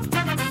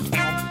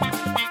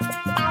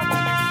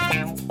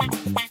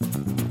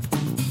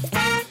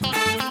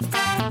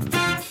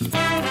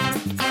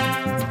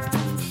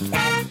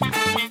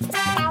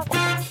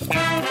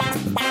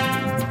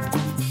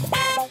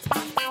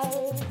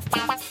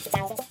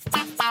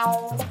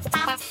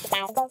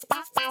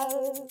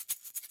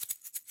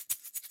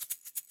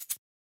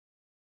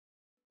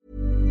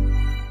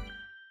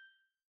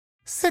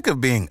 Sick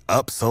of being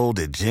upsold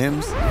at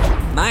gyms?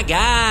 My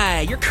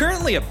guy, you're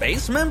currently a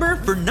base member.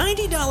 For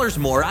 $90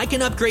 more, I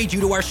can upgrade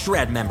you to our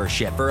Shred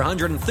membership. For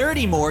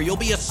 $130 more, you'll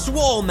be a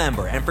Swole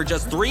member. And for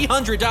just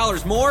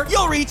 $300 more,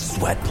 you'll reach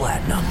Sweat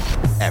Platinum.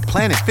 At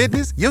Planet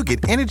Fitness, you'll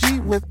get energy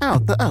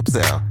without the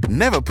upsell.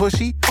 Never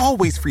pushy,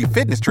 always free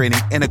fitness training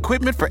and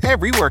equipment for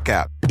every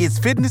workout. It's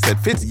fitness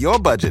that fits your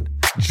budget.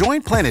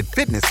 Join Planet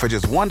Fitness for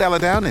just $1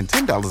 down and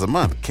 $10 a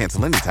month.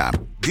 Cancel anytime.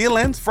 Deal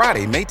ends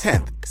Friday, May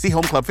 10th. See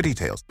Home Club for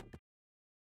details.